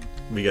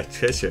 we got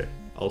treasure.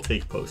 I'll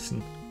take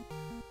potion.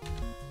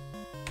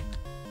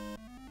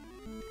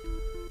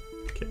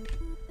 Okay.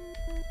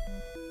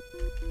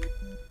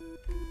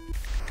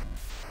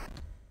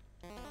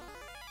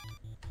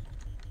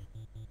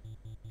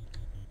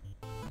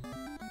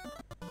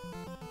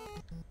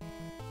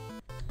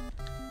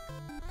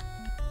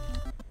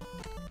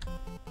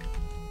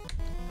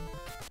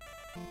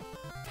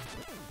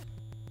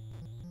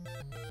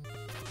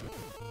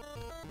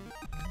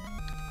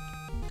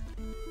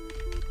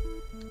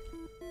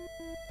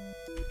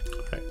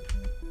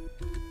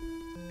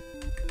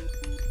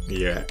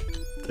 You're at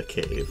the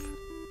cave.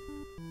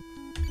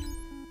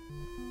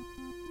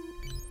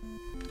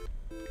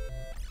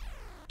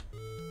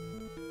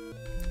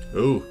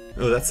 Oh,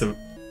 that's a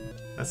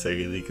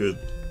really good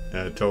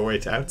doorway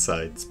to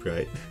outside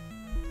sprite.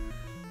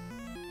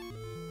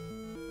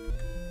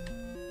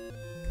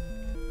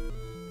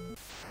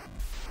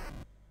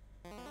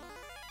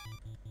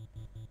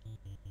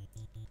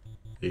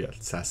 You got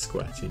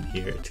Sasquatch in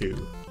here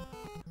too.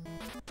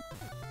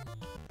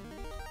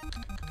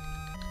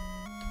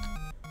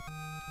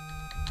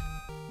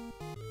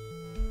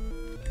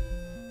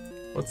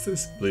 What's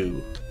this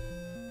blue?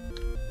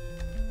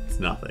 It's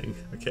nothing.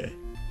 Okay.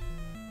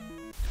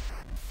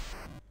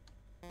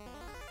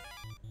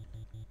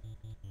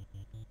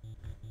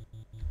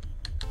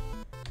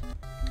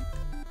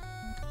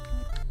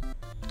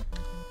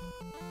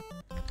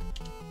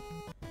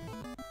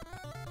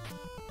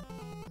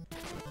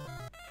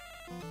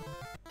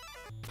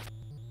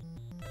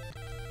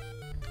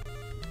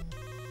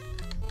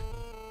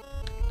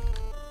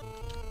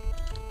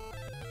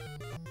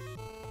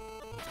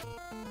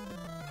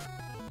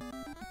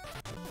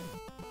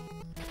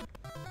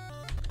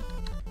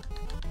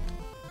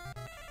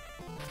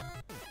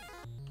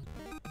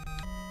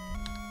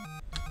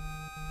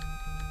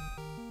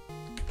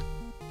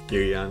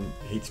 You're on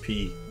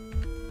HP.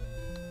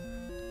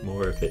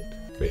 More of it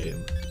for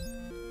him.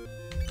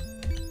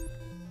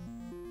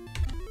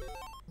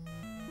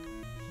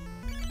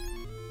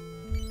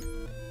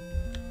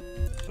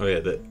 Oh yeah,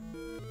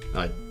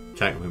 I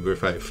can't remember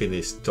if I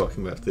finished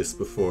talking about this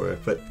before,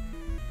 but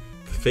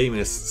the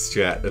famous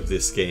strat of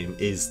this game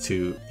is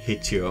to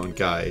hit your own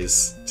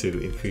guys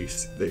to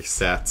increase their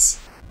stats.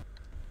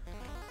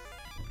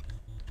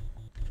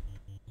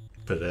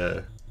 But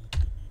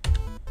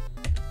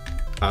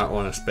I don't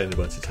want to spend a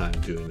bunch of time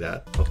doing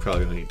that. I'll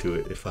probably only do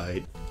it if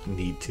I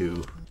need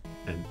to.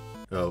 And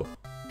oh,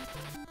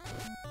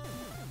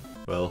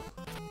 well,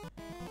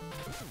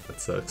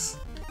 that sucks.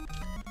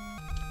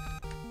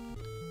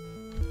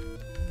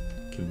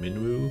 Can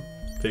Minwu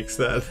fix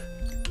that?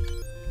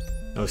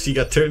 Oh, she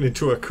got turned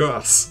into a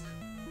cross.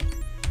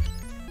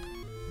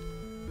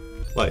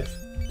 Life.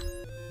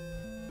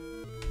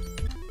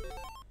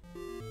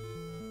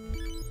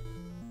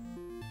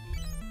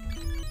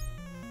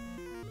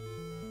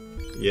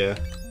 Yeah.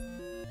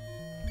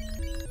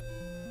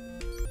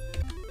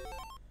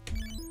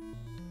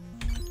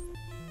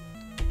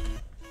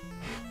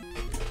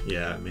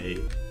 Yeah, I may.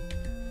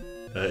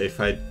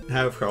 If I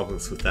have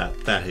problems with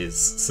that, that is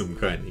some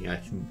grinding I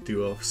can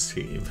do off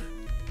stream.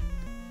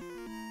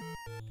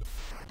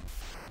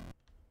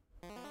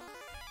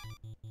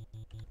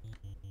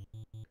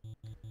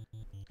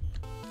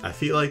 I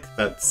feel like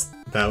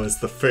that was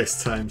the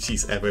first time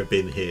she's ever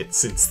been hit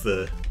since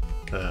the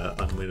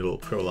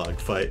unwinnable prologue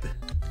fight.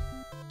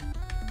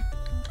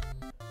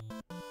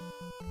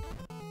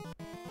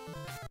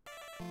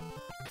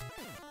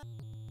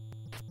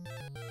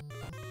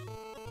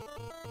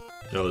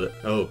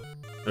 Oh,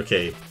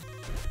 okay.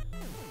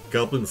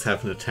 Goblins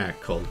have an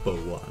attack called Bow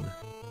 1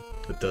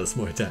 that does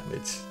more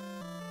damage.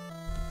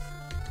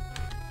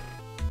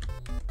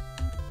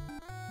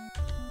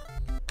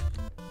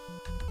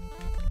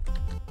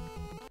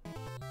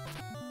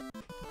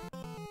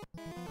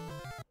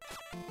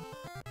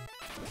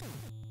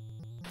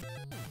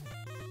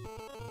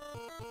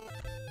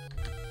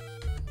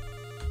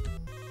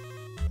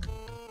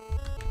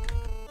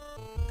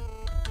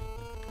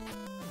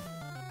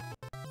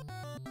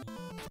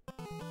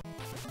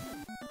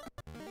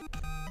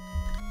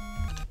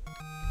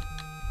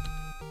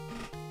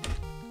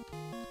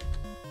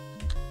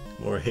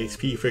 More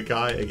HP for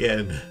Guy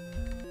again.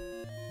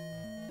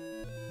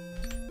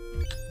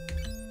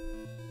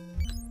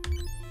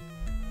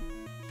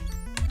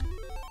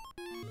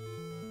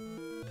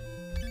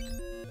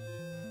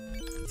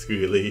 It's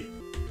really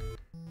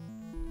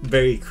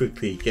very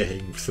quickly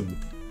getting some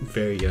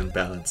very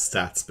unbalanced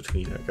stats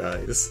between our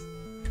guys.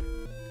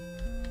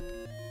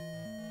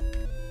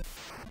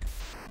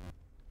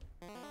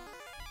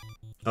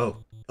 Oh,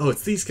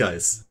 it's these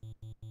guys.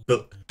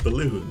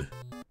 Balloon,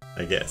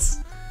 I guess.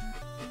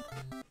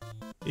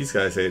 These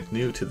guys are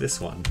new to this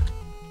one.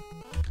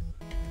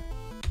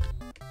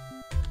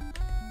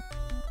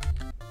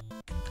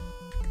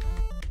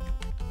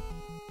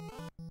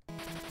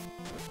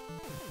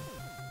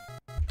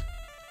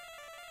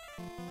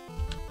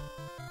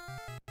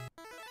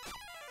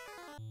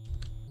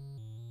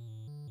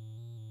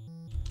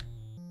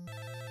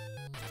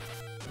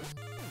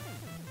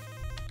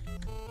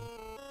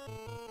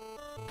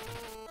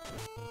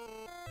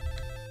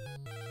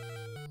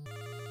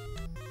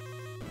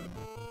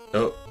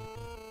 Oh.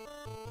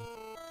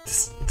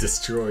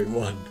 Destroy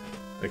one.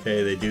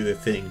 Okay, they do their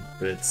thing,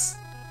 but it's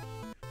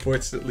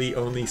fortunately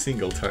only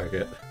single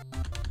target.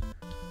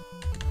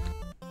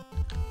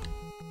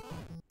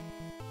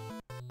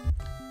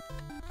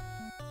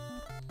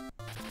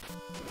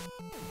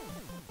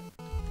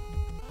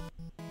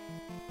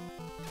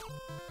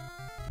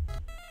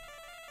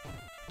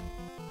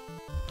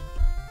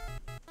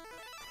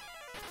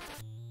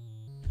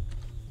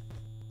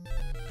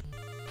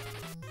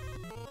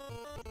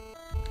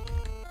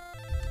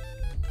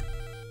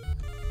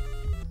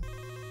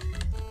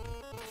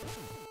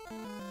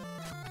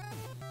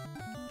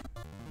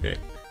 Okay.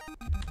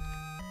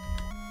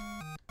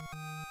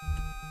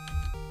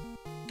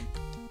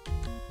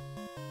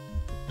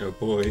 Oh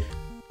boy,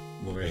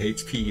 more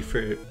HP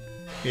for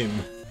him.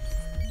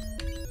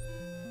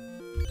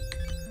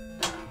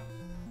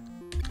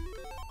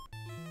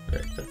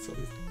 Right, that's all.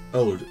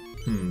 Oh,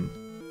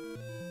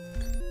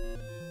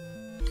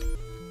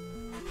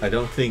 I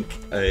don't think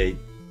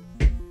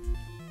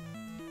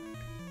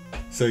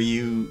So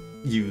you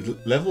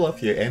level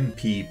up your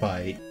MP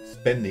by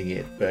spending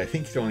it, but I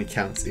think it only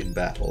counts in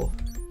battle.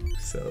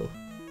 So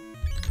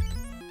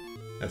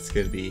that's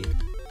gonna be...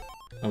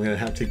 I'm gonna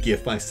have to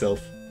give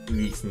myself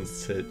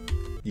reasons to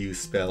use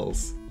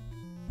spells.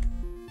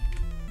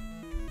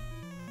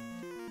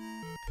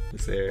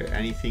 Is there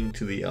anything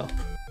to the up?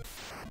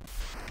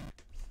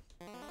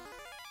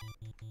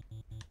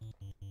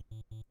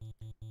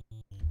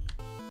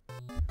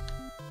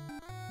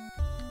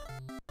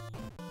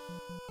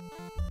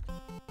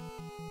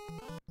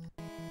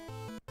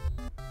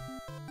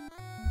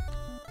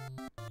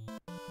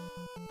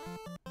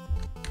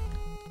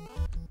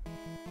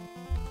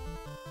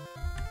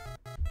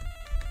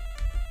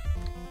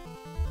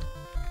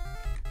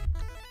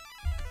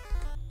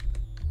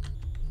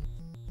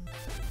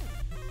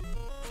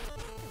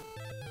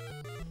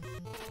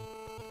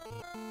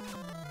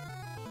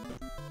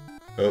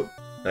 Oh,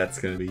 that's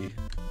gonna be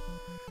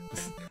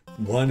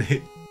one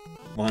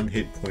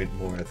hit point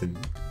more than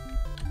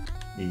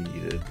you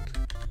needed.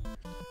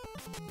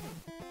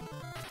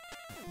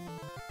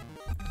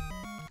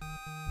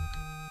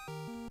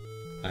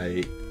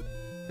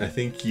 I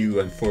think you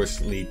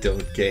unfortunately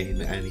don't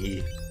gain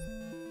any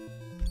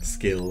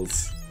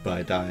skills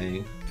by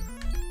dying.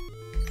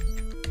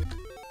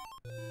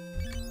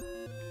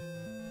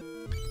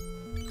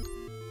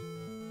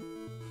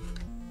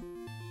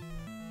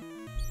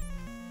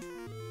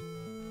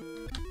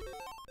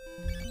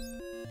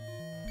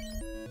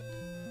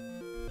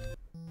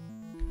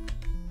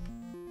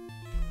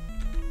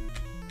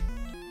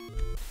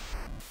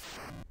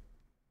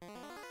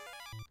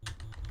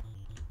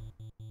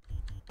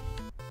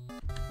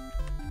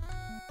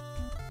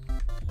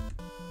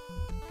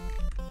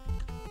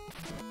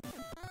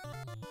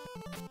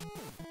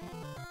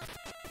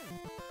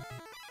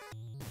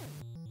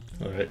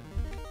 Alright.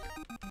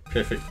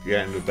 Perfect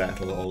round of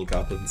battle, all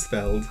goblins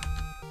felled.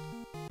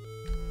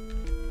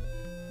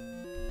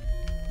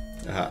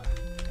 Aha.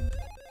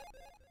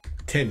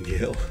 10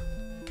 gil.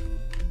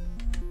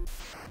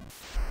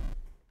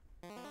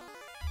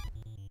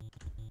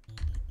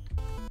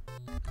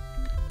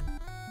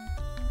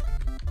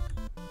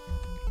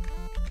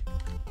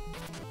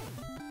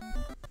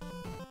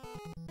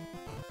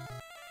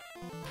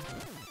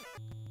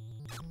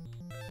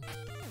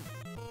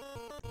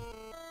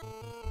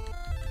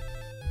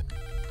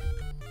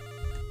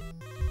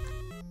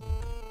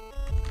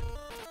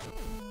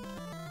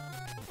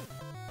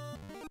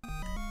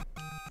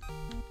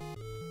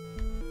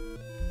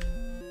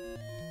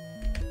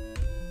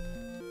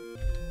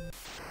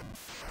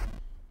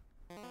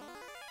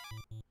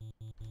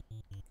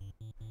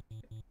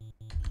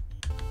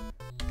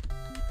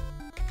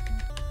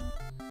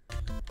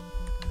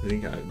 I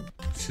think I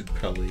should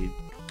probably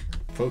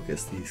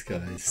focus these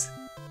guys.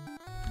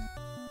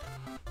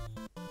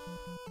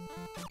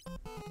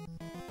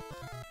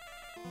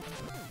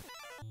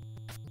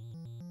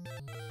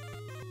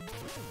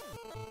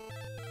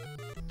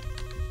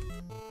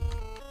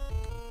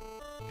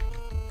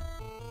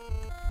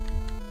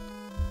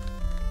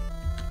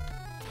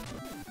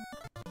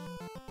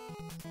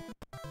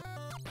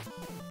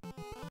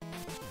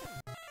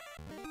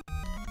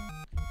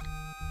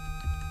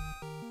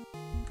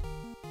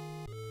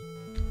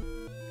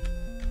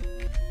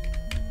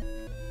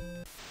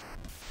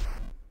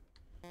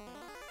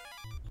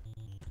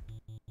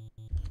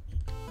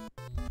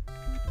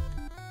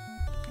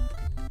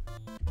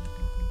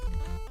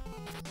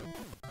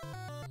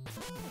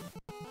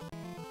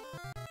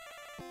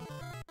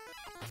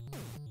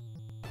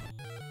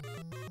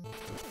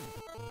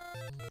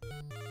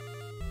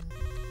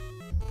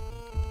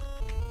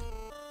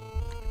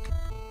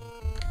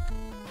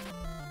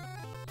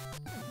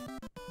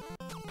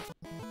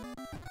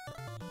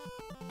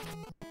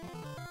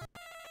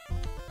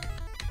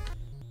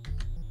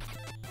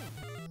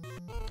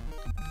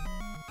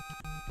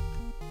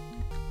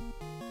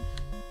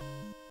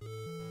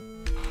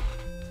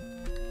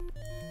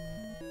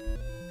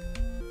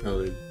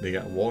 Oh, they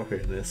got water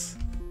in this.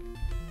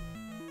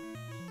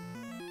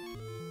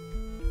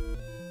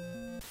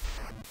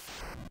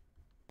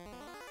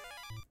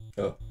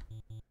 Oh.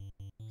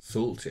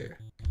 Soldier.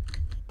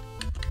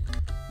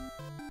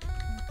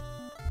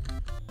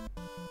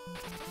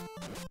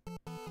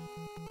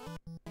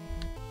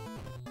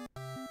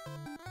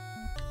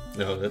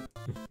 No,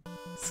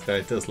 this guy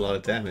does a lot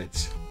of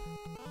damage.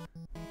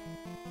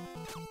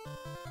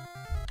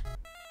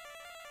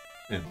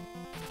 And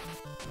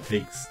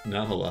takes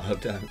not a lot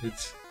of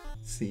damage,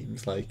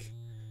 seems like.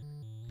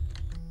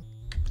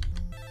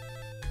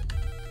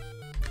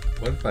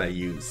 What if I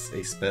use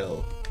a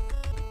spell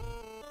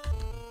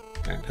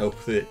and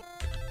hope that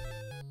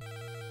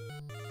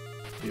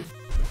it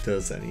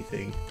does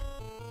anything?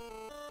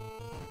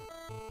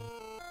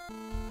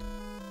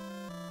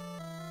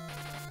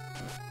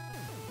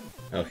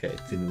 Okay,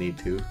 didn't need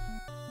to.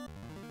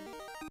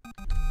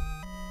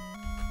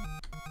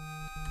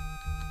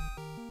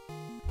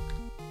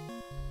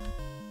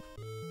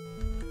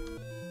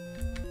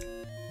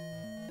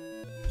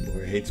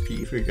 More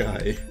HP for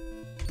Guy.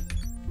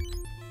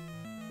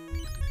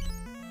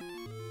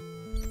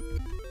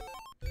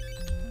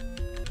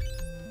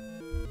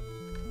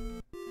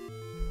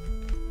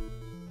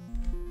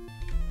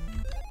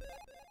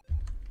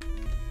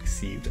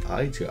 Received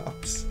eye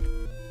drops.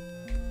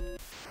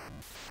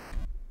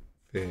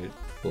 For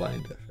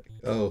blind effect.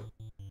 Oh.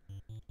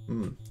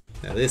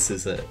 Now this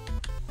is a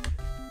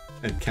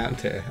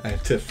encounter. I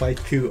have to fight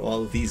through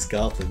all of these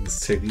goblins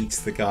to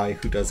reach the guy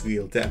who does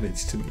real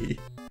damage to me.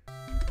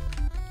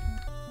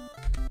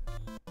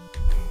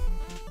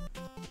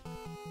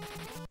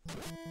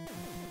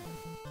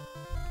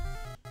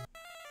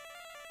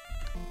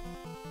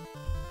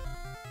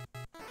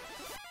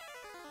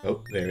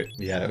 Oh, there.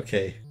 Yeah,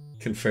 okay.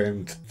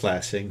 Confirmed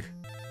flashing.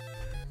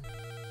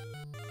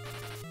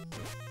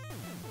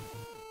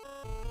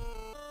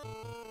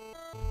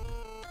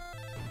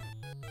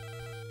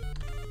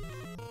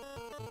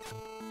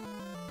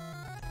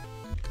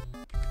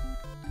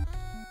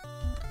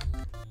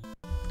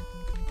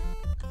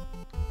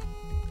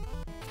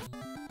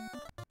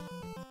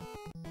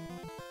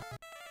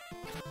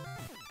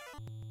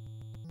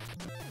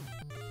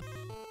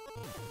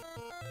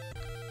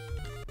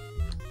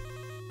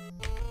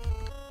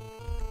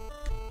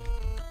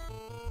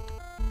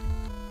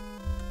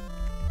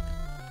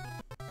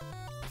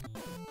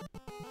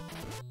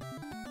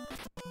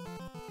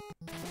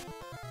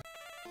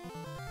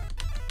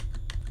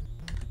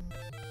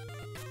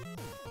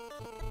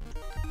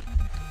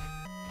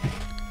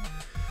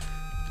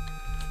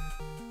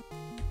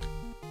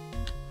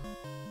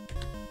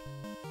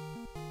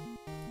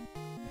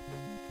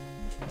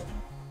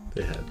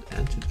 They had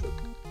antidote.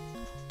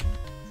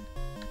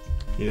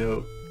 You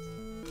know,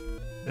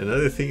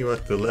 another thing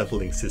about the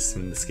leveling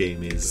system in this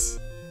game is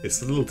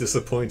it's a little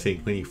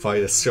disappointing when you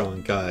fight a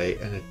strong guy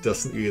and it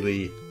doesn't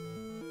really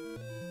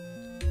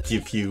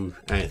give you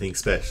anything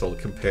special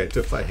compared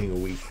to fighting a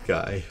weak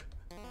guy.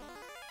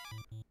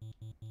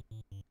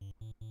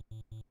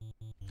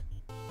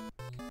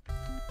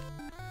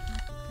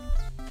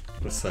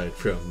 Aside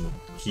from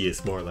he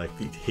is more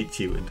likely to hit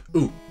you and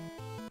ooh!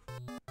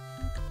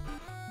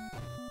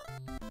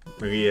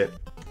 Maria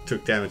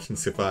took damage and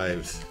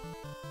survived.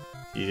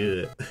 She did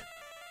it.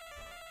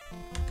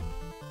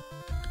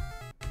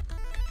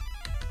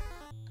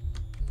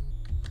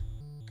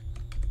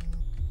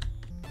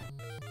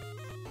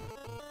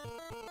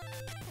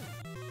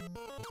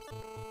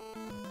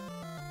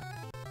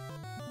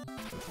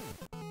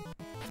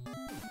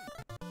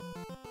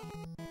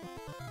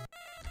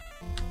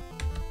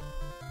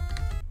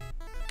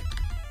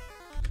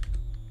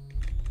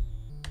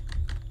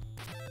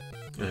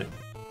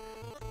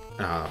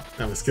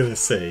 I was gonna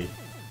say,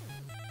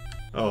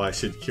 oh, I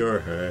should cure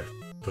her,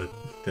 but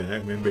then I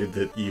remembered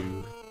that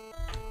you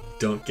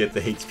don't get the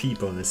HP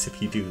bonus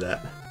if you do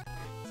that.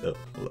 So,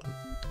 hold on.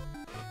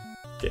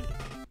 Okay.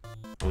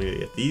 I'm gonna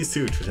get these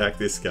two to attack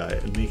this guy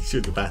and make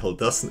sure the battle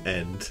doesn't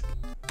end,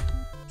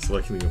 so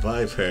I can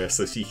revive her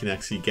so she can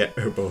actually get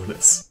her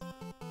bonus.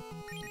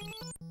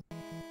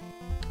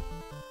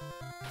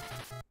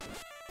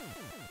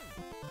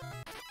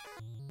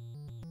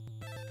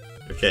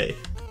 Okay.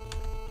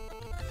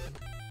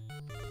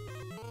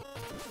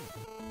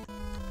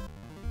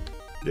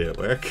 Did it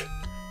work?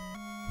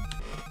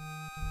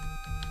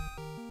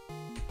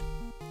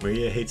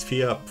 Maria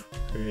HP up.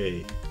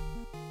 Hooray.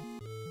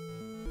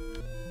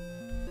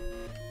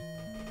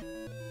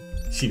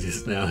 She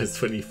just now has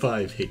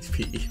 25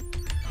 HP.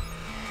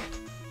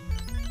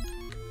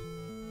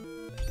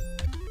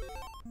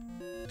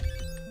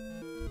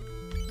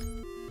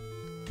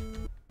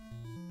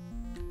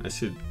 I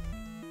should...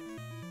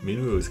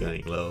 Minwu is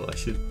getting low. I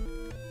should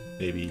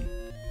maybe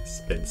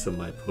spend some of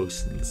my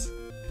potions.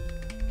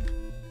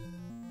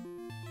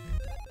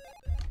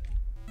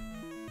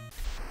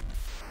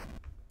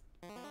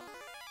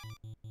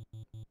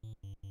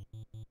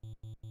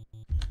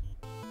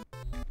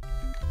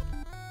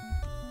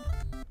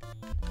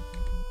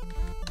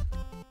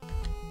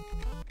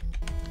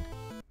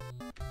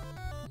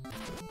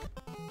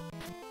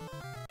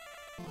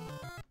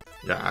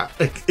 Ah,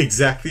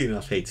 exactly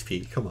enough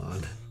HP, come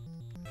on.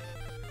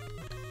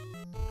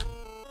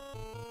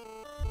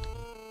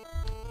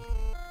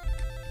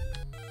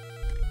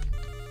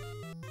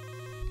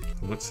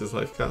 How much does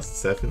life cost?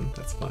 7?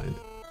 That's fine.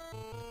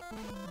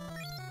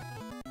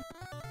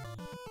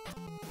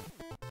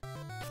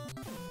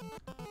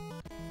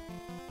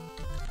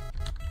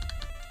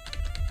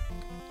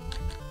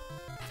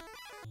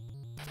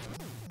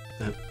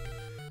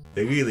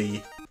 They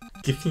really,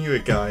 giving you a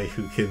guy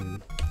who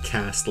can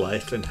cast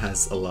life and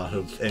has a lot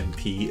of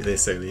MP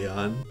this early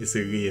on is a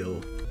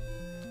real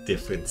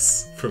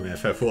difference from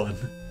FF1.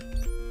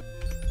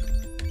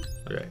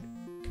 Alright,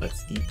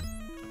 let's eat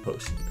a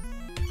potion.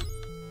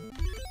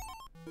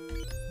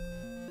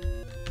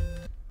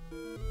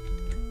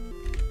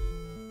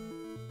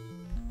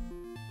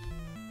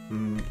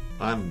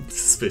 I'm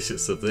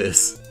suspicious of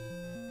this.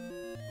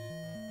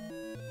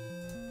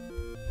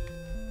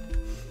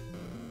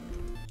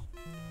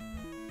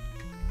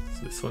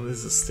 So this one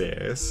is the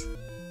stairs.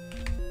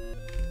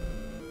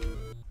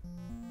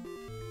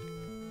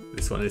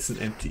 This one is an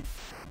empty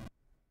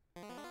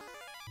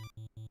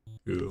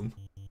room.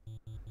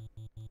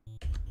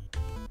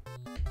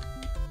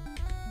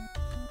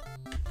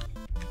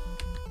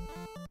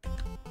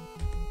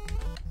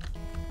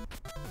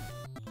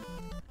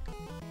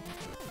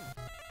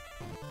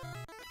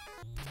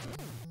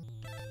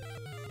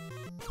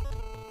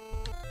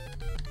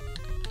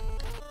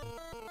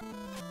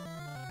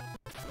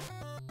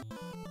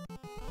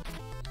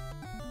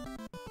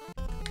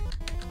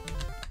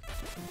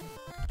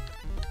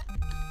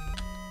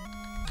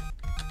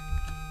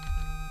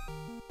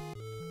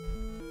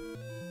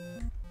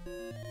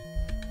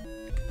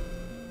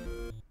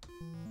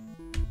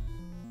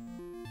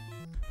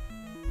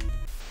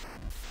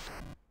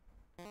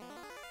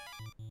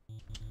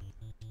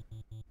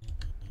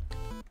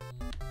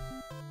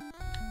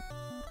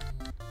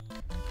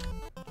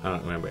 I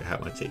don't remember how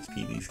much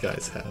HP these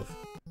guys have.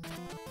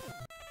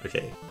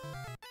 Okay.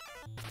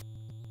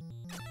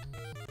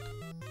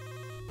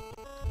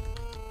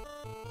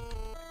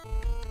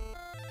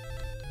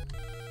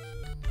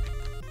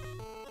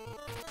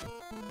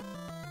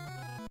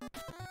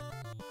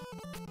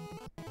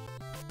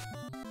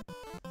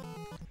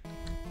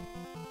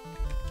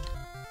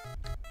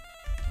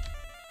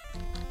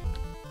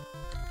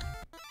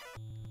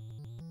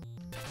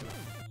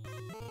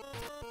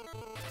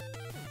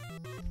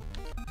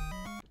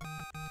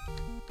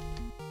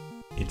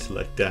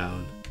 intellect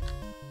down.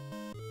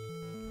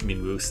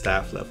 Minwu's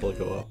staff level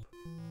go up.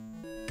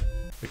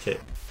 Okay.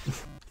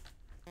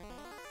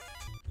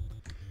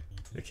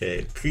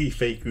 Okay, 3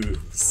 fake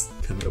rooms,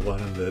 and the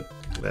one on the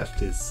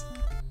left is...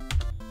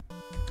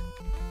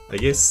 I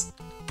guess...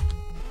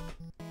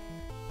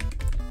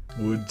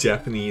 Would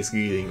Japanese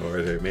reading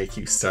order make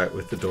you start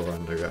with the door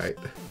on the right?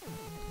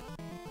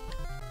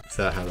 Is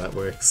that how that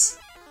works?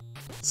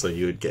 So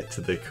you would get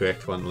to the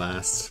correct one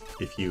last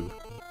if you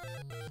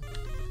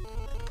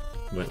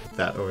went with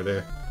that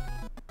order?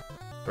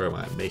 Or am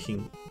I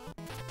making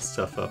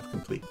stuff up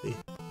completely?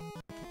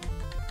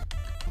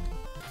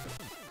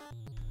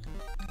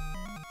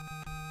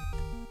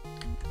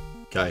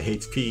 Guy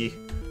hates pee.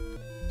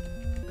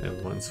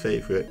 Everyone's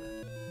favorite.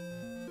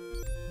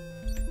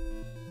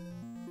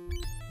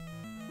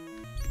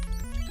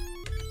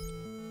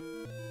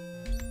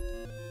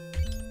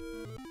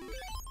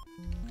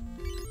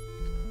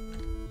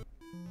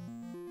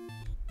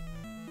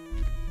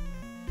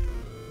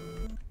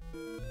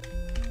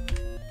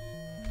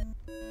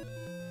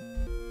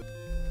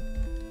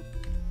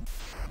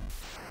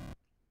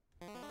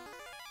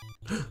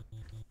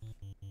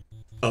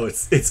 Oh,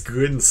 it's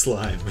green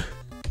slime.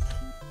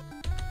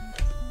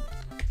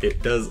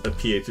 It does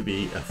appear to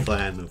be a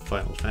fan of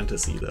Final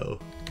Fantasy though.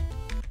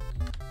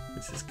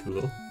 This is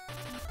cool.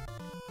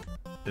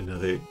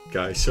 Another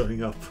guy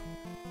showing up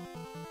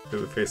for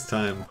the first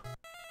time.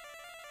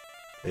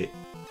 Wait.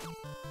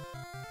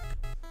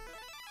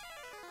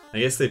 I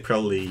guess they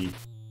probably,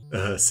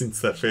 since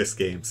that first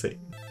game, say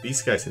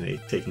these guys are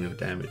taking no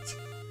damage.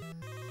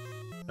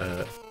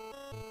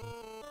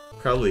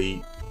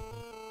 Probably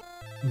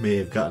may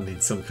have gotten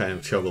in some kind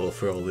of trouble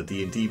for all the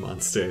D&D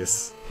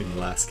monsters in the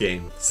last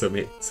game, so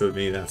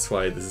maybe that's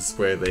why this is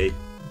where they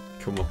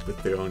come up with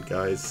their own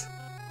guys.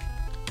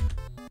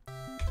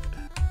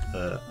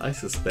 I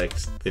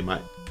suspect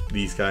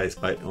these guys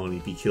might only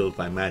be killed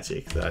by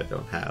magic that I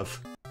don't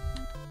have.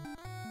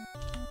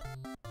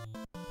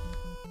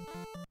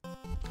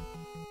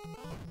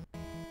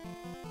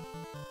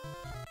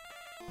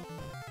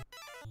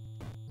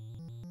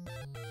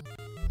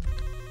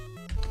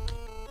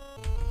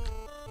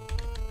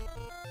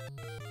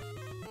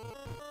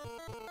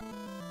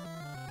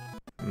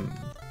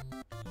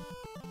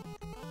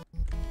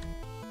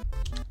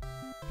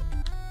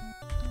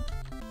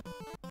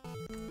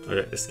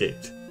 Okay,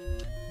 escaped.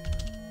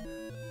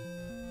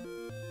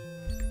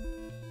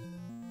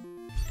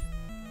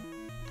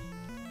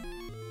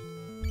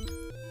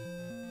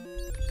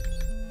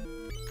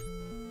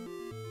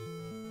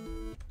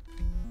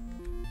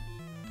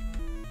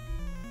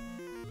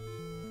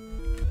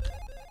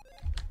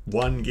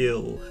 One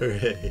gil,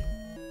 hooray!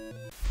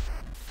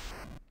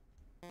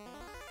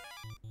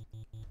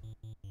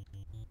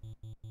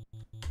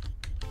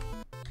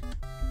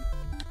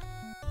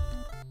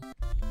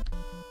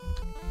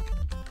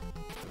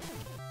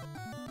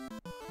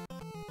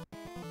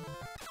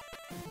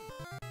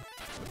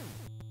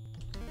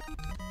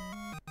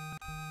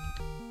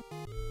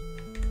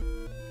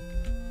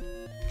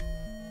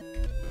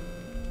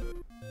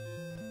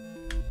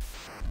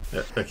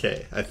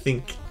 Okay, I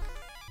think...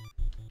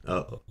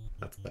 Oh,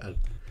 that's bad.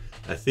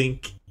 I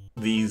think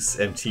these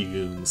empty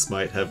rooms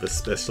might have a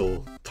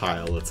special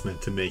tile that's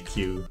meant to make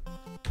you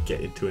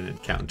get into an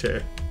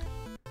encounter.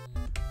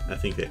 I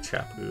think they're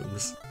trap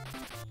rooms,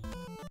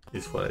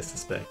 is what I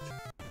suspect.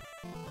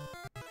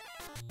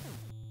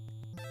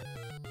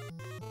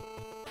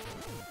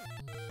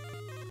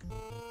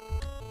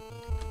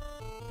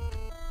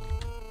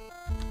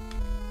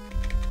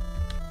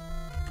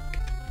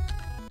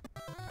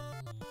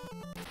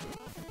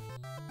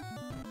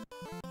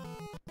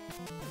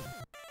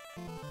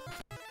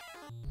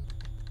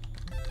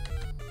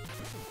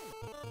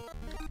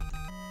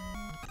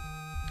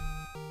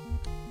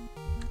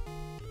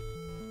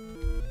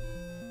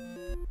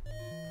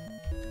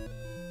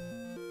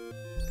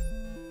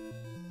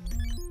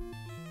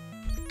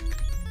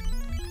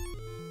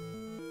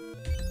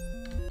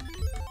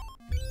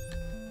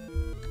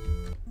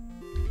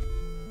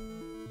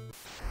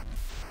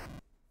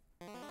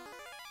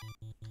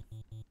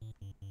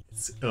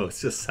 Oh,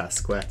 it's just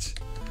Sasquatch.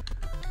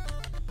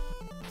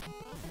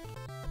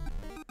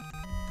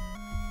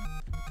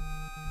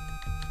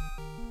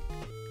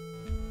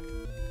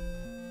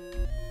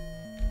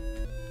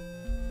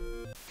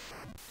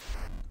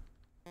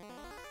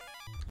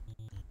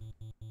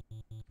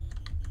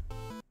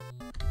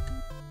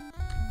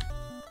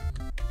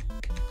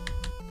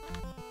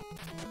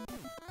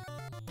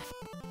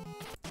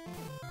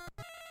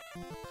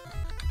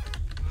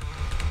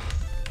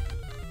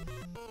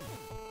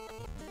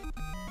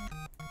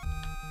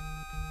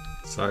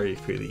 Sorry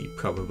for the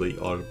probably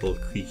audible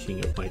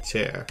creaking of my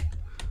chair.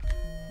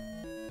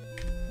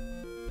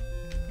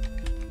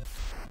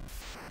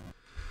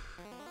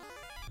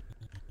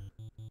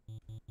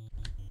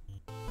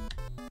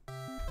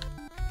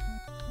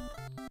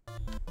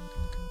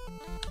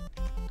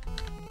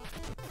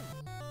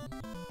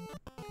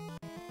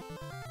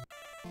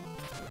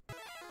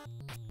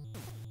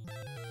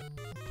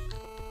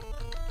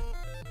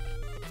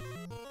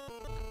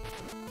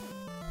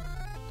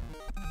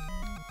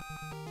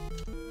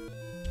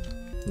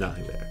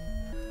 Nothing there.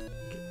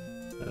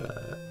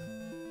 Okay.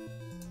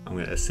 I'm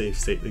gonna save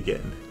state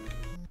again.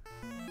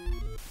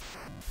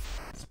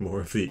 It's more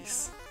of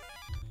these.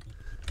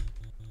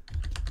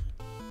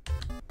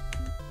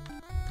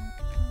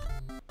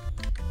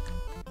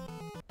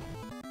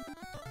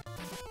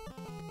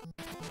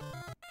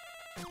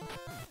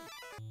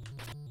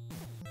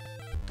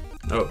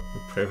 Oh,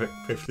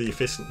 perfectly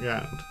efficient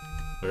round.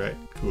 Alright,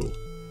 cool.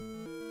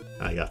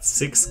 I got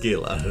 6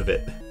 skill out of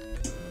it.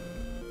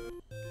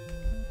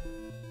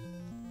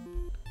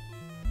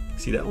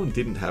 See, that one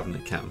didn't have an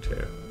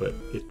encounter, but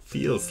it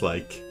feels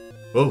like...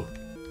 Whoa!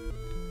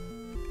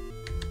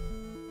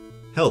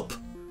 Help!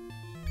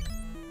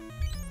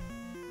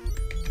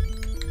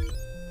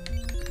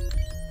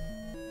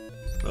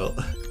 Well,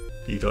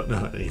 you don't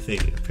know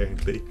anything,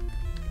 apparently.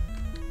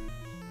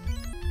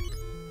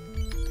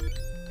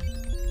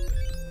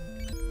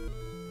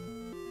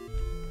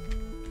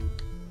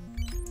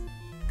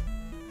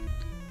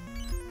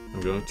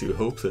 I'm going to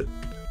hope that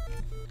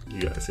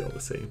you guys are all the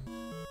same.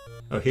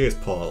 Oh, here's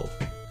Paul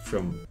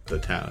from the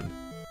town.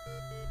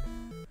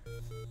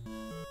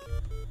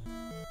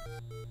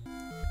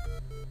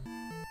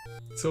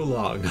 So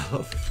long.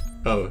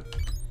 Oh.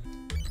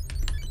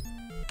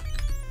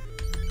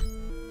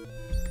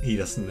 He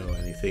doesn't know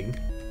anything.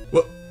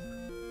 What?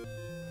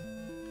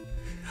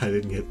 I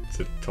didn't get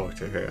to talk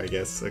to her, I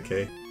guess.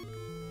 Okay.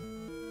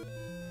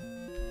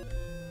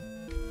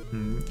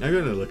 I'm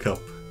gonna look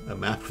up a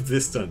map of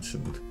this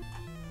dungeon.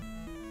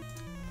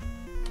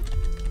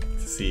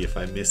 See if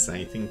I miss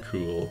anything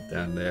cool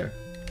down there.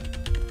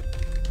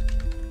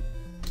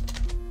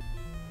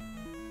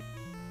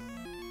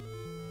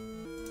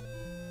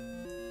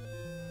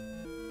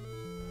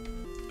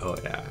 Oh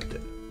yeah, I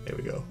did. There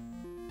we go.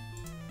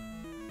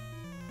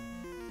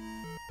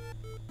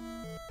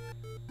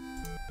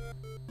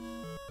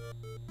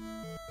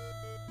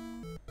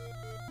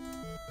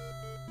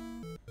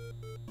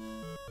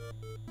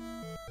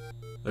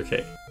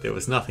 Okay, there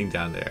was nothing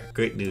down there.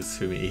 Great news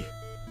for me.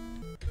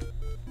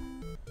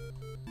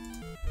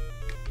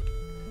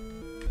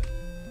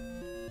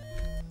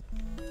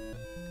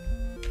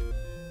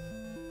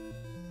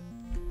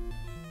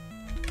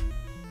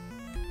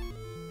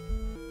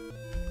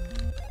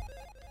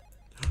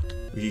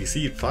 You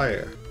see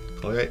fire.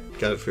 Alright,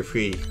 got it for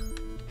free.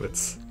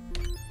 Let's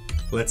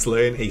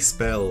learn a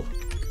spell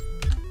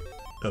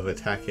of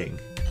attacking.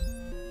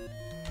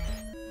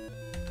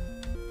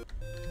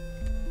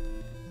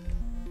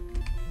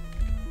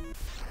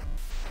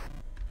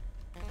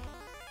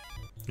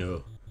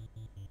 Oh.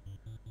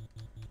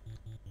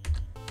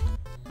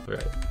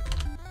 Alright.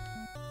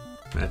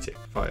 Magic,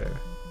 fire.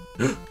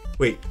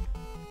 Wait.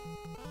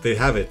 They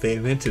have it, they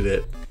invented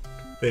it.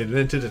 They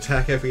invented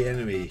attack every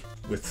enemy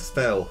with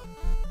spell.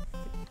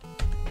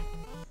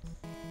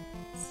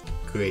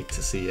 Great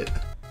to see it.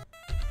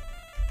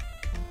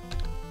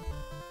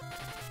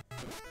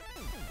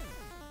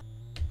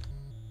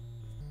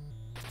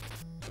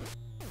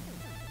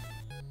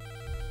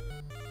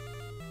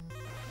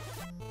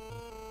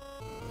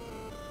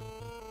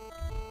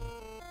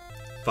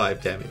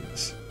 Five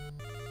damage.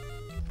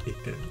 8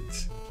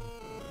 damage.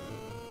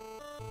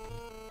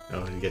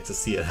 Oh, you get to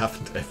see it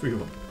happen to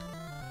everyone.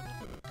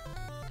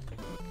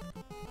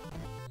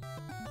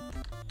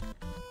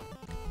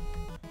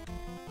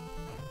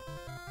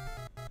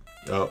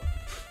 Oh.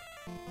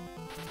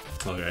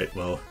 Alright,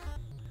 well.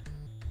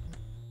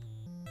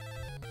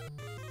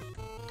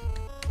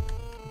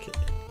 Okay.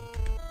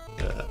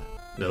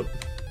 Nope.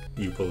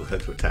 You both had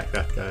to attack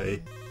that guy.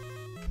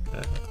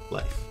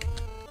 Life.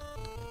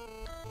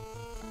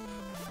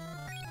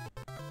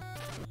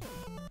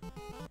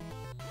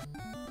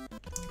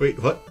 Wait,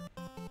 what?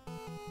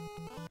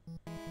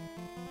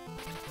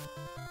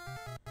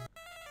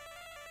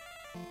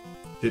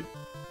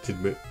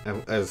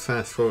 I was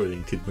fast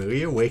forwarding. Did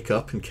Maria wake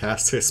up and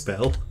cast her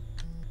spell?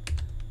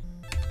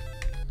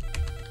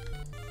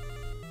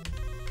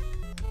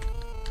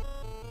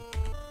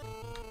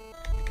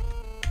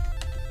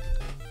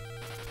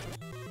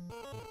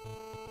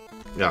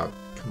 Oh,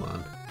 come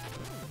on.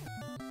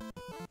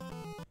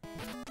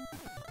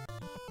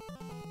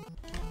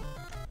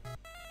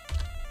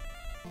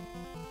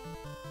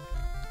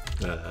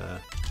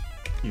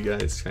 You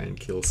guys try and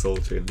kill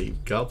Soldier and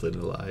leave Goblin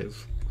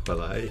alive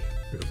while I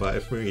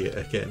revive Maria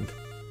again.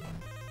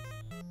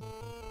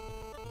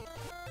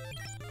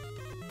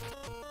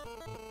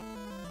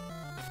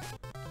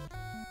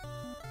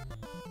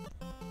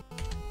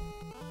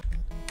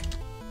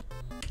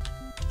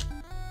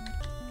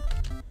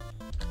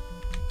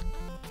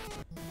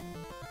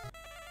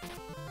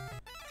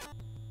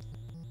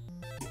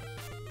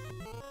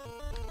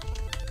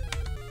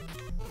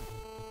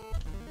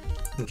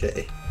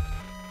 Okay.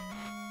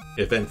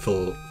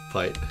 Eventful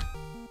fight.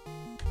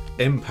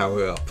 M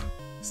power up.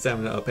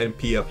 Stamina up,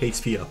 MP up,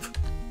 HP up.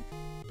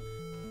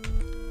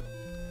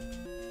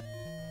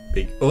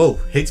 Big. Oh,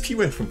 HP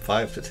went from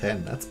 5 to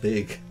 10. That's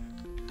big.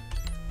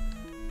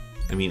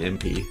 I mean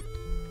MP.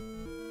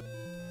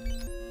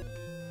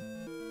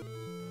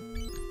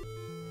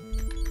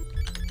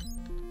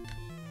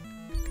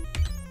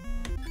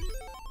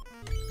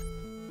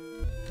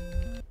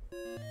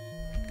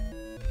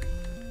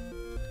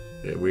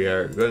 Yeah, we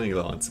are running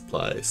low on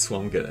supplies, so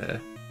I'm gonna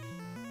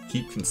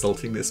keep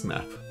consulting this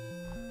map.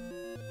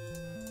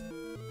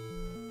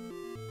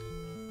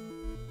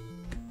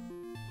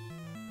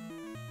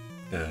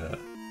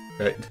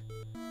 Right.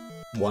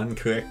 One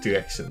correct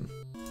direction.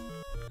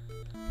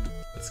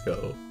 Let's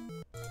go.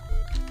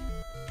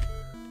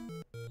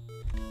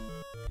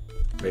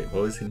 Wait,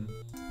 what was in?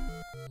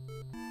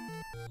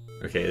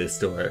 Okay, this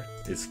door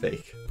is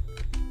fake.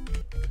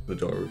 The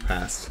door we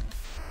passed.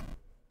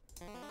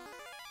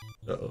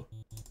 Uh-oh.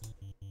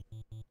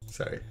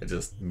 Sorry, I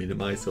just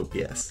minimized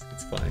OBS.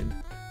 It's fine.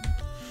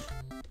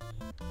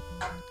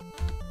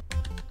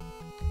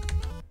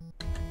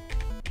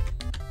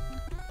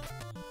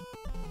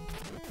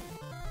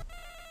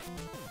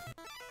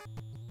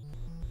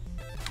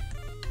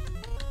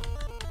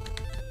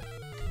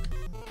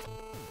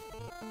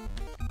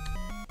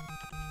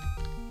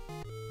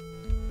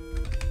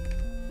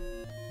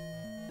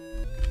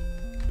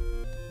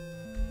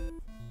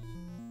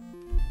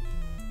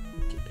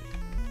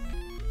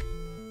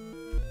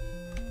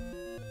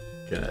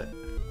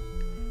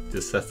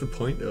 Just that's the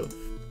point of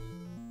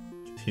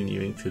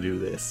continuing to do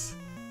this.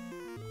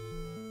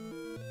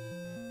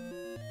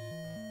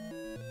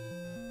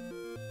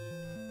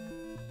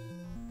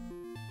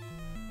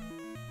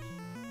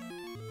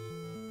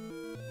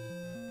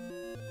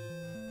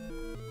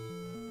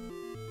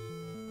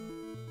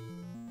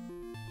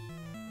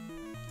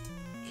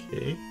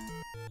 Okay.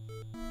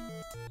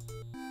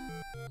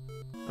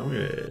 I'm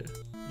gonna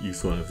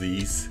use one of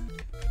these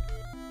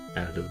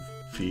out of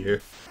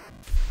fear.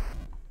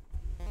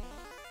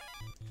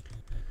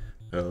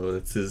 Oh,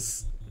 this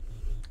is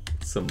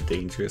some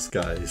dangerous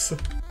guys.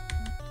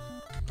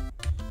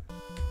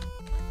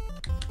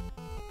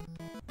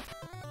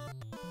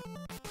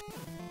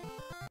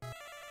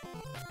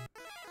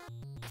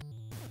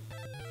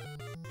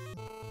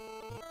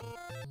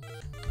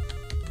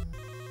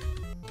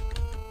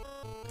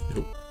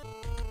 Nope.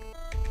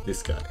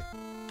 This guy.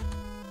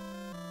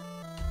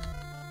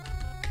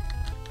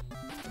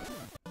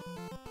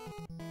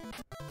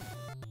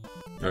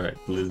 Alright,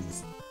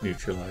 blue's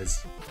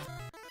neutralized.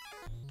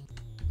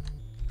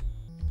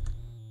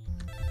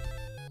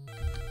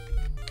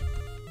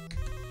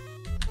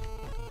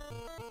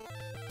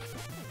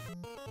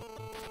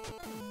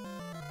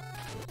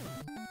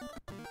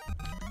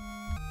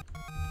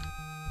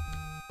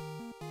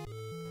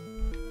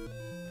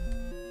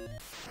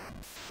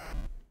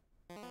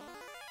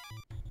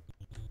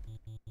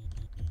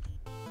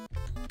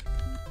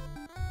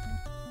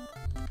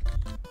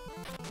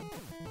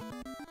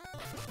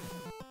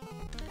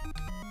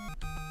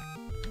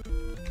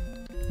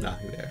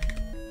 Nothing there.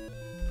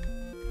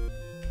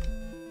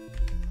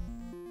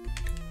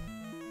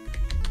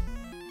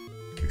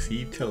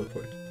 Receive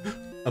teleport.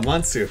 A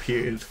monster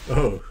appeared.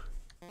 Oh.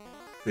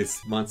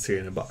 This monster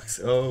in a box.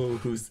 Oh,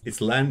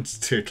 it's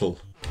Land Turtle.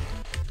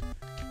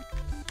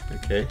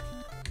 Okay.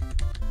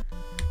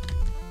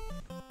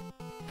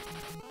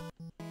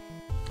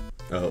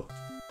 Oh.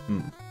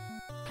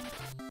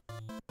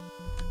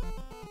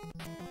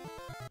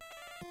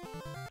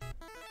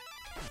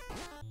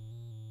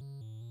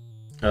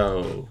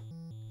 Oh.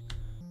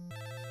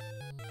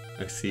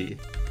 I see.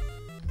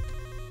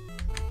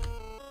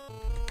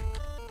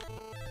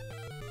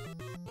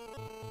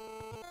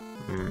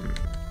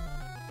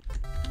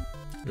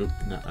 Nope,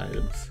 not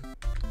items.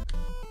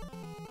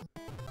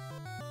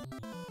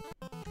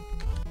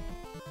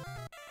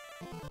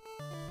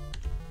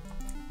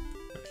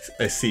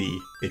 I see.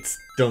 It's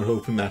don't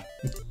open that.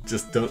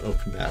 Just don't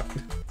open that.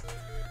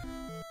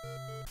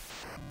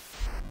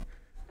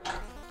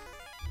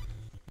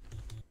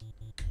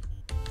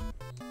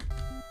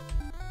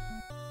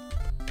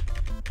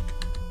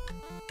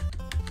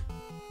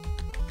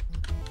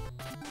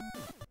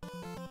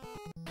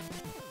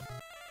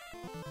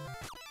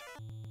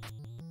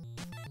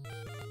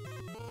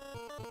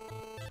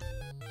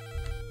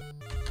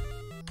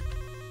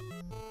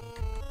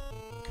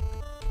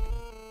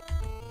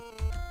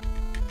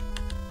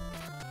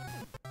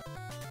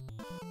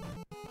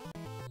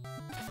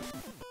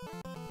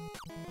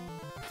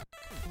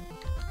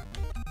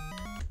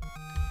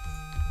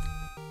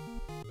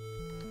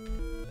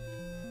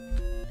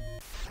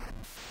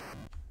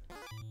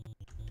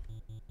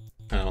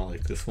 I don't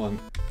like this one.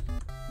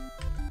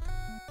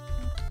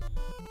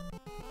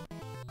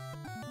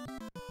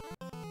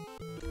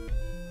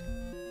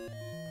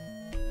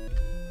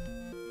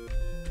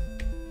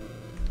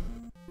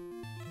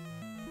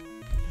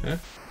 Huh?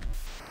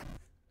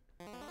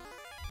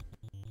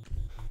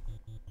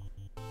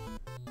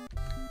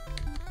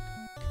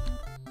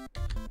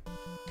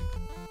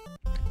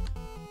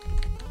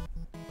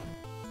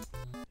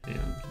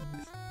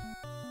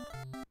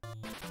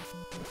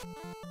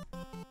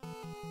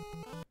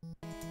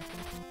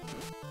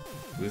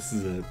 This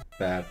is a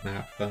bad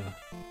map, huh?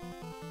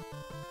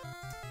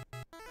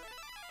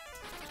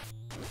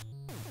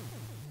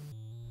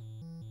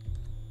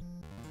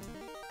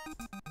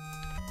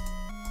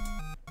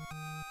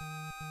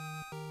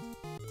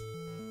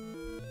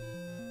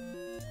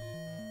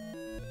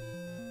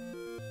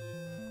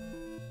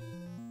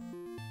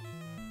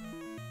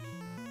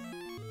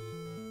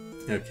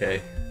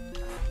 Okay.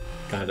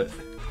 Got it.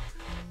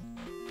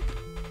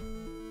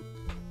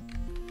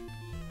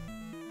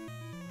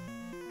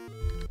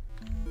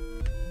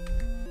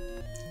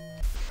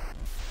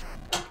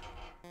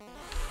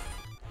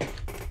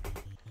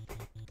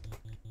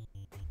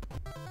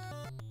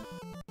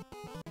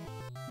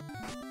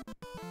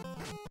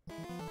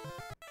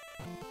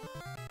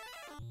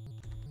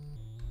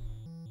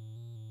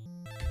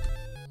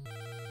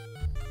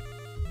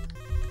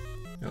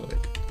 Oh, wait.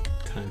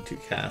 Time to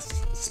cast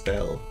a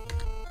spell.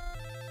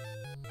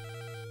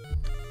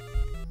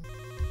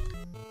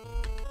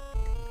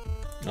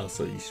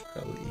 Also, you should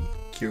probably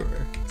cure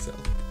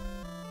yourself.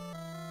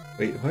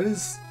 Wait, what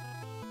is...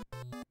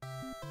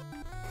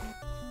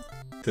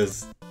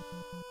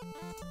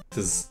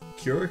 Does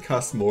cure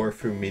cost more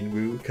for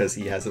Minwu because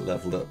he hasn't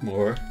leveled up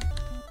more?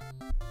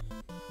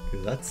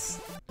 That's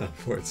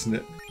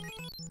unfortunate.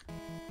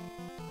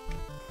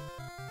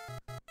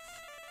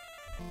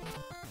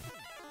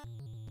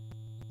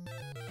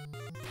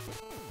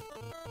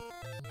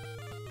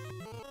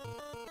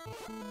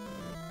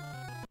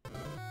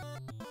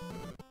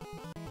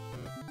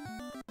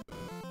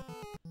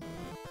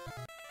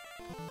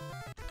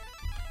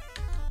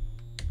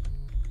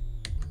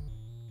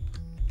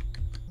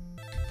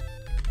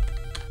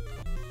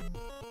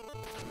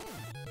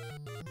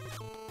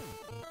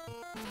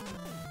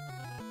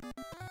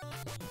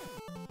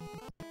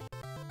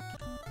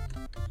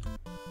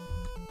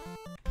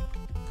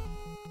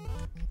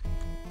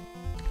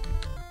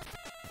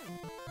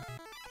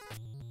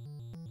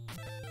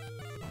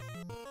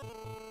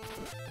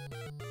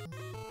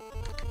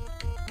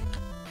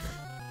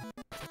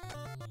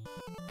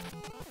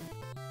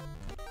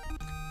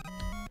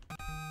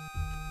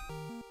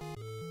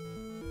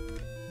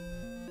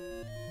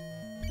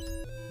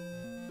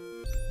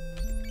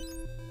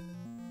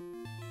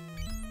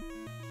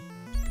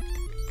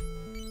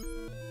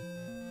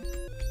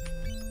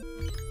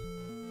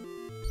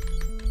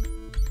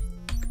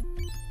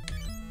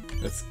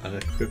 Let's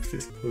unequip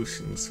this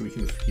potion so we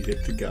can feed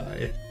it to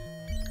Guy.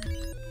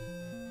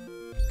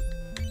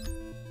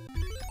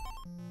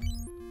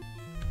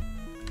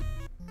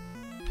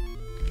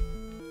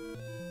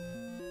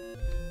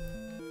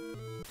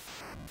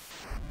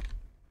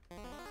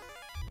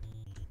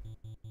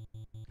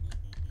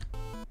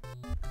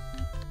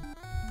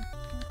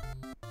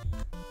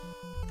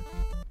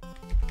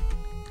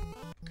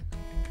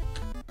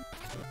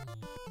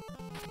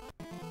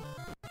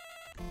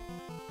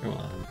 Come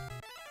on.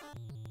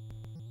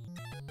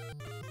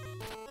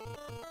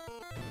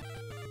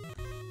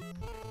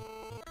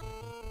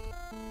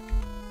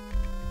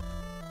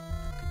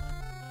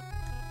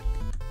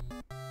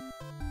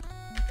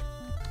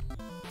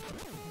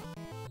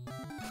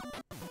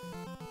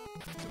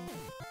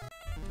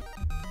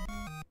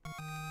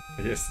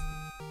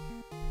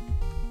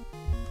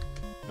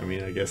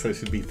 I guess I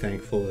should be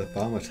thankful that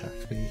Bomb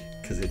attacked me,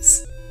 because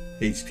it's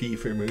HP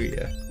for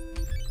Maria.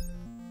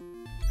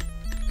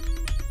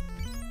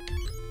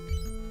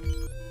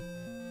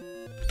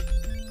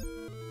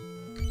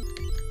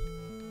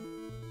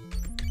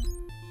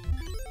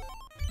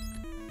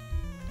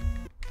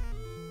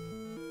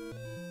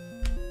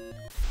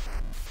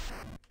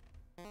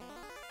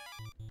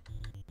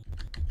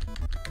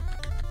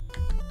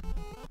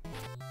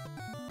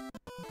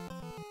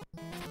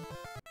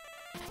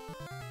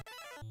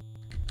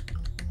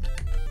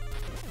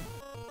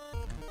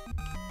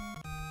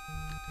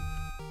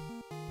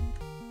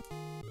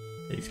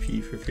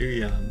 HP for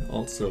Firion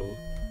also.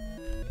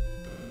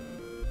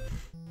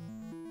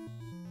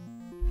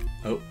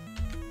 Oh,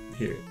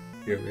 here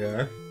we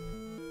are.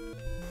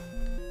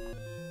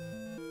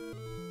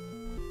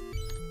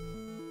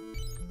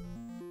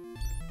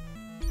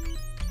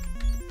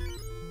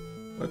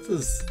 What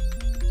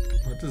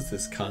does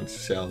this conch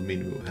shell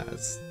Minwu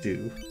has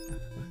do?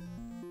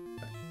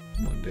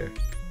 I wonder.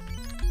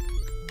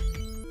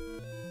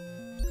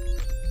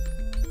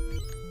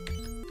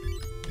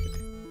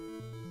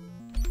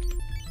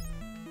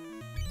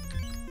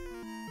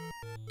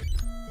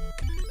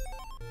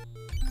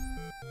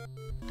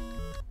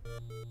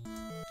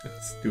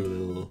 Let's do a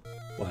little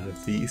one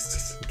of these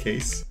just in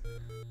case.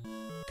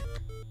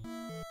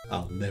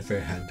 I'll never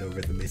hand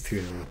over the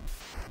Mithril.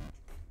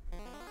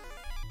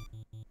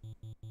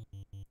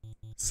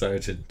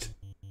 Sergeant.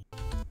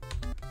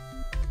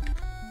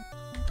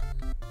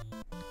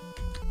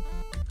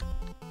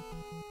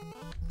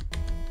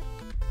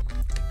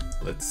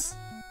 Let's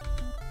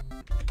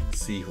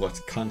see what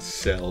conch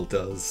shell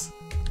does.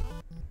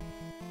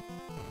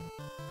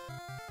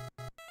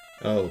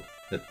 Oh,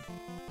 this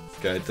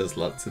guy does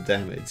lots of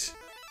damage.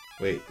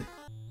 Wait.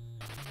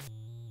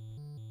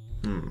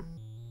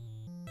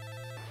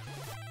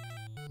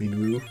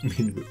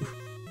 Minwu.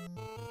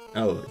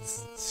 Oh,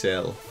 it's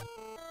shell.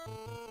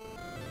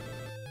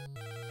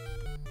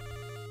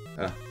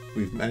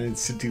 We've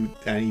managed to do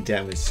any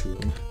damage to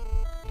him.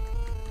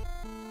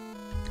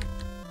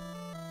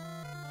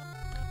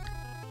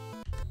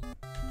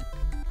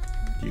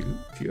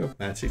 Do you have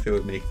magic that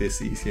would make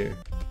this easier?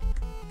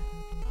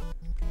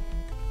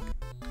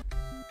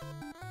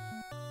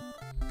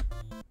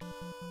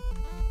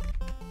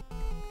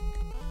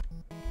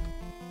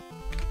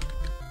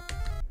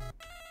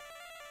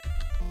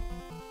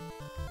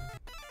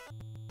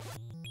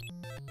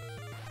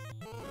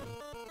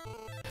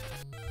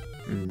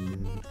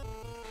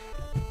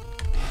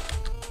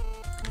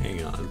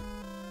 Hang on.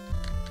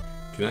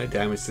 Can I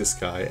damage this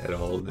guy at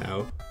all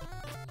now?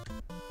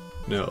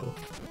 No.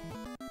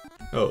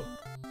 Oh.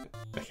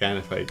 I can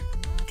if I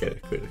get a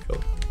critical.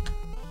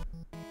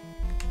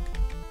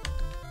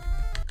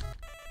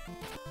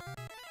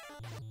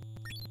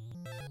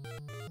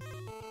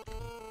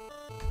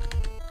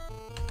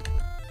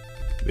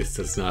 This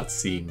does not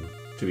seem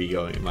to be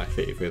going in my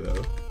favor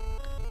though.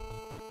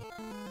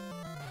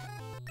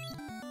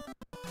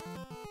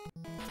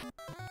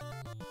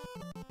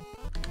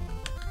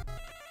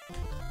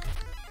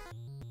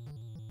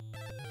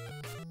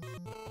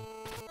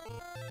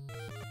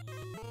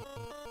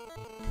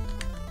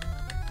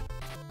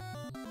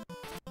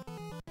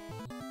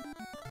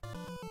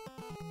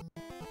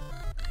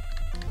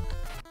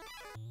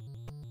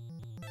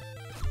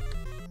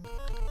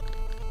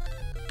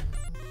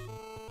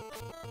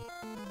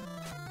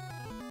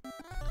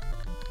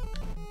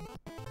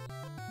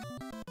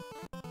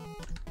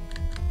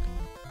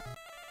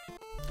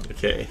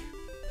 Okay.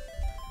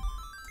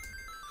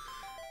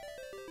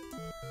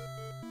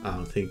 I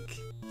don't think...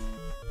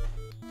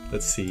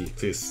 Let's see if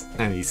there's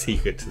any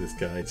secret to this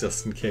guy,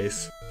 just in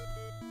case.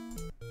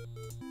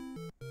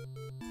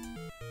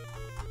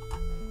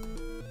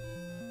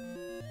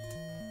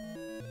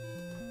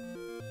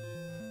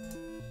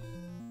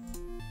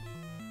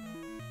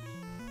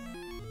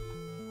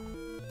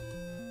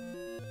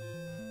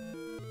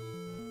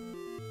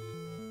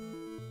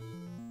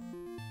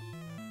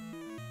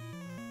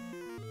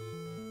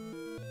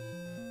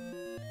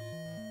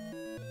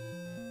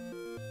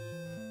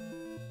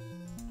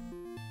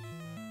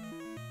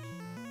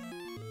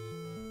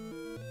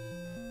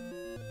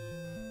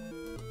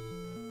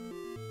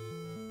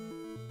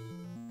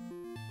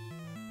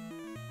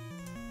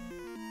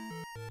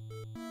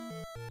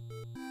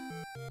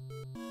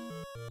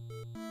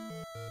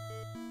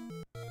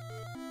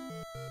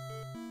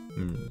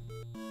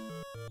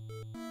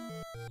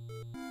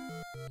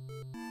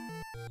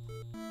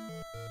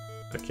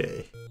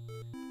 Okay.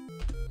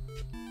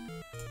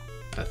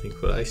 I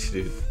think what I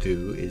should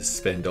do is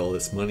spend all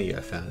this money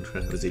I found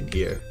when I was in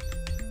here.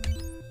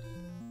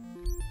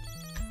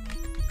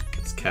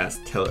 Let's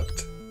cast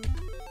Telect.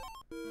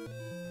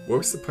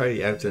 Works the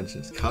party out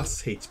dungeons,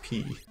 costs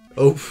HP.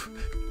 Oh!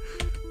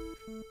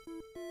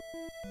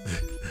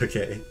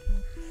 Okay.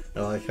 I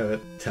like how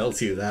it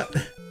tells you that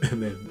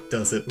and then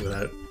does it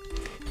without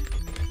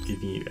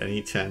giving you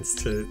any chance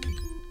to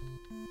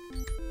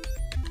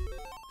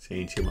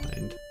change your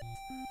mind.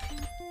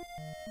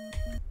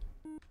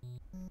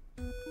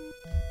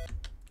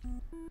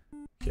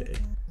 Okay.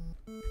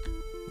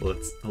 Well,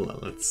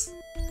 let's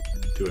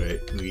do a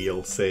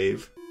real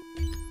save.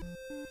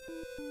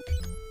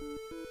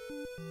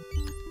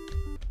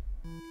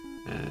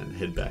 And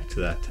head back to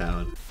that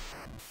town.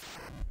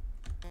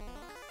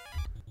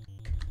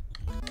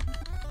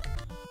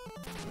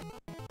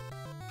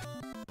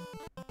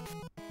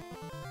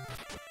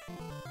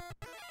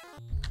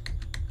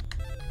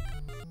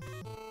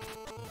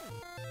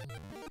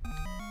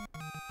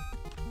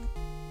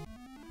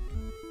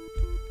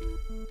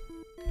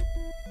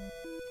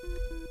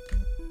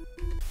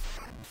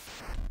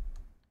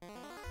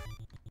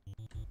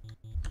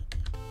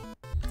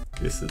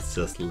 This is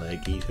just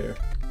Leg Eater.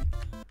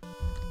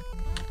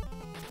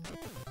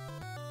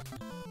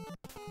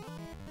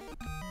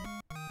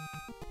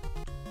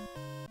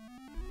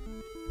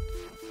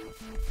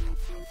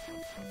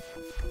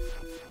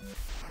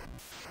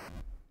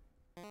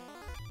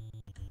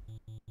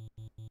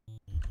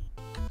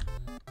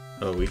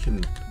 Oh, we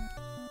can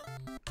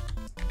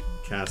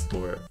cast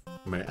more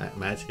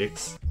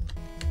magics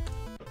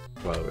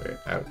while we're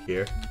out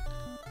here.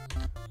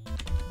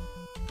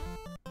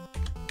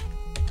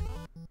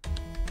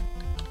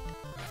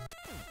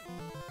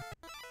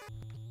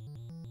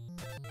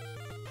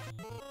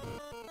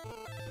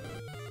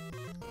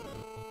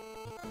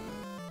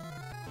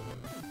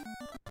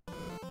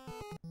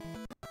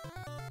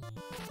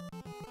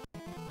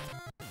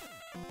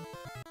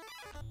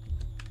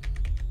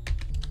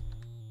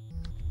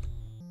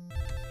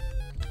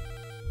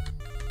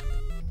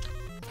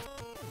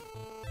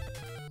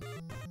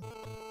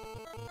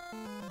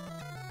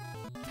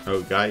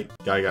 Oh, guy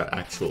got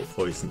actual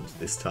poisoned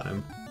this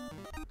time.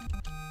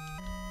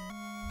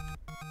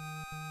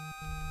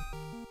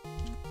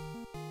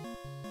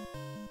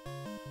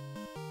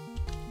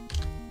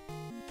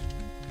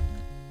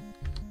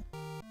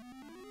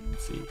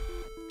 Let's see.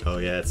 Oh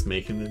yeah, it's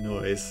making the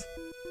noise.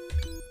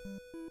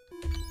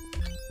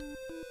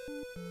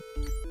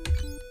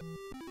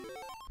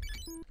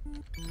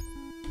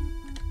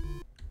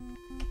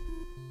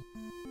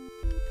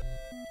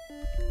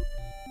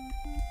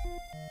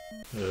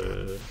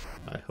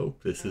 I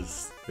hope this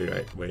is the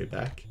right way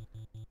back.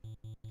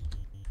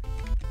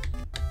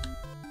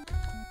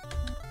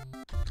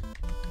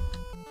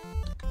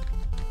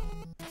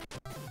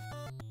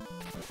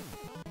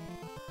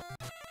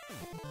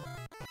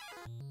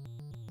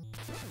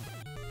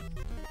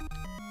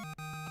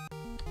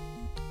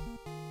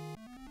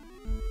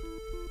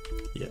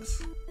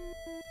 Yes.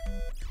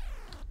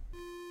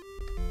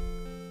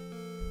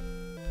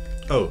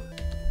 Oh,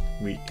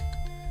 weak.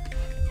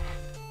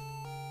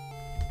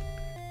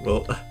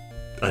 Well,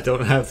 I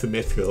don't have the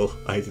mithril.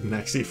 I didn't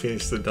actually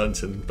finish the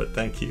dungeon, but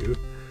thank you.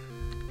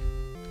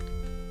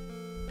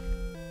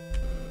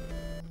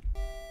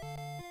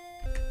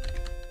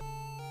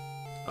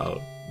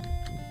 Oh,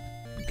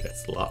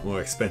 gets a lot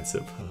more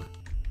expensive, huh?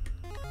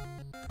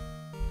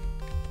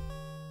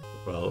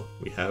 Well,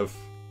 we have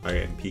our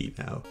MP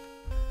now.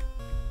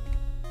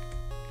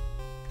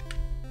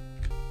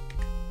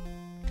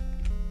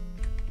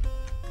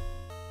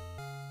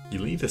 You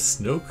need a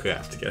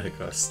snowcraft to get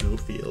across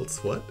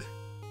snowfields. What?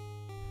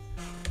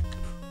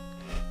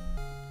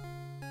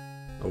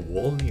 A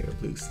wall near a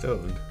blue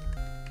stone.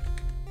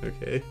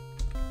 Okay.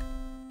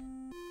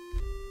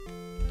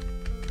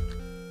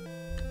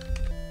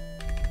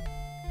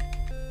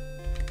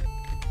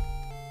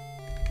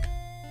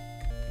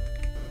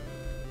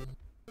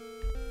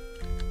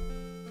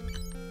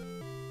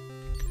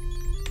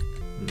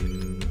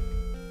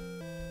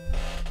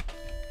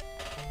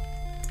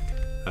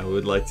 I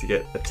would like to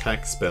get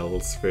attack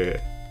spells for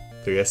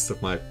the rest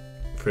of my,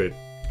 or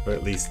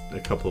at least a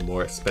couple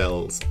more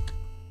spells,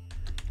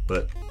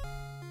 but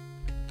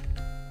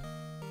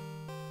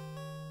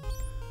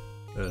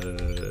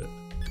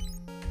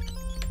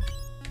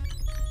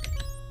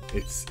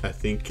I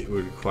think it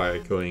would require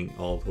going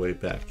all the way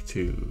back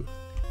to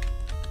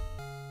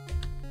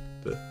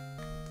the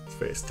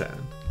first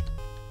town.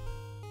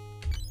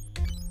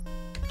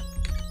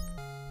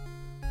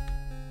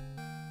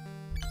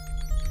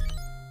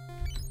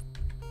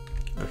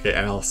 Okay,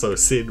 and also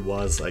Sid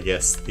was, I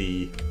guess,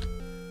 the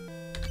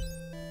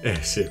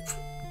airship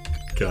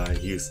guy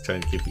he was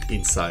trying to give the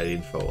inside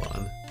info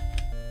on.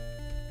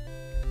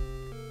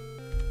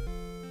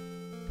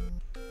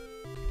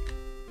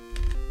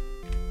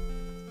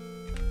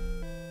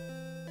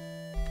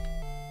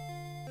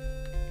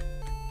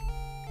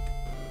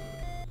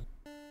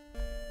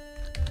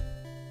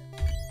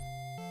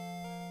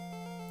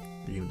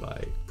 You can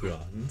buy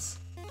bronze.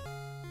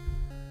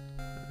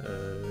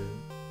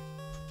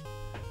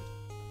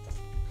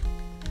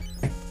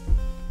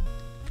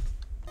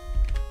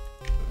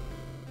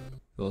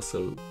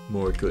 Also,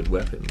 more good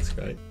weapons,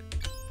 right?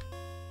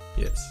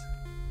 Yes.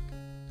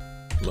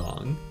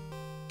 Long.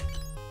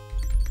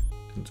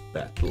 And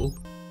battle.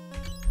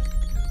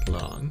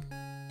 Long.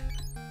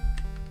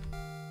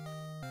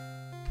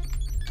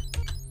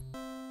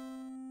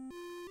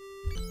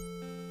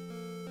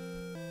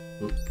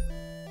 Oop.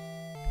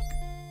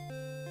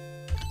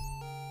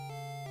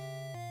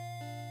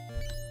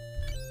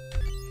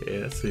 Okay,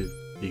 that's a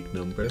big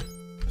number.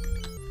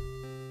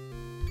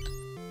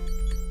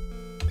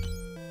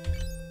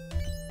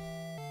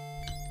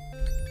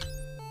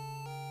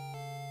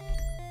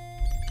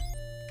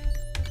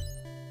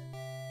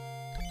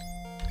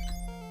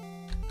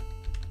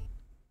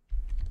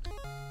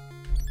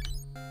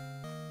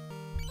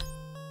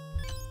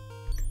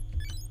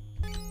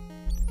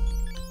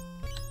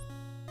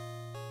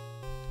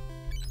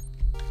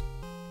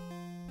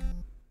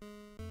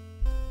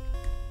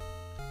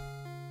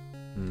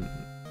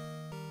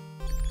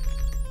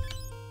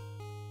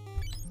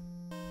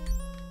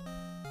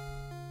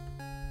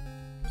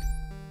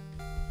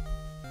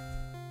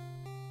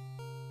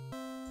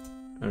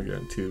 I'm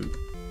going to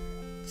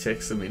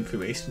check some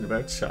information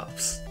about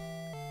shops.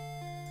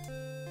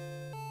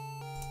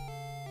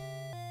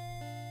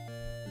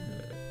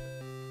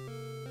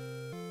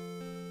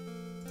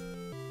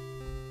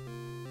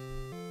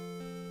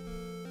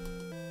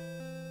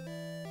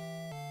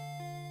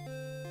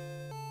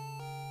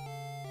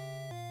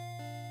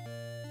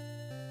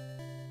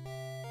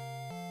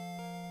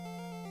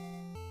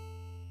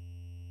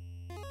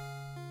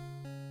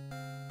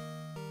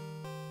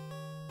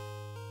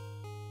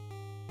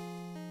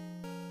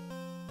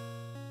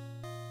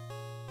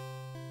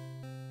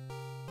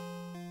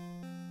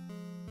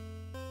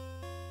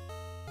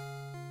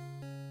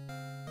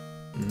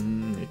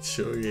 It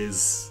sure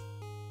is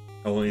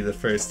only the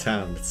first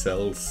town that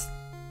sells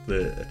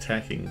the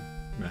attacking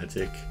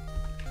magic.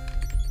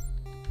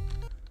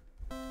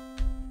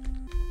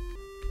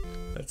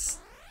 Let's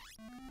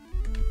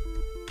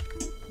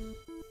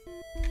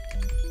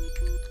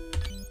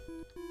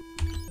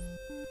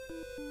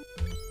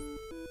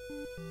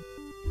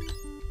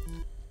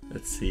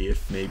see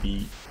if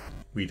maybe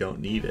we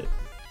don't need it,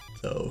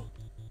 so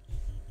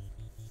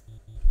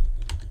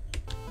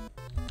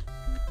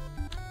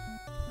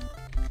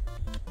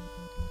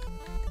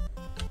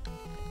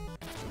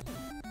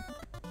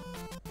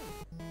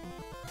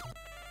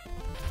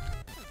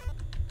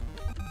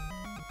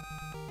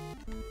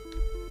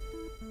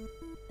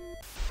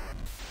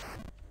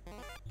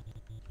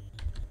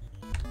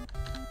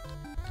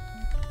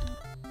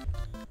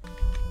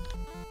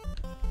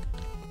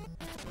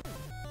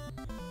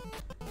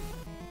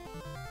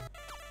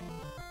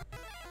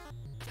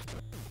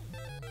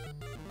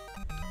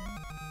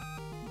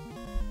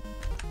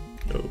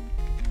oh,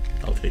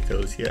 I'll take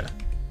those, yeah.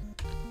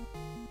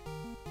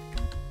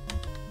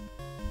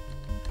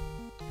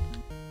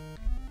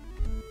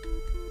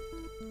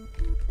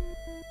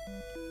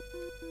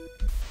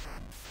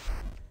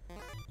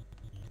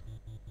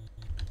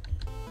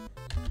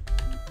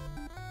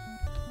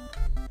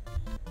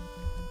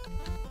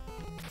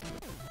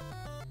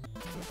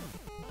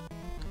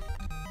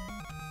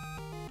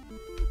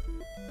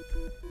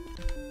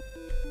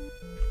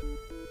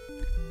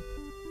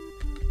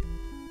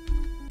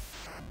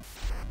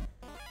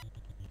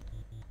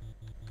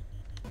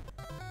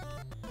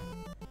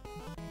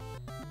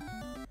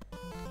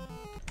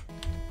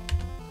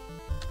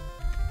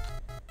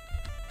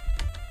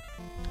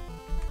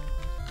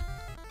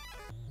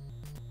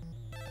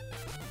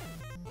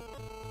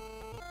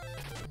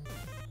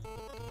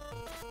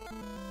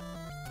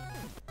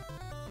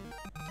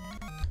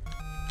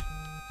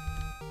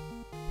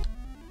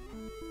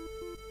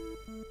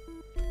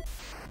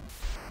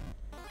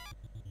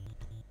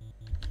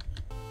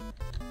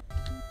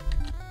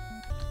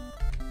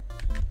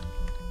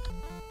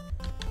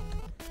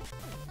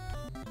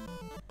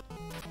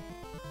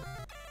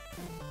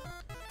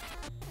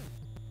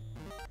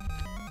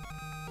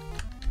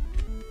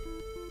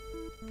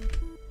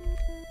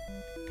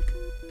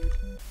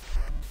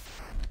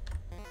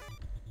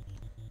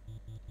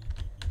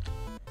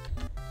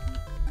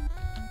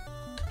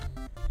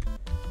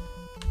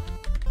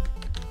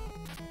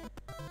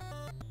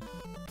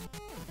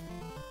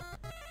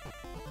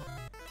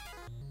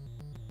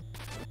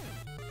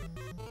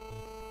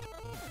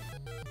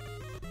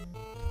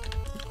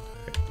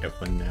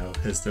 everyone now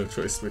has no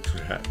choice but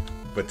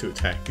to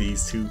attack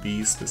these two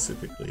bees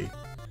specifically.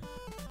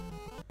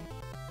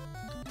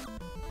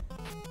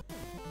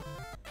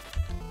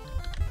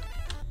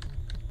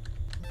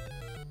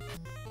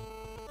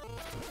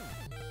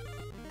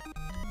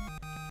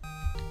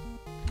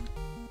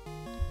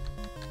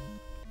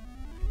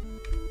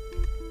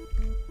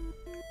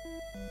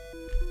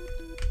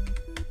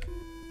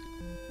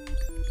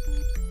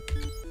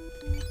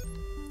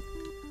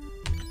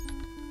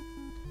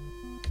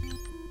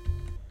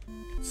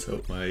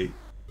 So my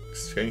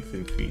strength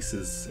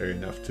increases are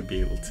enough to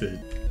be able to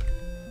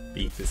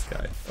beat this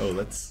guy. Oh,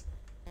 let's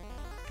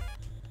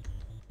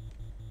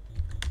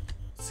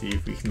see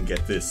if we can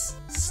get this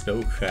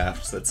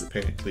snowcraft that's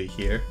apparently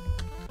here.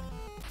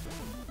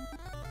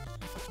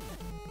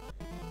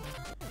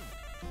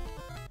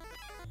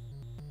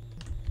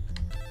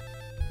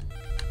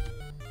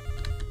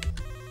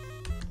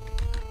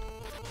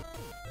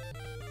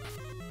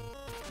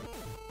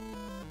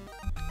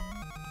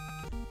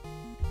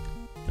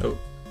 Oh.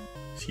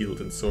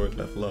 Shield and sword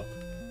level up.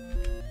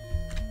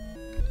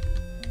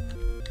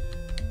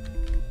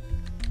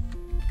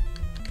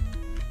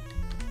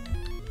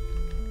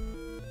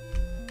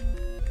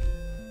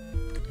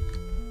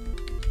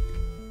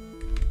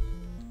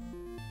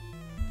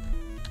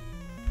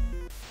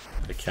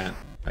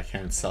 I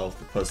can't solve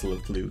the puzzle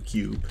of blue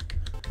cube.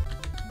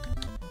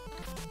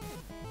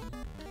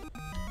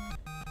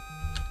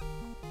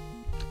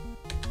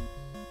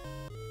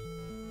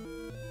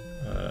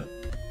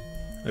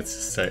 Let's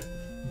just start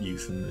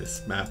using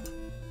this map.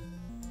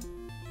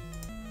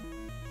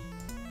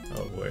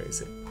 Oh, where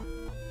is it?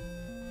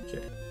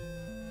 Okay.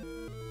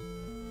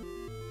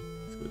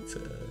 So it's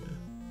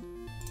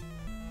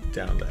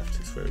down left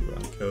is where we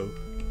want to go.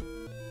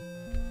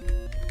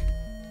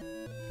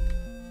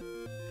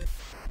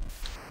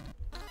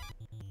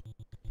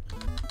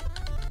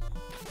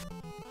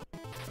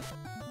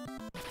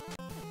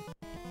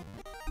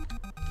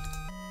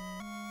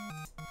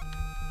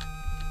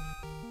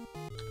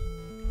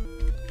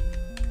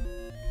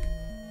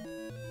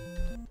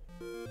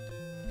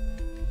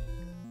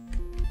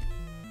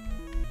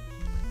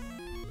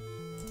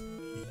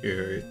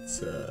 Here it's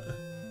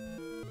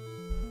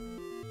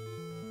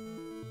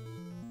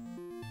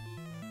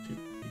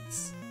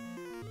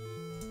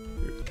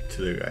to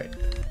the right.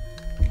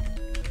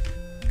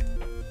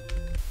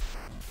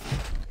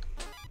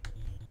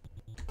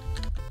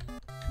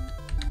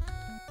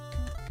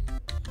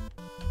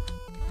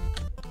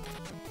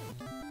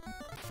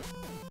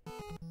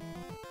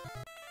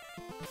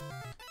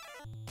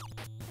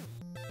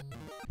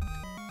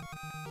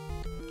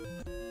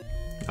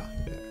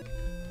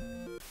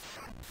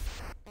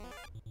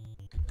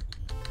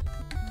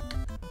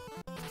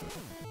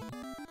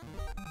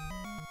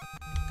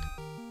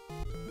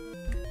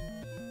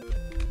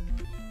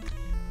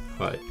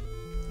 Right,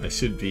 I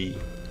should be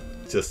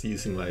just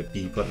using my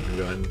B button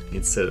run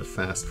instead of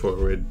fast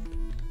forward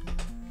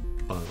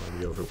on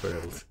the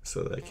overworld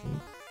so that I can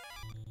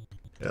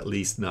at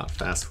least not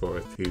fast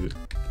forward through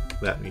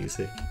that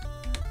music.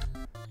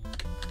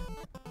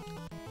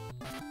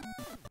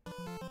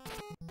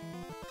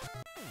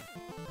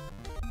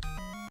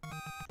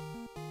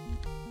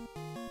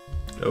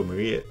 Oh,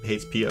 Maria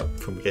HP up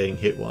from getting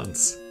hit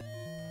once.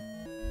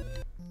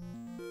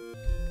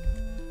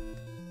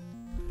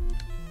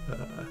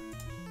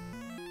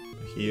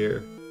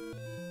 Here,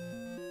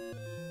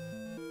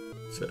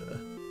 so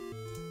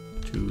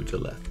to the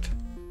left.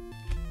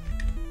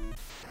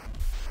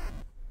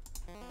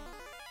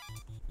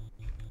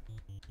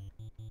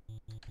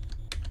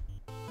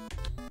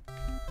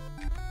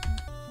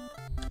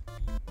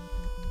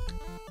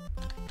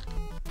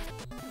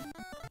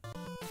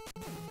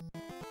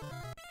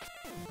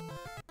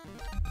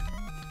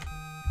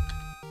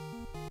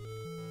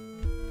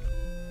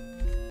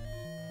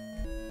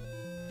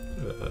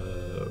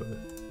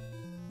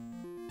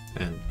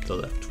 And the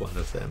left one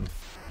of them.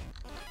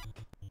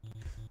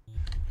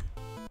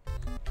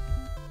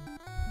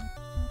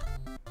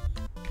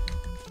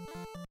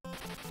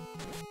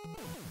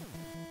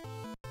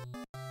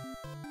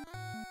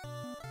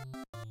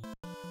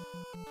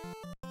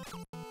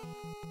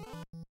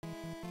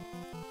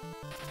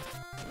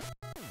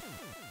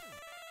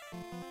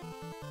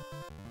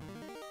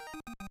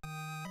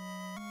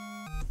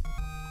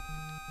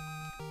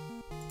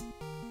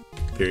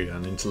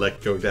 Period.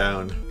 Intellect go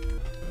down.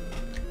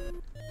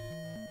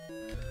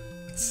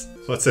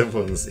 What's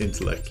everyone's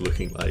intellect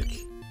looking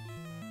like?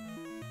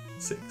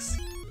 6.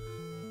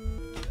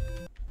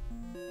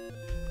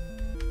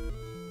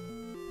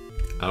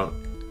 I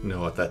don't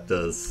know what that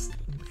does.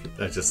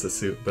 I just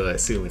assume, but I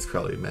assume it's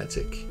probably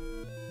magic.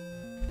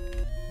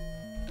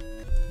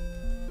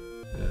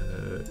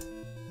 And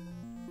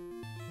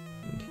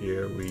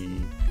here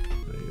we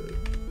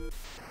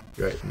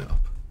brighten up.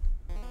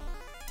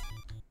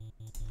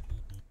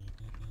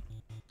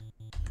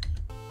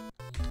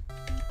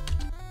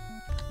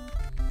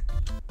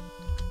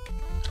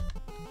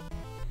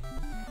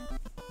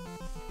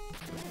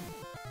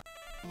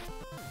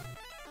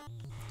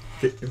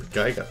 The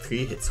guy got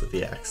 3 hits with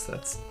the axe,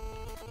 that's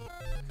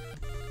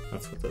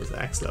That's what those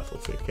axe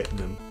levels are getting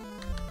them.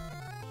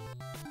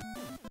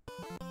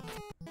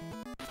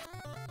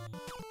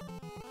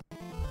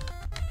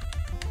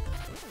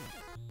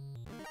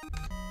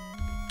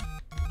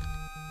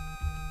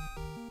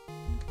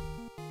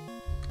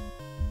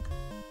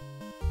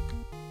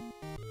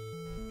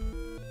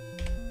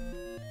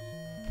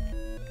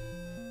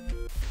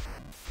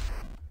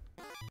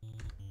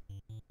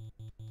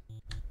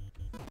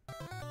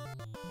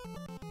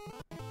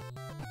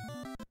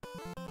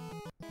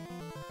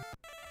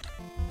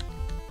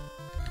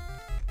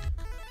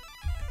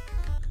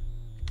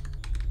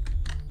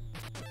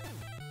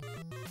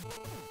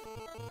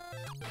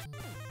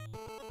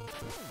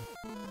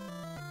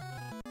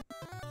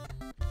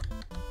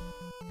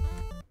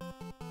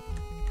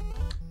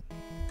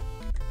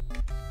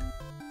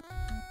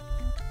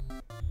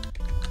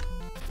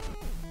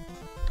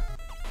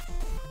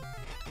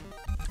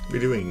 We're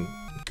doing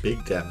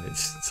big damage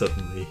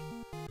suddenly.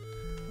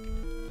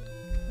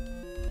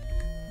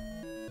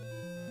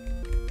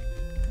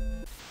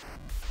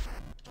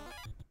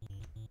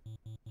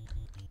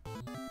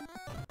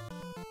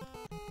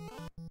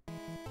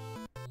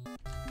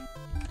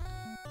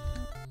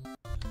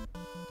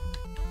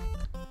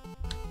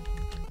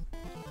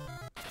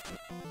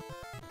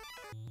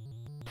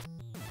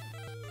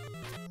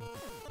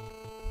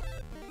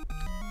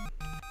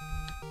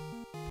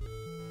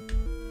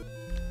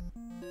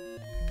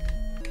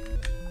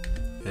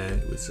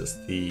 And it was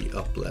just the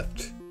up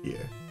left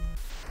here.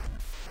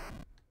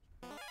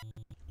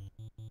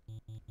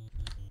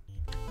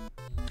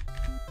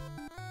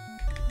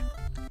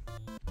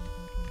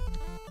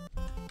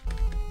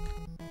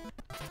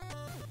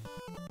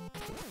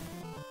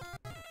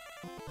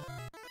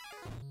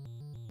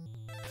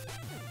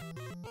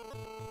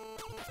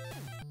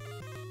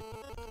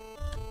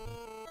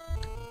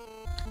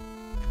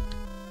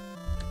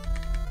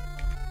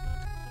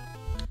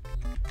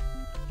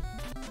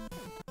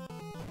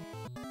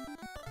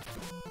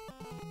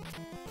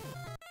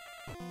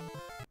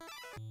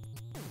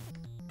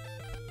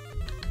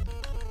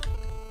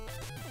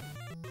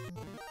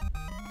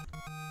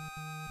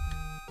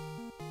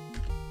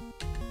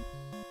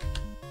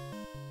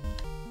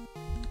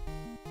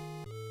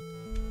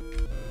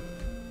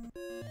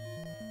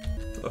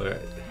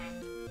 Alright.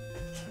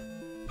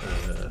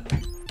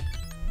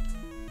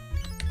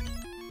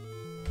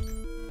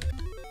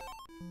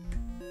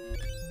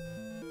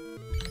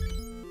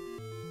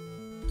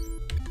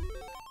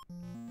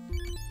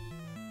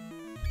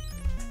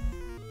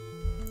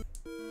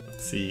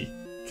 Let's see,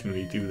 can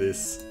we do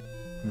this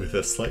with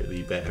a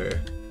slightly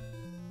better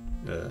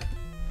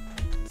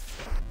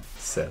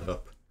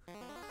setup?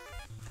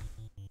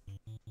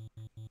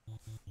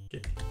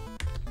 Okay.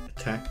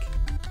 Attack.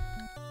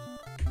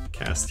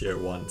 Cast your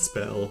one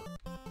spell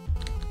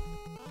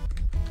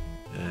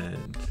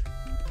and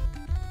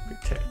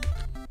protect.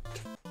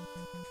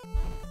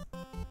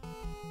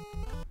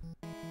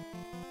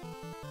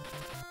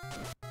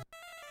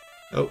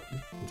 Oh,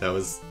 that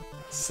was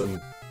some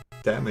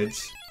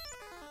damage.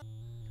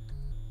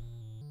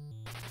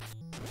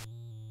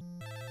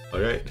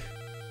 Alright.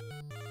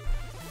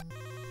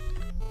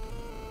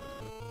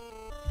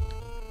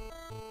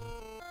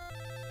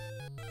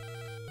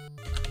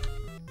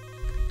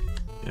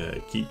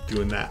 Keep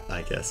doing that,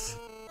 I guess.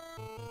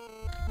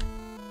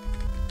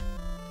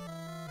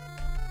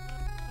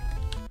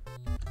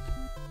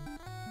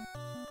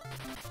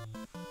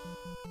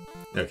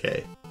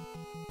 Okay.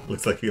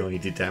 Looks like we only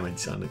did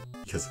damage on it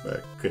because of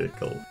our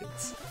critical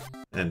hits.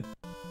 And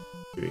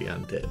 3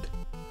 undead.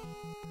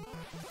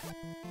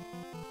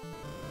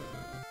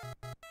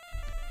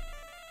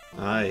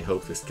 I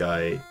hope this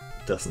guy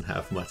doesn't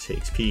have much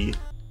HP.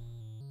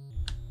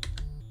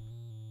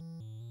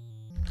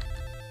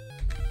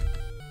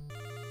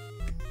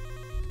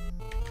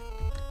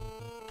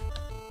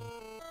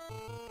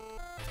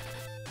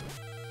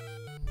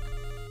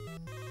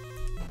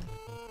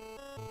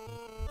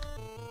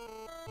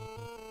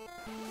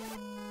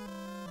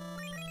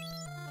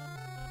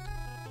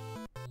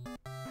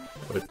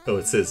 Oh,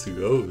 it says who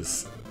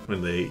goes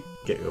when they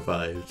get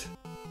revived.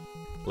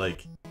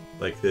 Like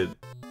the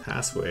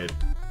password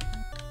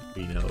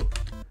we know.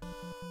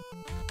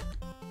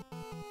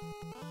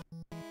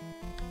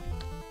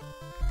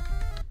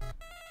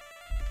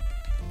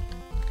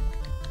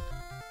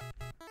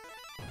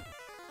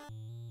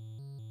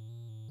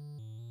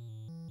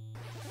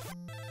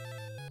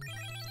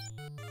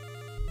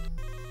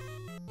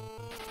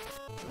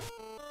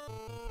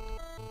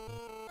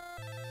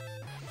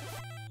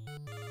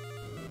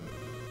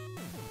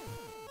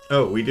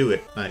 Oh, we do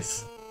it.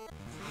 Nice.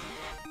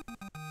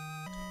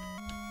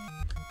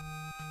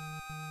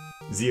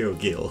 0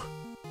 gil.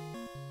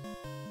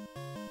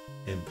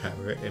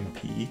 Empower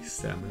MP,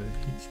 Stamina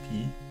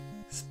HP,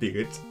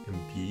 Spirit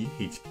MP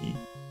HP.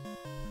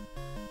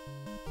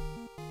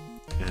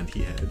 And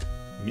he had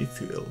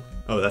Mithril.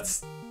 Oh,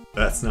 that's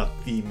not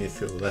the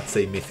Mithril, that's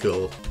a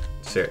Mithril.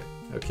 Sure,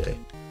 okay.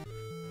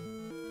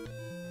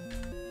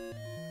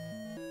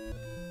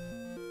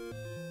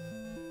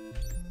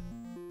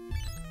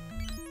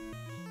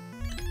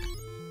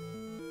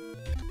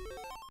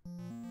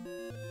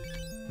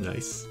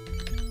 Nice.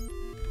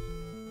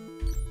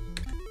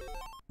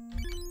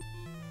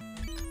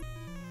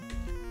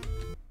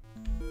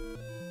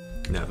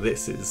 Now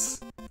this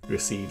is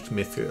received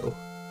mithril.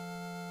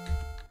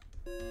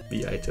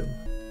 The item.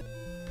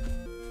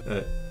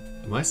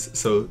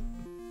 So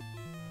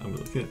I'm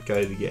looking at the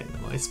guide again.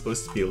 Am I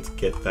supposed to be able to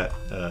get that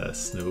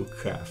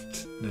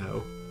snowcraft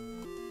now?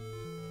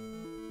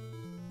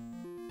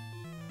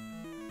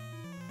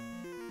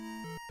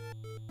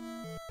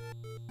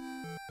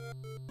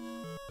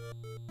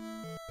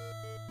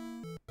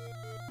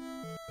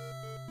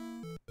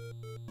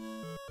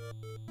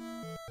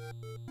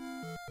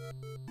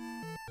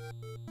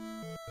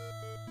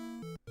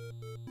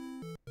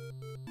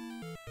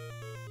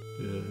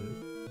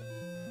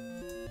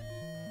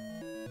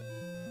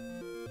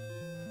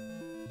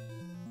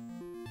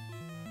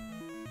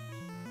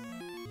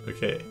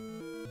 Okay.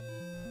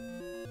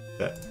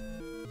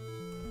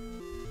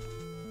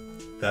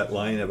 That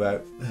line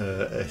about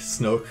a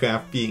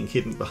snowcraft being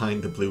hidden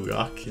behind the blue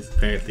rock is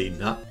apparently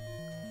not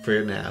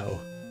for now.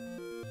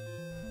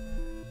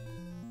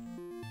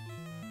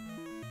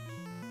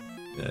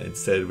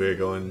 Instead, we're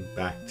going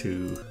back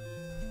to...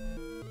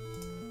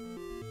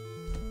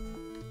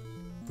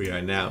 We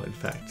are now, in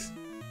fact,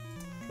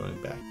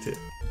 going back to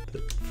the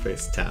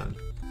first town.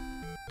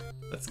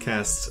 Let's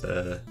cast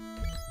a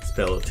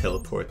spell of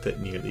teleport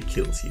that nearly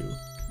kills you.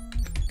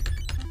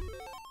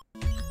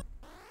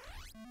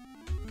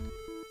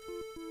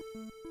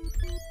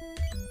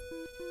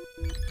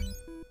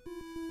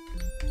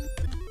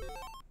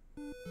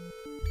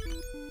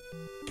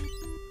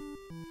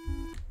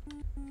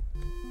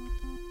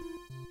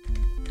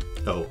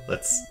 Oh,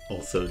 let's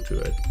also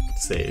do a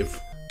save.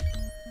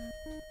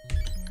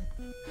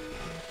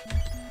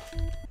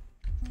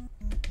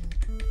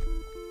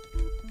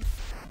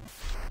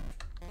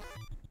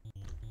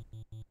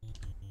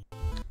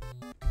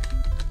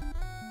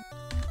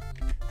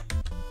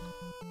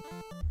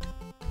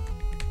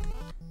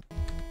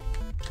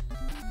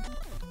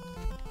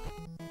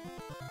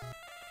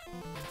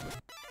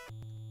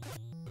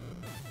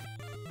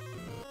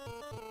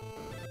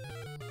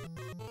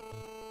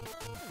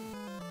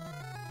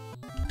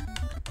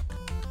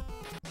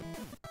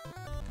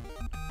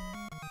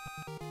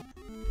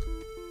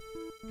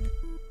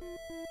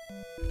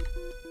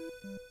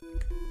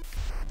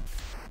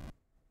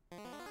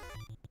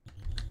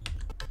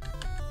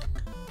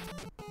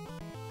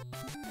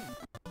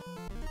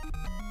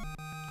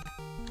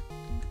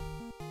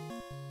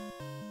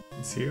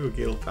 Zero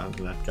Gale found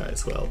that guy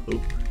as well.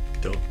 Oop,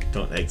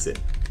 don't exit.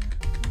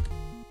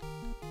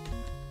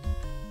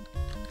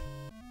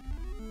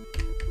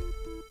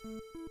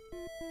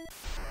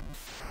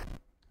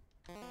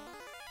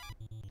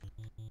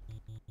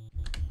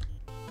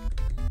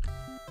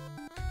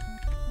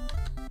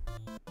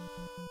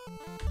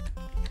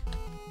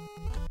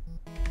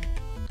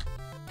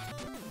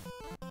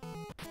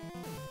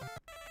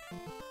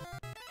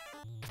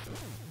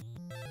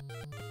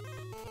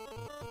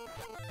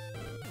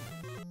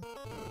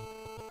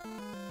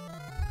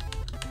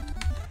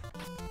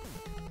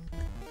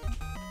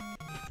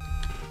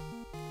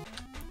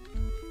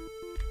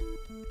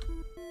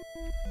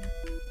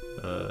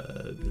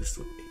 This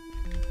way.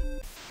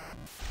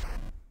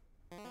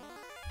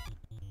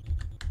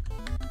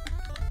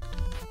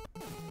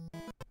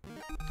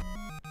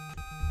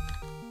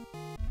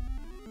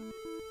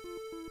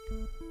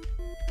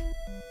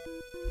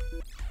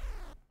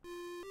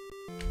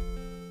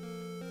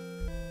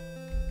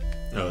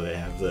 Oh,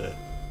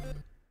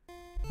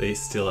 they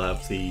still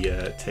have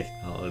the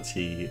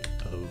technology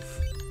of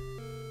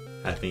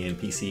having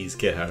NPCs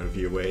get out of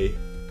your way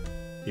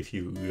if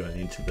you run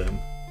into them.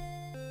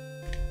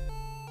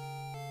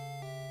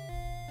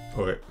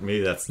 Or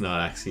maybe that's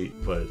not actually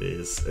what it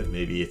is, and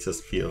maybe it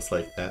just feels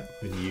like that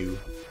when you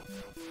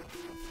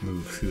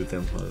move through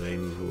them while they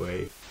move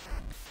away.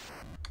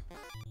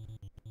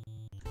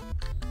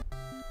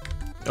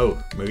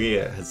 Oh,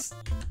 Maria has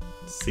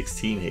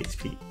 16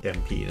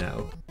 MP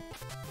now.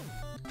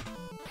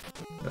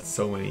 That's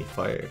so many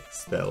fire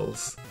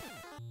spells.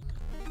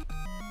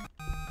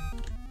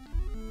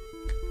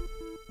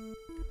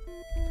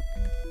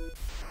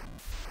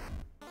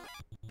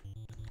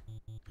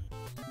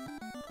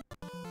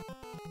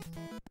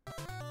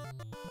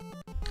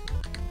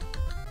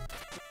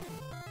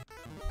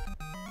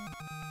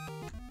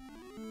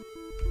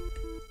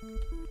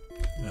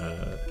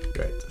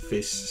 Right, the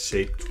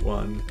fish-shaped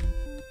one,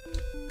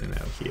 and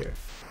now here.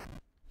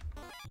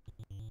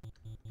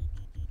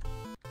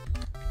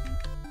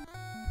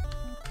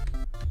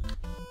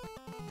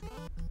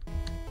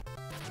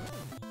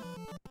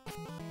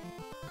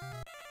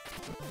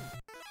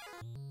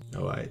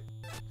 Oh, I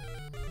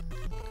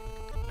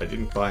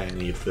didn't buy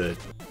any of the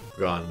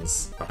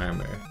bronze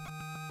armor.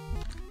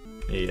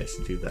 Maybe I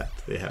should do that.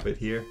 Do they have it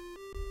here?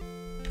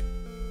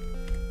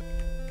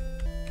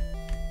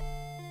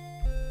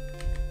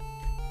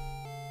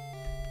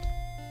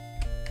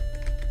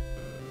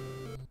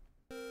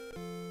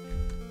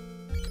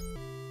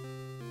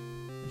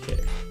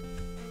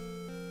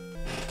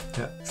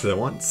 so I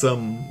want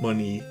some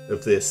money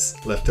of this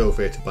left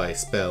over to buy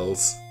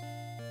spells.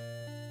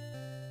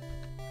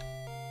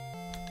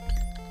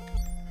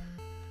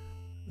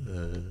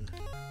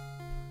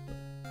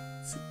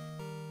 Let's see.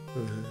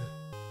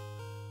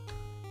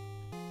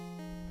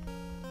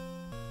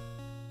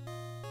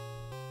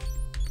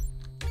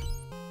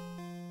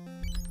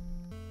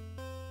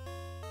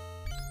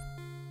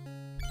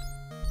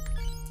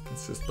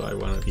 Let's just buy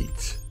one of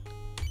each.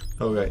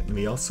 Oh right, and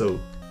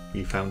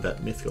we found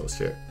that mythical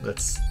shirt.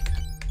 Let's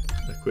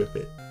equip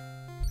it.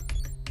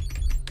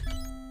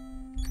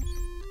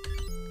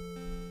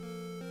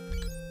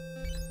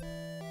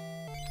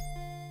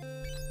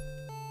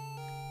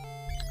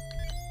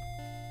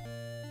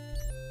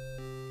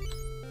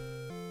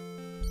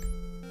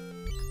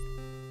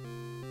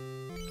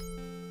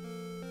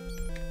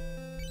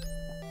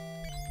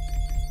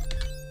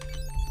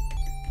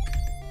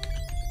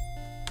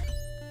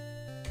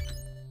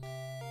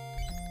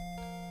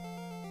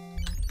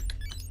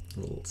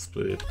 We'll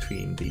split it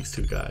between these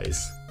two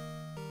guys.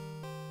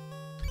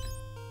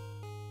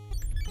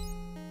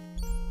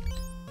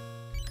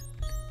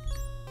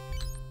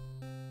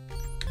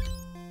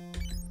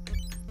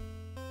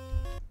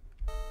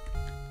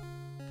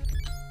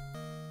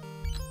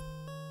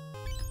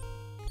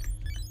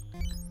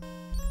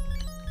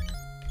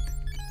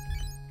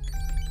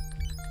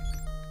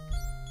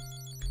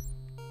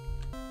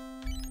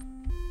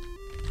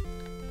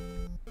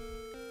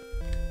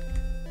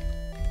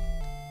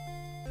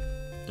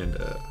 And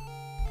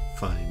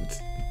find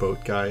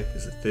boat guy.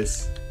 Is it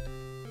this?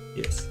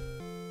 Yes.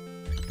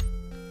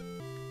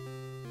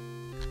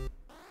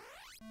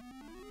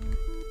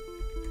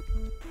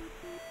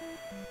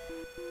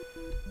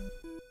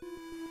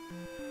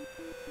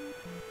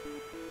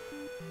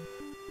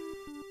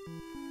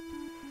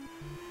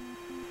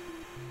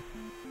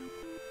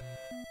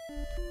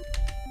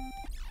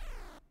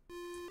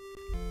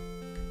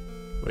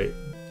 Wait.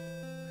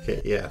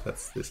 Okay, yeah,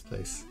 that's this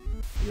place.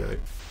 Yeah.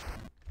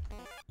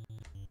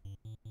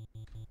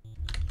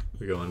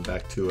 We're going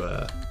back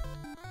to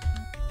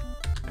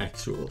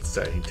actual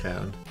starting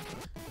town.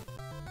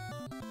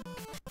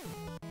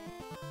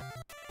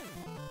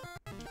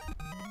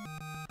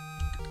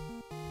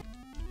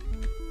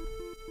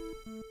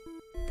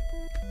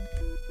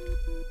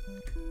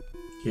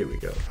 Here we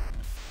go.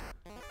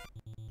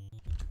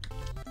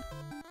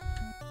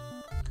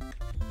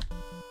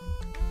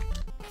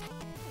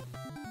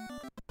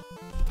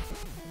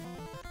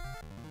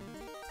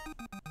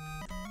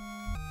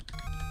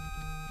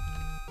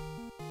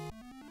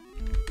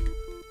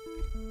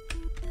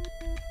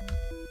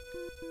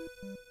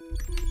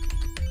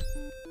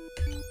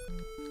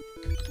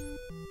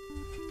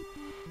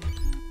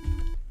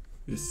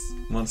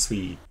 Once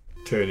we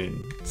turn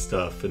in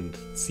stuff and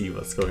see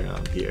what's going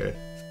on here,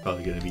 it's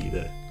probably going to be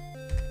the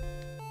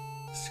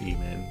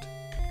stream end.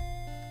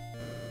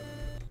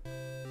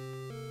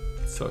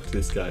 Let's talk to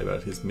this guy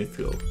about his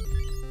mythical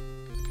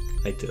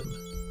item.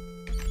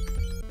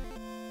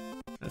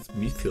 That's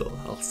mythical.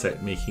 I'll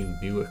start making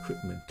new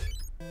equipment.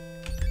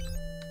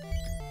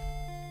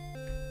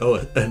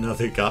 Oh,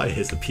 another guy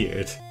has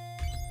appeared.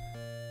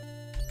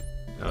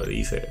 Oh,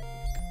 these are...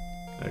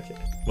 Okay,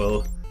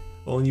 well...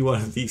 Only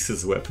one of these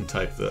is a weapon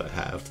type that I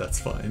have, that's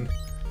fine.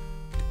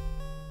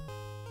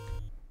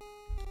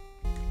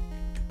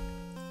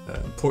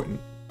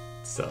 Important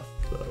stuff,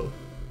 though,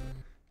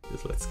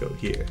 is let's go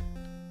here.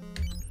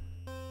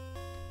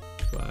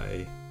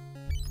 Buy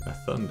a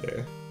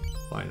thunder,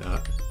 why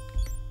not?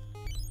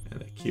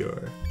 And a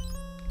cure.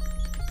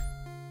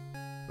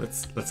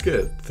 Let's get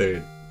a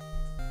third.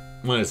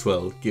 Might as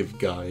well give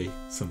Guy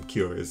some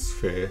cures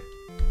for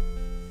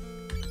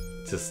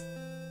just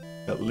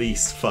at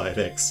least 5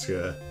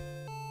 extra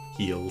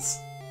heals.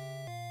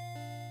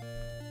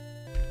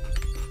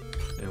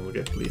 And we'll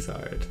get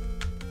Blizzard.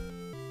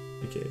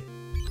 Okay.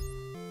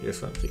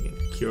 Here's what I'm thinking.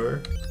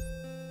 Cure.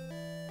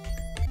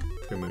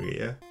 For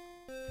Maria.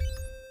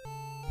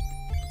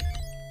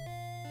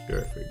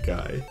 Cure for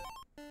Guy.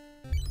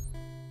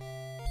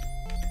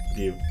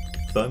 Give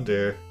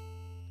Thunder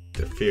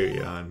to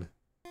Firion.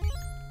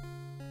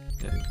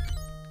 And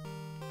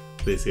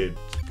Blizzard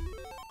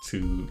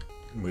to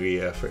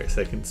Maria for a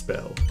second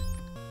spell.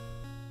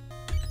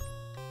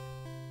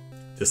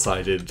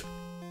 Decided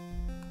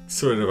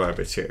sort of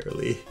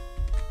arbitrarily.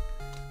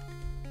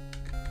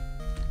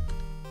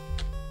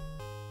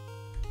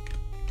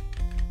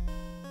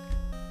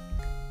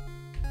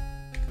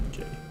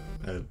 Okay,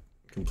 I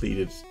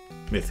completed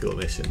mythical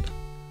mission.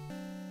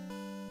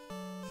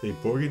 Say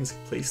Borgans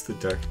place the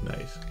Dark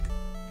Knight.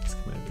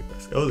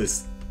 Oh,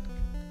 this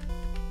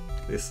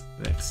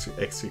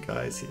extra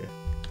guys here.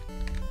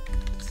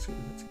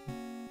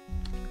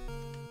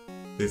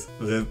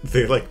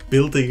 They're like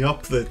building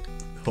up the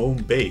home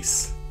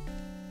base,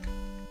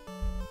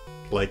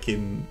 like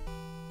in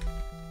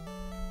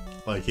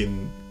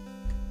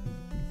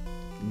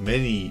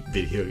many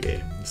video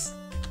games.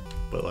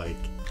 But like,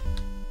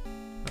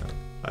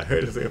 I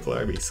heard of the Rebel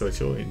Army, so I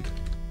joined.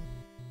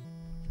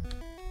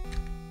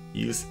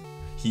 Use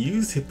He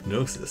used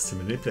hypnosis to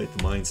manipulate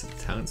the minds of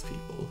the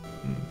townspeople.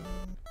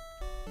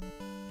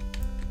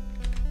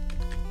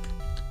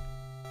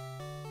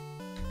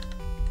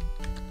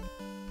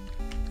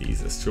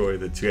 Please destroy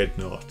the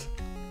dreadnought.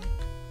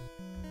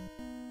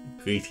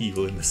 Great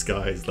evil in the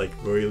skies like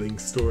roiling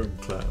storm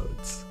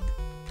clouds.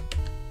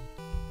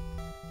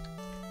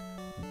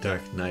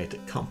 Dark Knight, a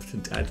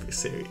competent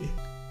adversary.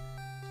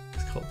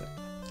 It's called that.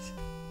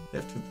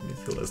 Left with the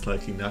Mithril has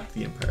likely knocked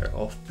the Empire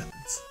off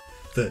balance.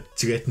 The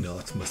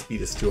dreadnought must be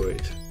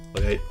destroyed.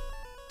 Alright,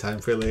 time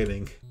for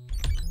learning.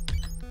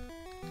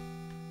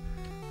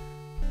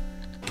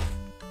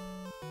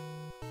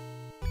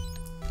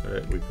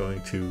 Alright, we're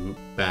going to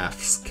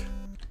Bafsk.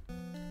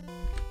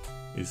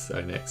 Is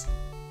our next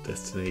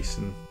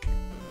destination.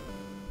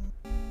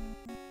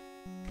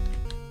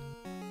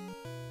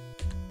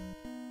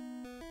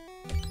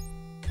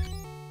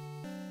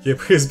 Yeah,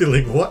 Empire's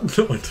building what?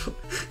 No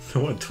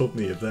one told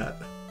me of that.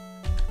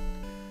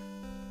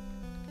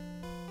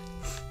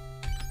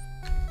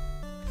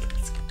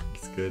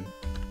 That's good.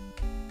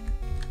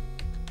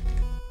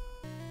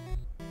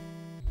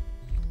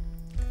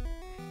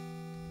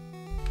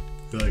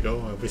 You're like,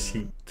 oh, I wish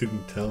you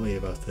didn't tell me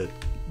about the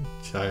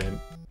giant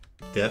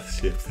death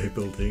ship they're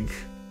building.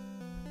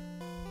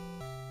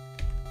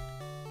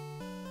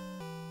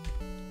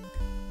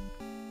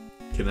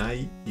 Can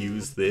I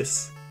use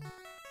this?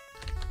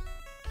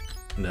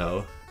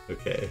 No.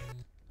 Okay.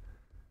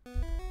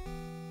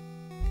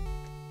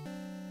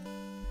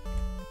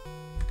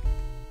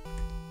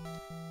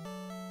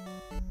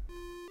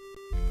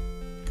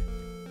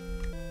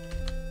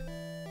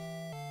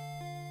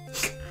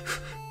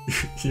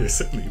 You're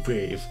certainly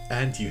brave,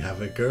 and you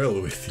have a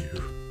girl with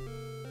you.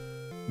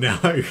 Now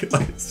I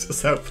realize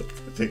just how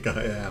pathetic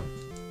I am.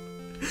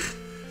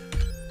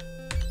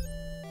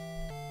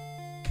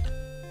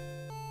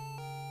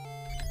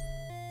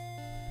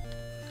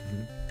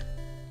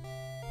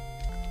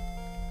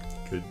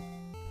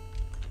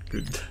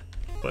 Good.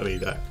 Funny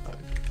that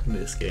in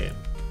this game.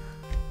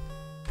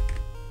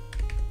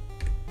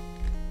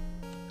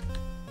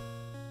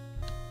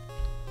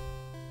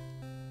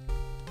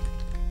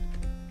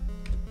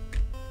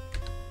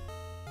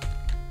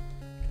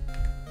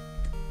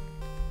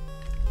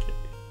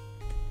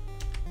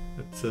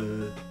 Let's yeah.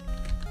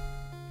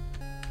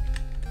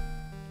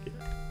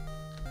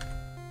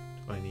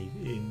 Do I need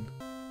in?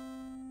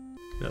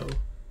 No.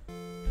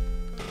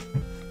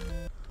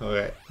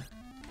 Alright.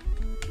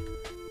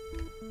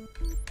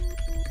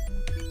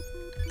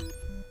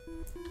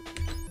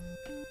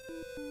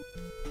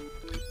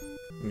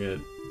 I'm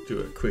gonna do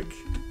a quick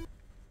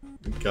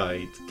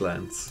guide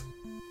glance.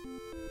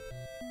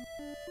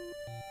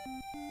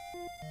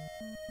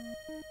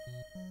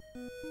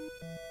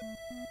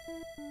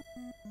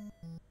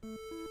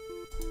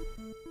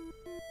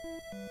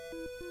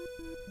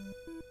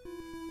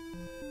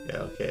 Yeah,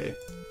 okay.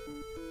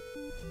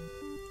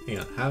 Hang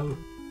on, how?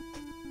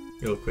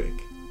 Real quick.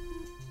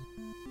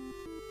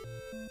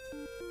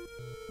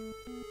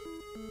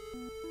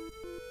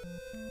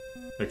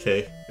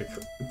 Okay,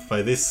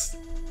 by this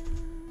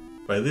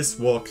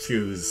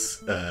walkthrough's,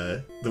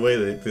 the way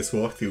that this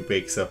walkthrough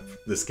breaks up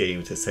this game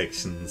into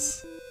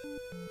sections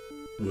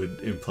would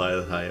imply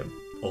that I am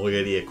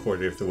already a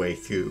quarter of the way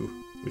through,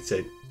 which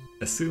I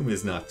assume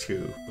is not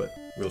true, but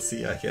we'll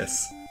see, I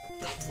guess.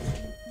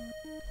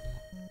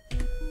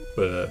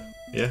 But,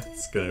 yeah,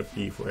 it's gonna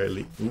be where I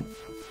leave. Oop,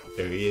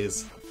 there he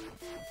is.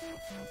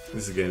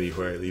 This is gonna be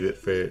where I leave it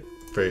for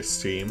first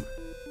stream.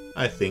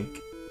 I think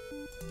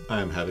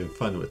I'm having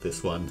fun with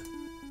this one.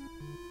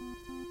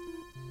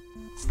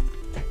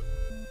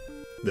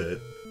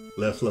 The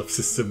level up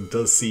system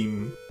does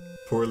seem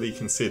poorly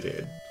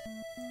considered,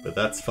 but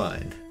that's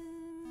fine.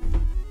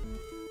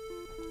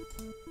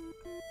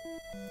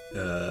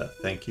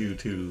 Thank you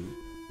to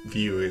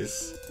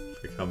viewers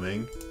for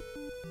coming,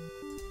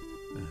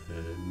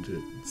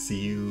 and see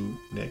you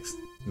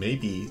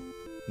maybe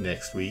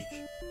next week.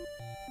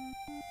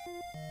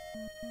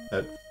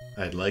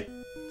 I'd like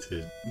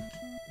to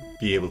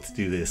be able to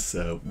do this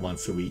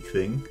once a week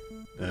thing.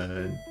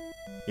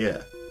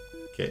 Yeah,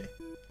 okay.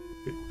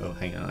 Oh,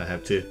 hang on, I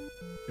have to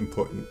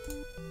important.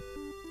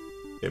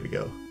 There we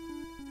go.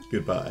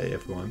 Goodbye,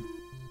 everyone.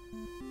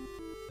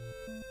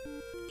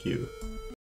 Thank you.